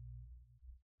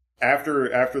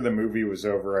 After the movie was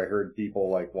over, I heard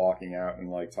people like walking out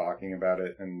and like talking about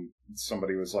it, and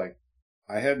somebody was like,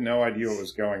 I had no idea what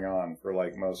was going on for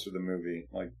like most of the movie.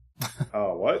 Like,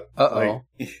 oh, what? Uh-oh.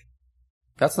 Like,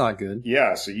 That's not good.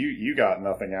 yeah, so you got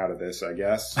nothing out of this, I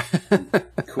guess.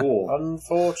 Cool.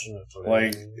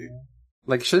 Unfortunately.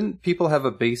 Like, shouldn't people have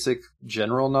a basic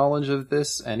general knowledge of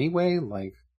this anyway?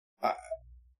 Like,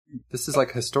 this is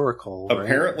like historical, right?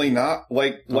 Apparently not.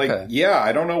 Like, Okay. yeah,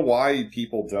 I don't know why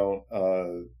people don't,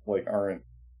 aren't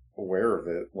aware of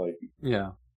it. Like,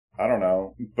 Yeah. I don't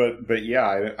know. But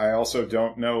yeah, I also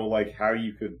don't know, like, how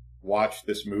you could watch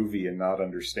this movie and not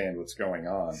understand what's going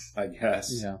on, I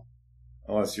guess. Yeah.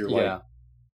 Unless you're like,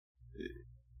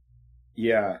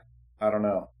 yeah, I don't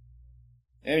know.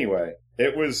 Anyway,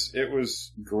 it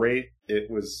was great. It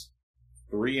was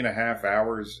 3.5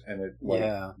 hours, and it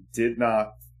did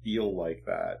not feel like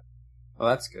that. Oh,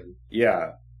 that's good.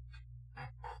 Yeah.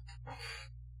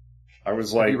 I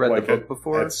was Have like, you read the book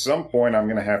before? At some point I'm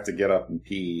gonna have to get up and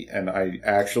pee, and I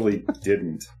actually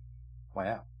didn't.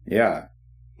 Wow. Yeah.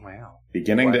 Wow.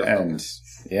 Beginning to Wow. end.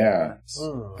 Yeah. Nice.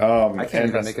 Mm. I can't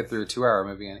even make it through a 2-hour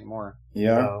movie anymore.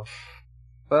 Yeah. No.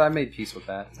 But I made peace with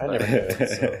that. I never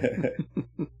did,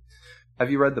 so. Have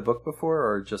you read the book before,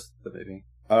 or just the movie?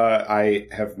 I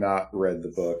have not read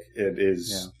the book. It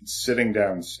is sitting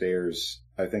downstairs.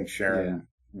 I think Sharon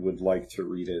would like to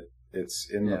read it. It's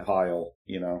in the pile,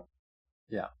 you know?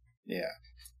 Yeah. Yeah.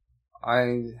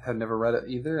 I had never read it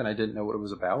either, and I didn't know what it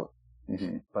was about,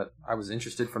 Mm-hmm. but I was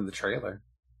interested from the trailer.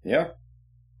 Yeah.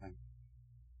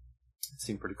 It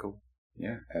seemed pretty cool.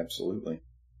 Yeah, absolutely.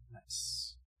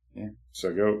 Nice. Yeah.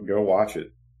 So go watch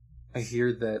it. I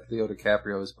hear that Leo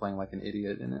DiCaprio is playing like an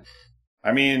idiot in it.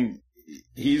 I mean,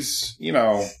 he's, you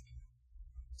know,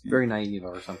 Very naive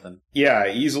or something.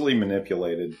 yeah, easily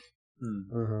manipulated.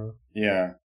 Mm-hmm.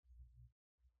 Yeah.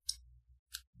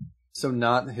 So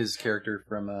not his character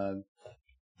from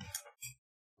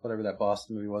whatever that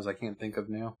Boston movie was. I can't think of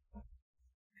now.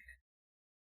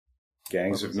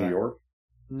 Gangs What of was New that? York?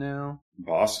 No.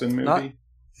 Boston movie? Not-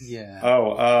 Yeah.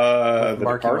 Oh, The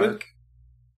Marky Departed? Mark.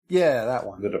 Yeah, that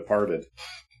one. The Departed.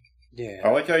 Yeah. I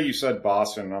like how you said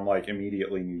Boston, and I'm like,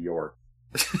 immediately New York.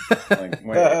 Like,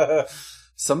 wait.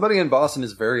 Somebody in Boston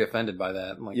is very offended by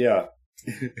that. I'm like, Yeah.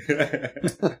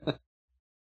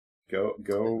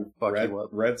 Go Fuck Red, you up.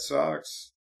 Red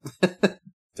Sox.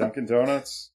 Dunkin'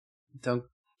 Donuts. don't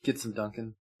get some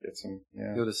Duncan. Get some,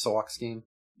 yeah. Go to Sox game.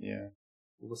 Yeah.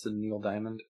 Listen to Neil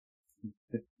Diamond.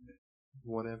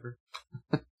 Whatever.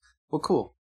 Well,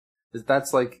 cool.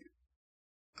 That's like,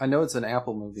 I know it's an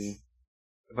Apple movie,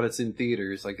 but it's in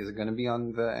theaters. Like, is it going to be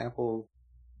on the Apple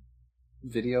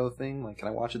video thing? Like, can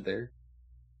I watch it there?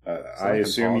 I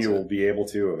assume pause you it. will be able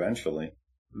to eventually.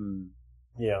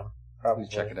 Yeah, Let probably. me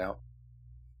check it out.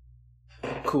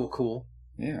 Cool.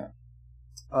 Yeah.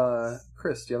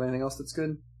 Chris, do you have anything else that's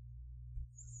good?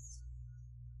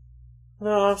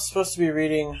 No, I'm supposed to be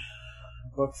reading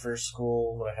a book for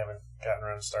school, but I haven't gotten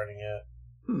around to starting yet.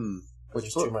 Which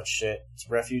There's book? too much shit. It's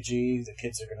Refugee. The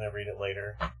kids are going to read it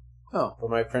later. Oh, But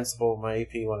my principal, my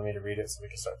AP, wanted me to read it so we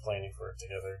can start planning for it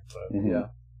together. But Mhm. yeah.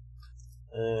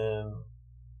 and I'm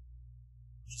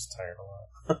just tired a lot.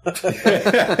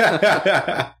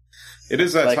 It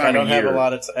is that like time I don't of have year. a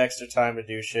lot of extra time to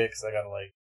do shit because I got to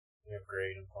like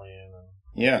grade and plan. And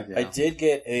Yeah. Yeah. I did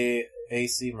get a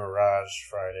AC Mirage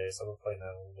Friday, so I'm playing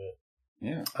that a little bit.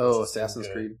 Yeah. Oh, Which is Assassin's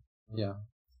good. Creed. Yeah.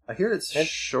 I hear it's And-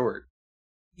 short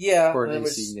Yeah, for and an it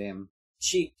AC was game.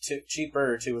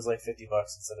 cheaper too. It was like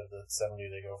 $50 instead of the $70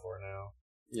 they go for now.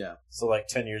 Yeah. So like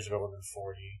 10 years ago it would have been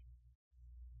 40.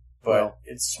 But Well,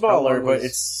 it's how long smaller, but was-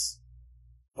 it's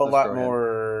a Let's lot go ahead.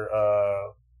 more.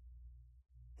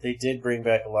 They did bring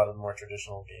back a lot of more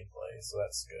traditional gameplay, so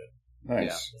that's good.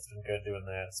 Nice. It's been good doing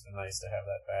that. It's been nice to have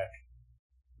that back.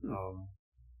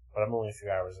 But I'm only a few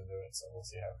hours into it, so we'll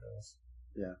see how it goes.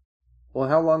 Well,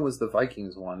 how long was the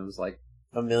Vikings one? It was like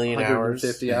A million hours.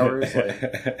 150 hours.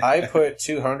 Like, I put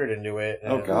 200 into it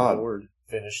and Oh, God. Lord.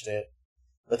 finished it.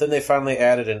 But then they finally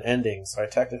added an ending, so I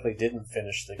technically didn't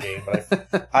finish the game.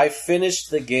 But I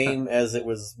finished the game as it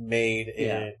was made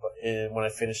when I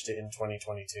finished it in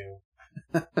 2022.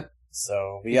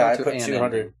 So, but yeah, I got to put an 200.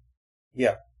 ending.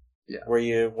 Yeah. Yeah. Where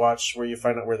you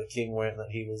find out where the king went and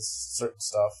that he was certain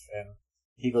stuff, and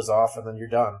he goes off, and then you're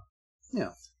done.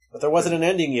 Yeah. But there wasn't an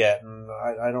ending yet, and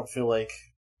I don't feel like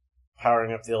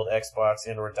powering up the old Xbox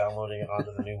and or downloading it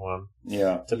onto the new one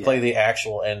to play the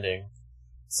actual ending.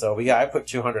 So, but yeah, I put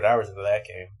 200 hours into that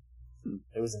game.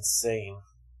 It was insane.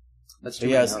 That's but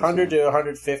yeah, it's 100 to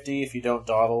 150 if you don't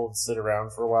dawdle and sit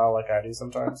around for a while like I do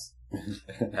sometimes.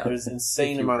 It was an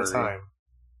insane amount of time.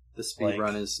 The speed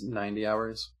run is 90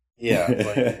 hours. Yeah,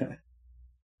 like,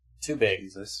 too big.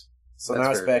 Jesus. So That's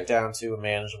now it's very back big. down to a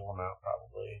manageable amount,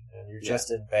 probably. And you're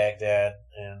just in Baghdad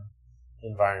and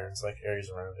environs, like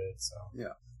areas around it. So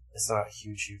yeah, it's not a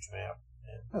huge, huge map.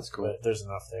 And, that's cool. But there's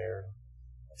enough there.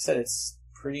 Like I said, it's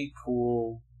pretty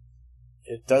cool.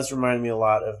 It does remind me a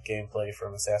lot of gameplay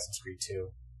from Assassin's Creed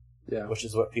 2, which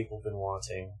is what people have been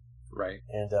wanting. Right.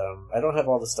 And I don't have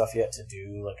all the stuff yet to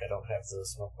do. Like, I don't have the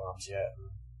smoke bombs yet and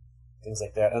things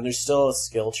like that. And there's still a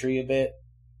skill tree a bit,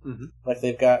 like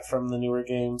they've got from the newer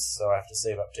games, so I have to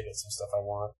save up to get some stuff I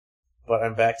want. But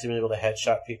I'm back to being able to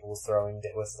headshot people with throwing a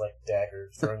dagger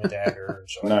and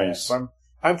shit like that. Nice. So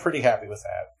I'm pretty happy with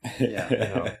that. Yeah. You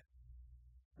know.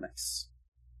 Nice.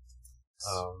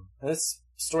 And this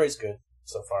story's good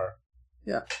so far.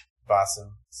 Yeah.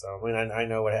 Bossin. So, I mean, I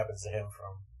know what happens to him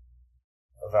from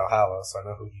Valhalla, so I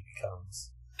know who he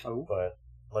becomes. Oh. But,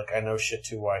 like, I know shit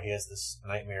too why he has this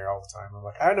nightmare all the time. I'm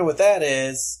like, I know what that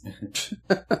is.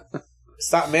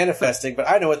 It's not manifesting, but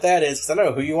I know what that is because I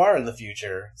know who you are in the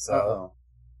future. So,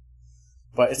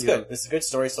 but it's good. It's a good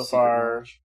story so far.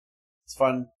 Knowledge. It's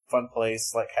fun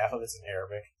place. Like half of it's in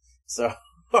Arabic. So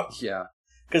yeah,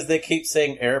 because they keep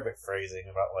saying Arabic phrasing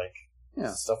about like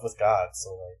stuff with God. So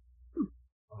like,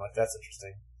 I'm like, that's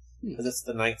interesting because it's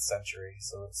the 9th century,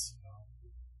 so it's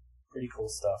pretty cool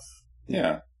stuff.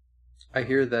 Yeah, I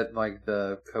hear that like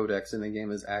the codex in the game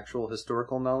is actual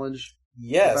historical knowledge.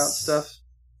 Yes, about stuff.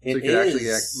 So you could actually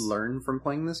learn from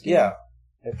playing this game? Yeah.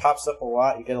 It pops up a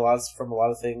lot. You get a lot from a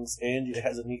lot of things, and it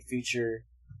has a neat feature.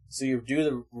 So you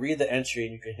read the entry,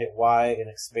 and you can hit Y, and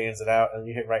it expands it out, and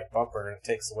you hit right bumper, and it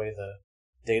takes away the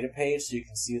data page, so you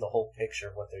can see the whole picture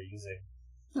of what they're using.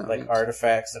 Like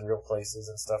artifacts and real places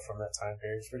and stuff from that time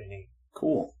period. It's pretty neat.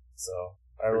 Cool. So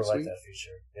I really like that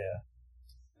feature. Yeah.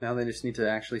 Now they just need to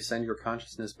actually send your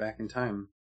consciousness back in time.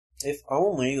 If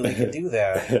only they could do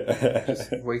that.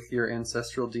 Just wake your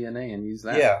ancestral DNA and use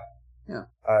that. Yeah. Yeah.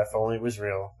 If only it was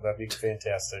real. That'd be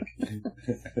fantastic.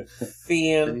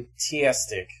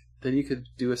 Fantastic. Then you could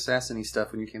do assassin-y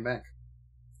stuff when you came back.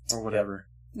 Or whatever.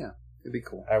 Yep. Yeah. It'd be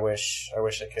cool. I wish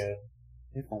I could.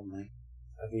 If only.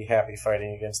 I'd be happy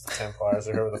fighting against the Templars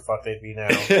or whoever the fuck they'd be now.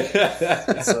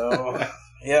 So,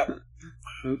 yeah.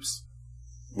 Oops.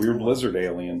 Weird lizard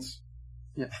aliens.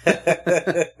 Yeah.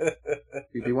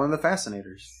 You'd be one of the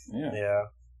fascinators. Yeah.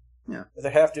 Yeah. But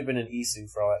there have to have been an Isu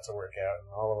for all that to work out,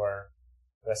 and all of our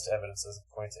best evidence doesn't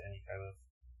point to any kind of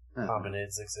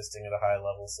hominids existing at a high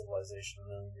level civilization a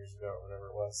million years ago or whatever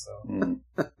it was. So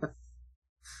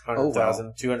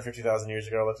 100,000, 250,000 years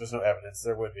ago, like there's no evidence.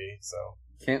 There would be. So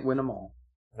can't win them all.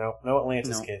 No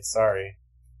Atlantis kids. Sorry.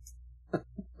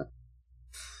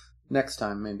 Next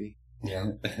time, maybe.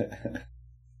 Yeah.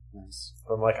 Nice.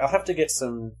 But I'm like, I'll have to get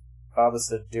some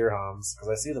Abbasid dirhams because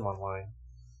I see them online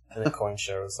and at coin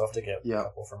shows. So I'll have to get a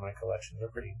couple for my collection.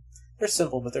 They're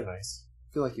simple, but they're nice.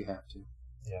 I feel like you have to.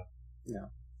 Yeah. Yeah.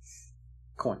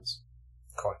 Coins.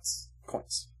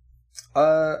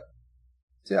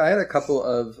 So I had a couple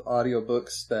of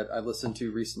audiobooks that I listened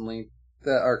to recently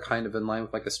that are kind of in line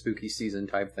with like a spooky season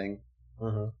type thing.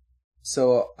 Mm-hmm.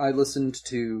 So I listened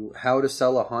to How to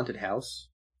Sell a Haunted House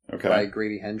by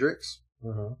Grady Hendrix.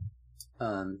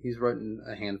 Mm-hmm. He's written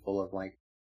a handful of like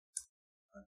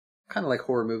kind of like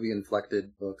horror movie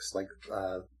inflected books, like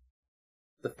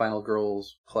The Final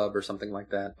Girls Club or something like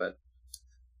that. But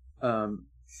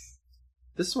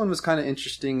this one was kind of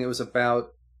interesting. It was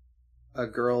about a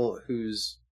girl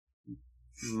whose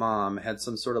mom had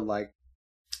some sort of like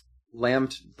lamb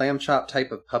chop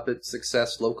type of puppet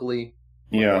success locally.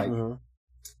 Yeah. Like,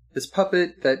 this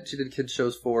puppet that she did kids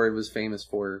shows for, it was famous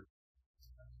for.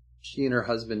 She and her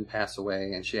husband pass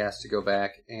away, and she has to go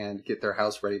back and get their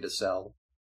house ready to sell.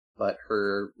 But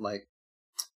her, like,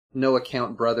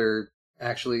 no-account brother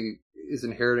actually is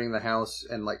inheriting the house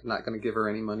and, like, not going to give her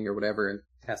any money or whatever, and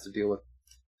has to deal with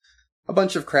a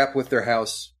bunch of crap with their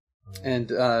house.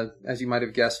 And, as you might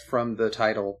have guessed from the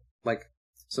title, like,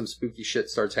 some spooky shit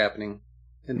starts happening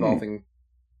involving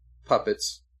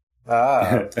puppets.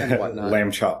 And whatnot.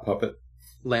 Lamb chop puppet.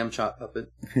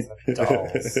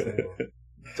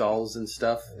 Dolls and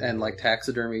stuff, and like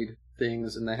taxidermied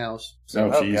things in the house.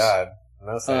 So, oh God,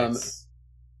 no thanks.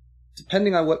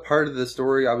 Depending on what part of the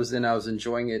story I was in, I was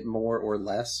enjoying it more or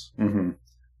less. Mm-hmm.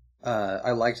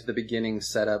 I liked the beginning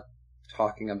setup,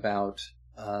 talking about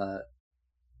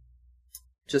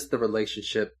just the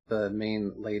relationship the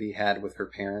main lady had with her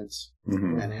parents,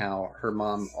 and how her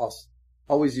mom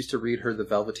always used to read her The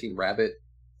Velveteen Rabbit,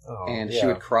 and she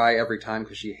would cry every time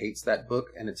because she hates that book,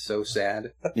 and it's so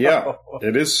sad. Yeah,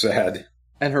 it is sad.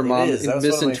 And her mom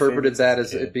misinterpreted that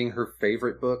as it being her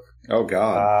favorite book. Oh,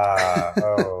 God.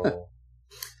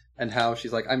 And how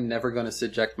she's like, I'm never going to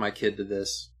subject my kid to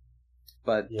this.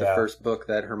 But the first book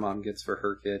that her mom gets for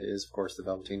her kid is, of course, The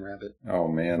Velveteen Rabbit. Oh,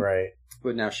 man. Right.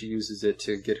 But now she uses it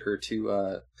to get her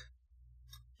to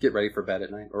get ready for bed at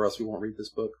night, or else we won't read this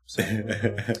book. So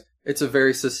it's a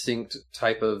very succinct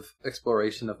type of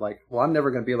exploration of like, well, I'm never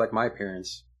going to be like my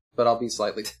parents, but I'll be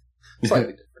slightly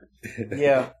different.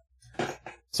 Yeah.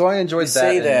 So I enjoyed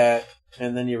that. You say that,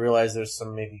 and then you realize there's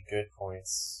some maybe good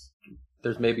points.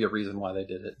 There's maybe a reason why they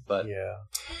did it, but yeah.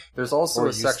 There's also Or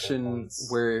a section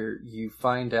points. where you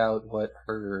find out what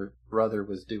her brother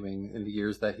was doing in the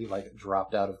years that he like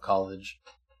dropped out of college,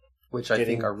 which I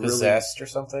think are really possessed or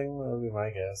something. That would be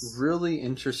my guess. really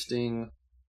interesting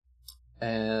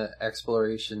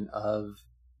exploration of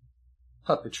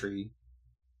puppetry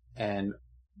and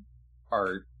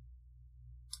art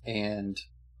and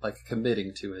like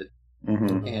committing to it.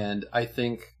 And I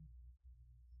think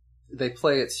they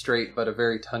play it straight, but a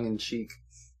very tongue-in-cheek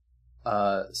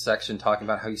section talking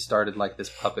about how he started like this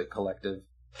puppet collective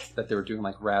that they were doing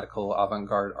like radical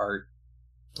avant-garde art,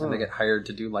 and they get hired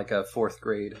to do like a 4th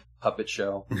grade puppet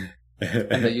show,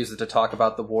 and they use it to talk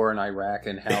about the war in Iraq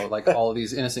and how like all of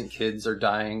these innocent kids are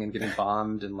dying and getting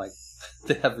bombed, and like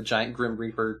they have the giant Grim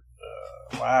Reaper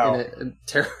Wow. in it, and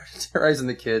terrorizing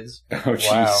the kids. Oh,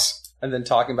 jeez. And then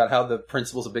talking about how the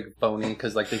principal's a big phony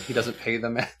because like he doesn't pay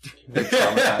them after they're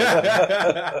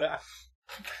traumatized.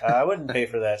 I wouldn't pay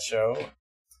for that show.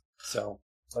 So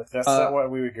Like that's not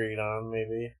what we agreed on,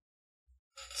 maybe.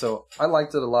 So I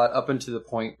liked it a lot up until the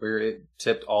point where it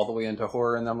tipped all the way into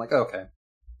horror, and I'm like, okay,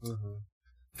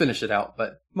 finish it out.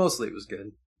 But mostly it was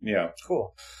good. Yeah.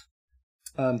 Cool.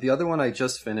 The other one I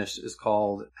just finished is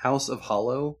called House of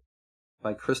Hollow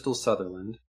by Crystal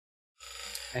Sutherland,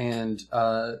 and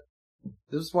this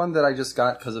was one that I just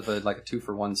got because of a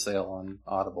 2-for-1 sale on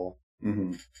Audible.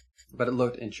 But it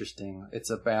looked interesting. It's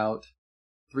about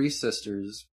 3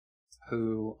 sisters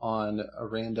who, on a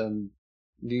random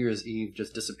New Year's Eve,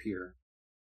 just disappear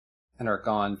and are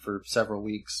gone for several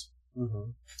weeks.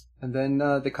 And then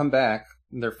they come back,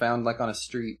 and they're found on a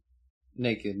street,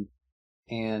 naked,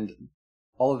 and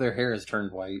all of their hair is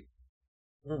turned white.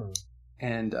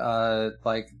 And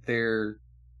their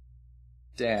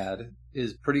dad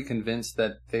is pretty convinced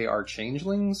that they are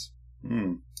changelings,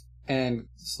 and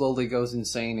slowly goes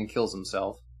insane and kills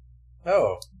himself.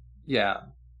 Oh. Yeah.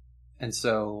 And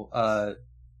so,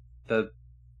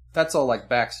 that's all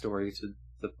backstory to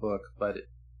the book, but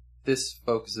this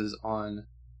focuses on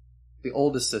the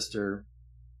oldest sister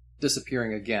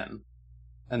disappearing again,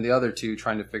 and the other 2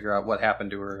 trying to figure out what happened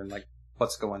to her and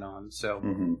what's going on.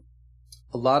 So,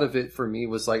 a lot of it for me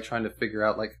was trying to figure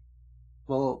out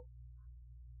well,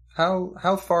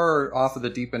 how far off of the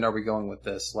deep end are we going with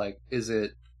this? Is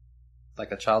it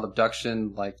a child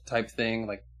abduction type thing?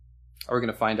 Are we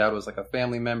going to find out it was a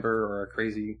family member or a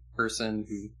crazy person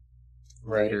who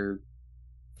later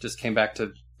just came back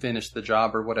to finish the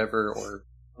job or whatever? Or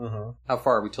how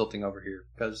far are we tilting over here?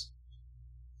 Because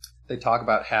they talk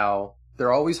about how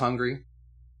they're always hungry.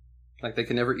 They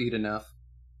can never eat enough.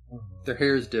 Their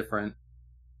hair is different.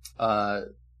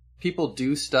 People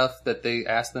do stuff that they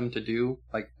ask them to do,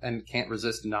 and can't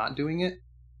resist not doing it.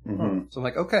 So I'm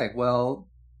okay, well,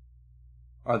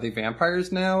 are they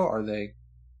vampires now? Are they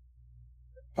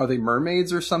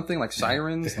mermaids or something,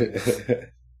 sirens?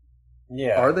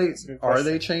 Yeah. Are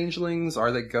they changelings?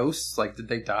 Are they ghosts? Did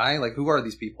they die? Who are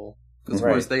these people? Because of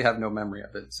course they have no memory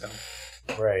of it. So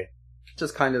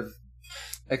just kind of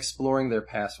exploring their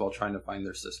past while trying to find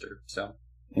their sister. So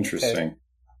interesting.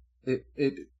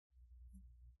 It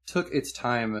took its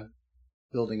time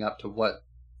building up to what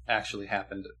actually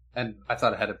happened, and I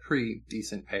thought it had a pretty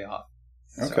decent payoff.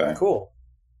 Okay. Cool.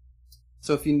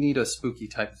 So if you need a spooky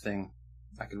type of thing,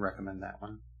 I can recommend that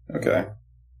one. Okay.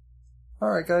 All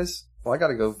right, guys. Well, I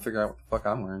gotta go figure out what the fuck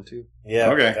I'm wearing, too.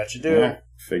 Yeah, okay. That you do. Yeah.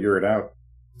 Figure it out.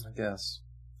 I guess.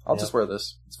 I'll just wear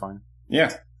this. It's fine.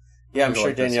 Yeah. Yeah, I'm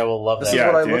sure Danielle will love that. This is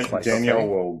what I look like. Danielle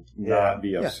will not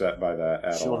be upset by that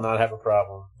at all. She will not have a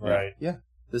problem. Right. Yeah.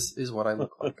 This is what I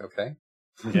look like, okay?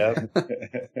 Yep.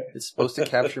 It's supposed to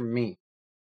capture me.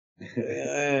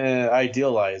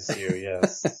 Idealize you,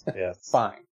 yes. Yes.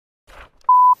 Fine.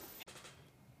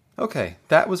 Okay,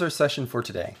 that was our session for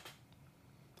today.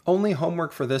 Only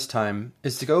homework for this time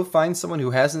is to go find someone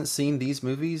who hasn't seen these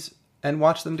movies and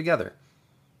watch them together.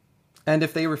 And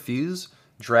if they refuse,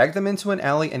 drag them into an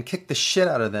alley and kick the shit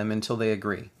out of them until they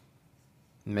agree.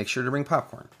 And make sure to bring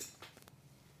popcorn.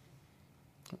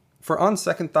 For On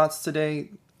Second Thoughts today,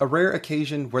 a rare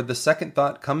occasion where the second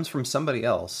thought comes from somebody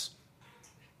else.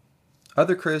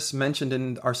 Other Chris mentioned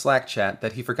in our Slack chat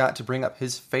that he forgot to bring up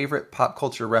his favorite pop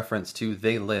culture reference to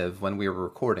They Live when we were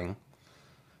recording.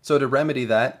 So to remedy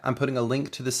that, I'm putting a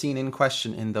link to the scene in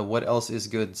question in the What Else Is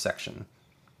Good section.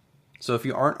 So if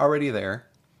you aren't already there,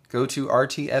 go to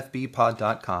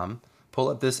rtfbpod.com, pull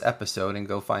up this episode, and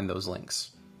go find those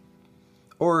links.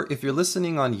 Or if you're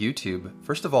listening on YouTube,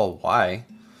 first of all, why?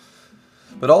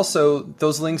 But also,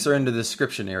 those links are in the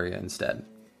description area instead.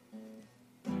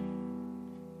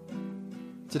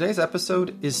 Today's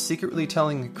episode is secretly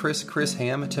telling Chris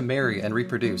Ham to marry and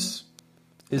reproduce,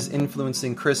 is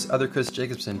influencing Other Chris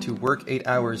Jacobson to work 8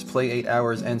 hours, play 8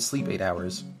 hours, and sleep 8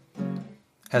 hours,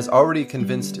 has already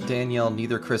convinced Danielle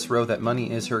Neither Chris Rowe that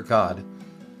money is her god.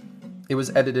 It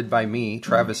was edited by me,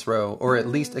 Travis Rowe, or at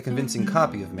least a convincing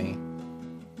copy of me,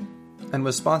 and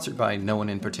was sponsored by no one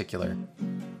in particular.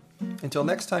 Until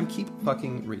next time, keep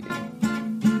fucking reading.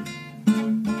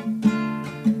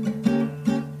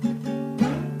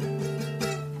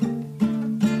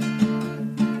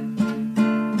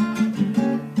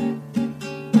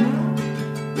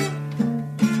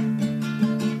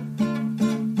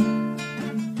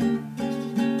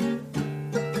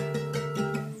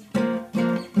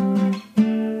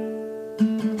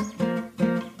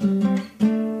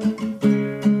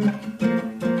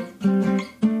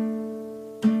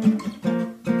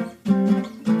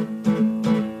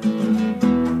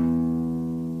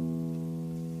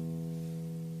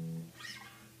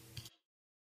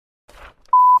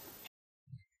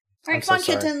 Alright, I'm come on,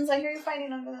 so sorry. kittens. I hear you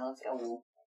fighting over there. Let's go.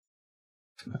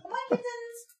 Come on, kittens.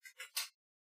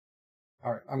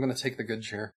 Alright, I'm gonna take the good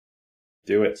chair.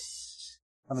 Do it.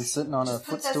 I've been sitting on a Just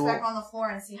put this footstool back on the floor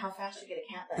and see how fast you get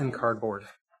a cat then. and cardboard.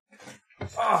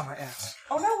 Oh, my ass.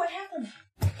 Oh no, what happened?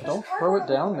 Don't throw it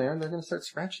down there. They're gonna start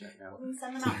scratching it now. Let me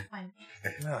send them out. Fine.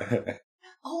 Yeah.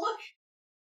 Oh look!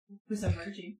 Who's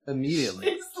emerging? Immediately.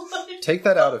 It's like Take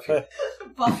that out of here.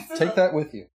 busted Take up. that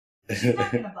with you. She's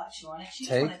not gonna butt you on it. She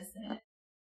just Take- wanted to sit in it.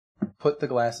 Put the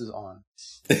glasses on.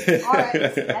 Alright,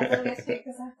 that's what I take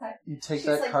this outside. You take She's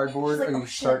that like- cardboard she's like, or you "Oh,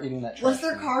 start shit. eating that trash. Was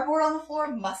there can. cardboard on the floor?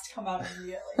 Must come out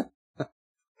immediately. There you go.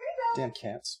 Damn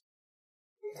cats.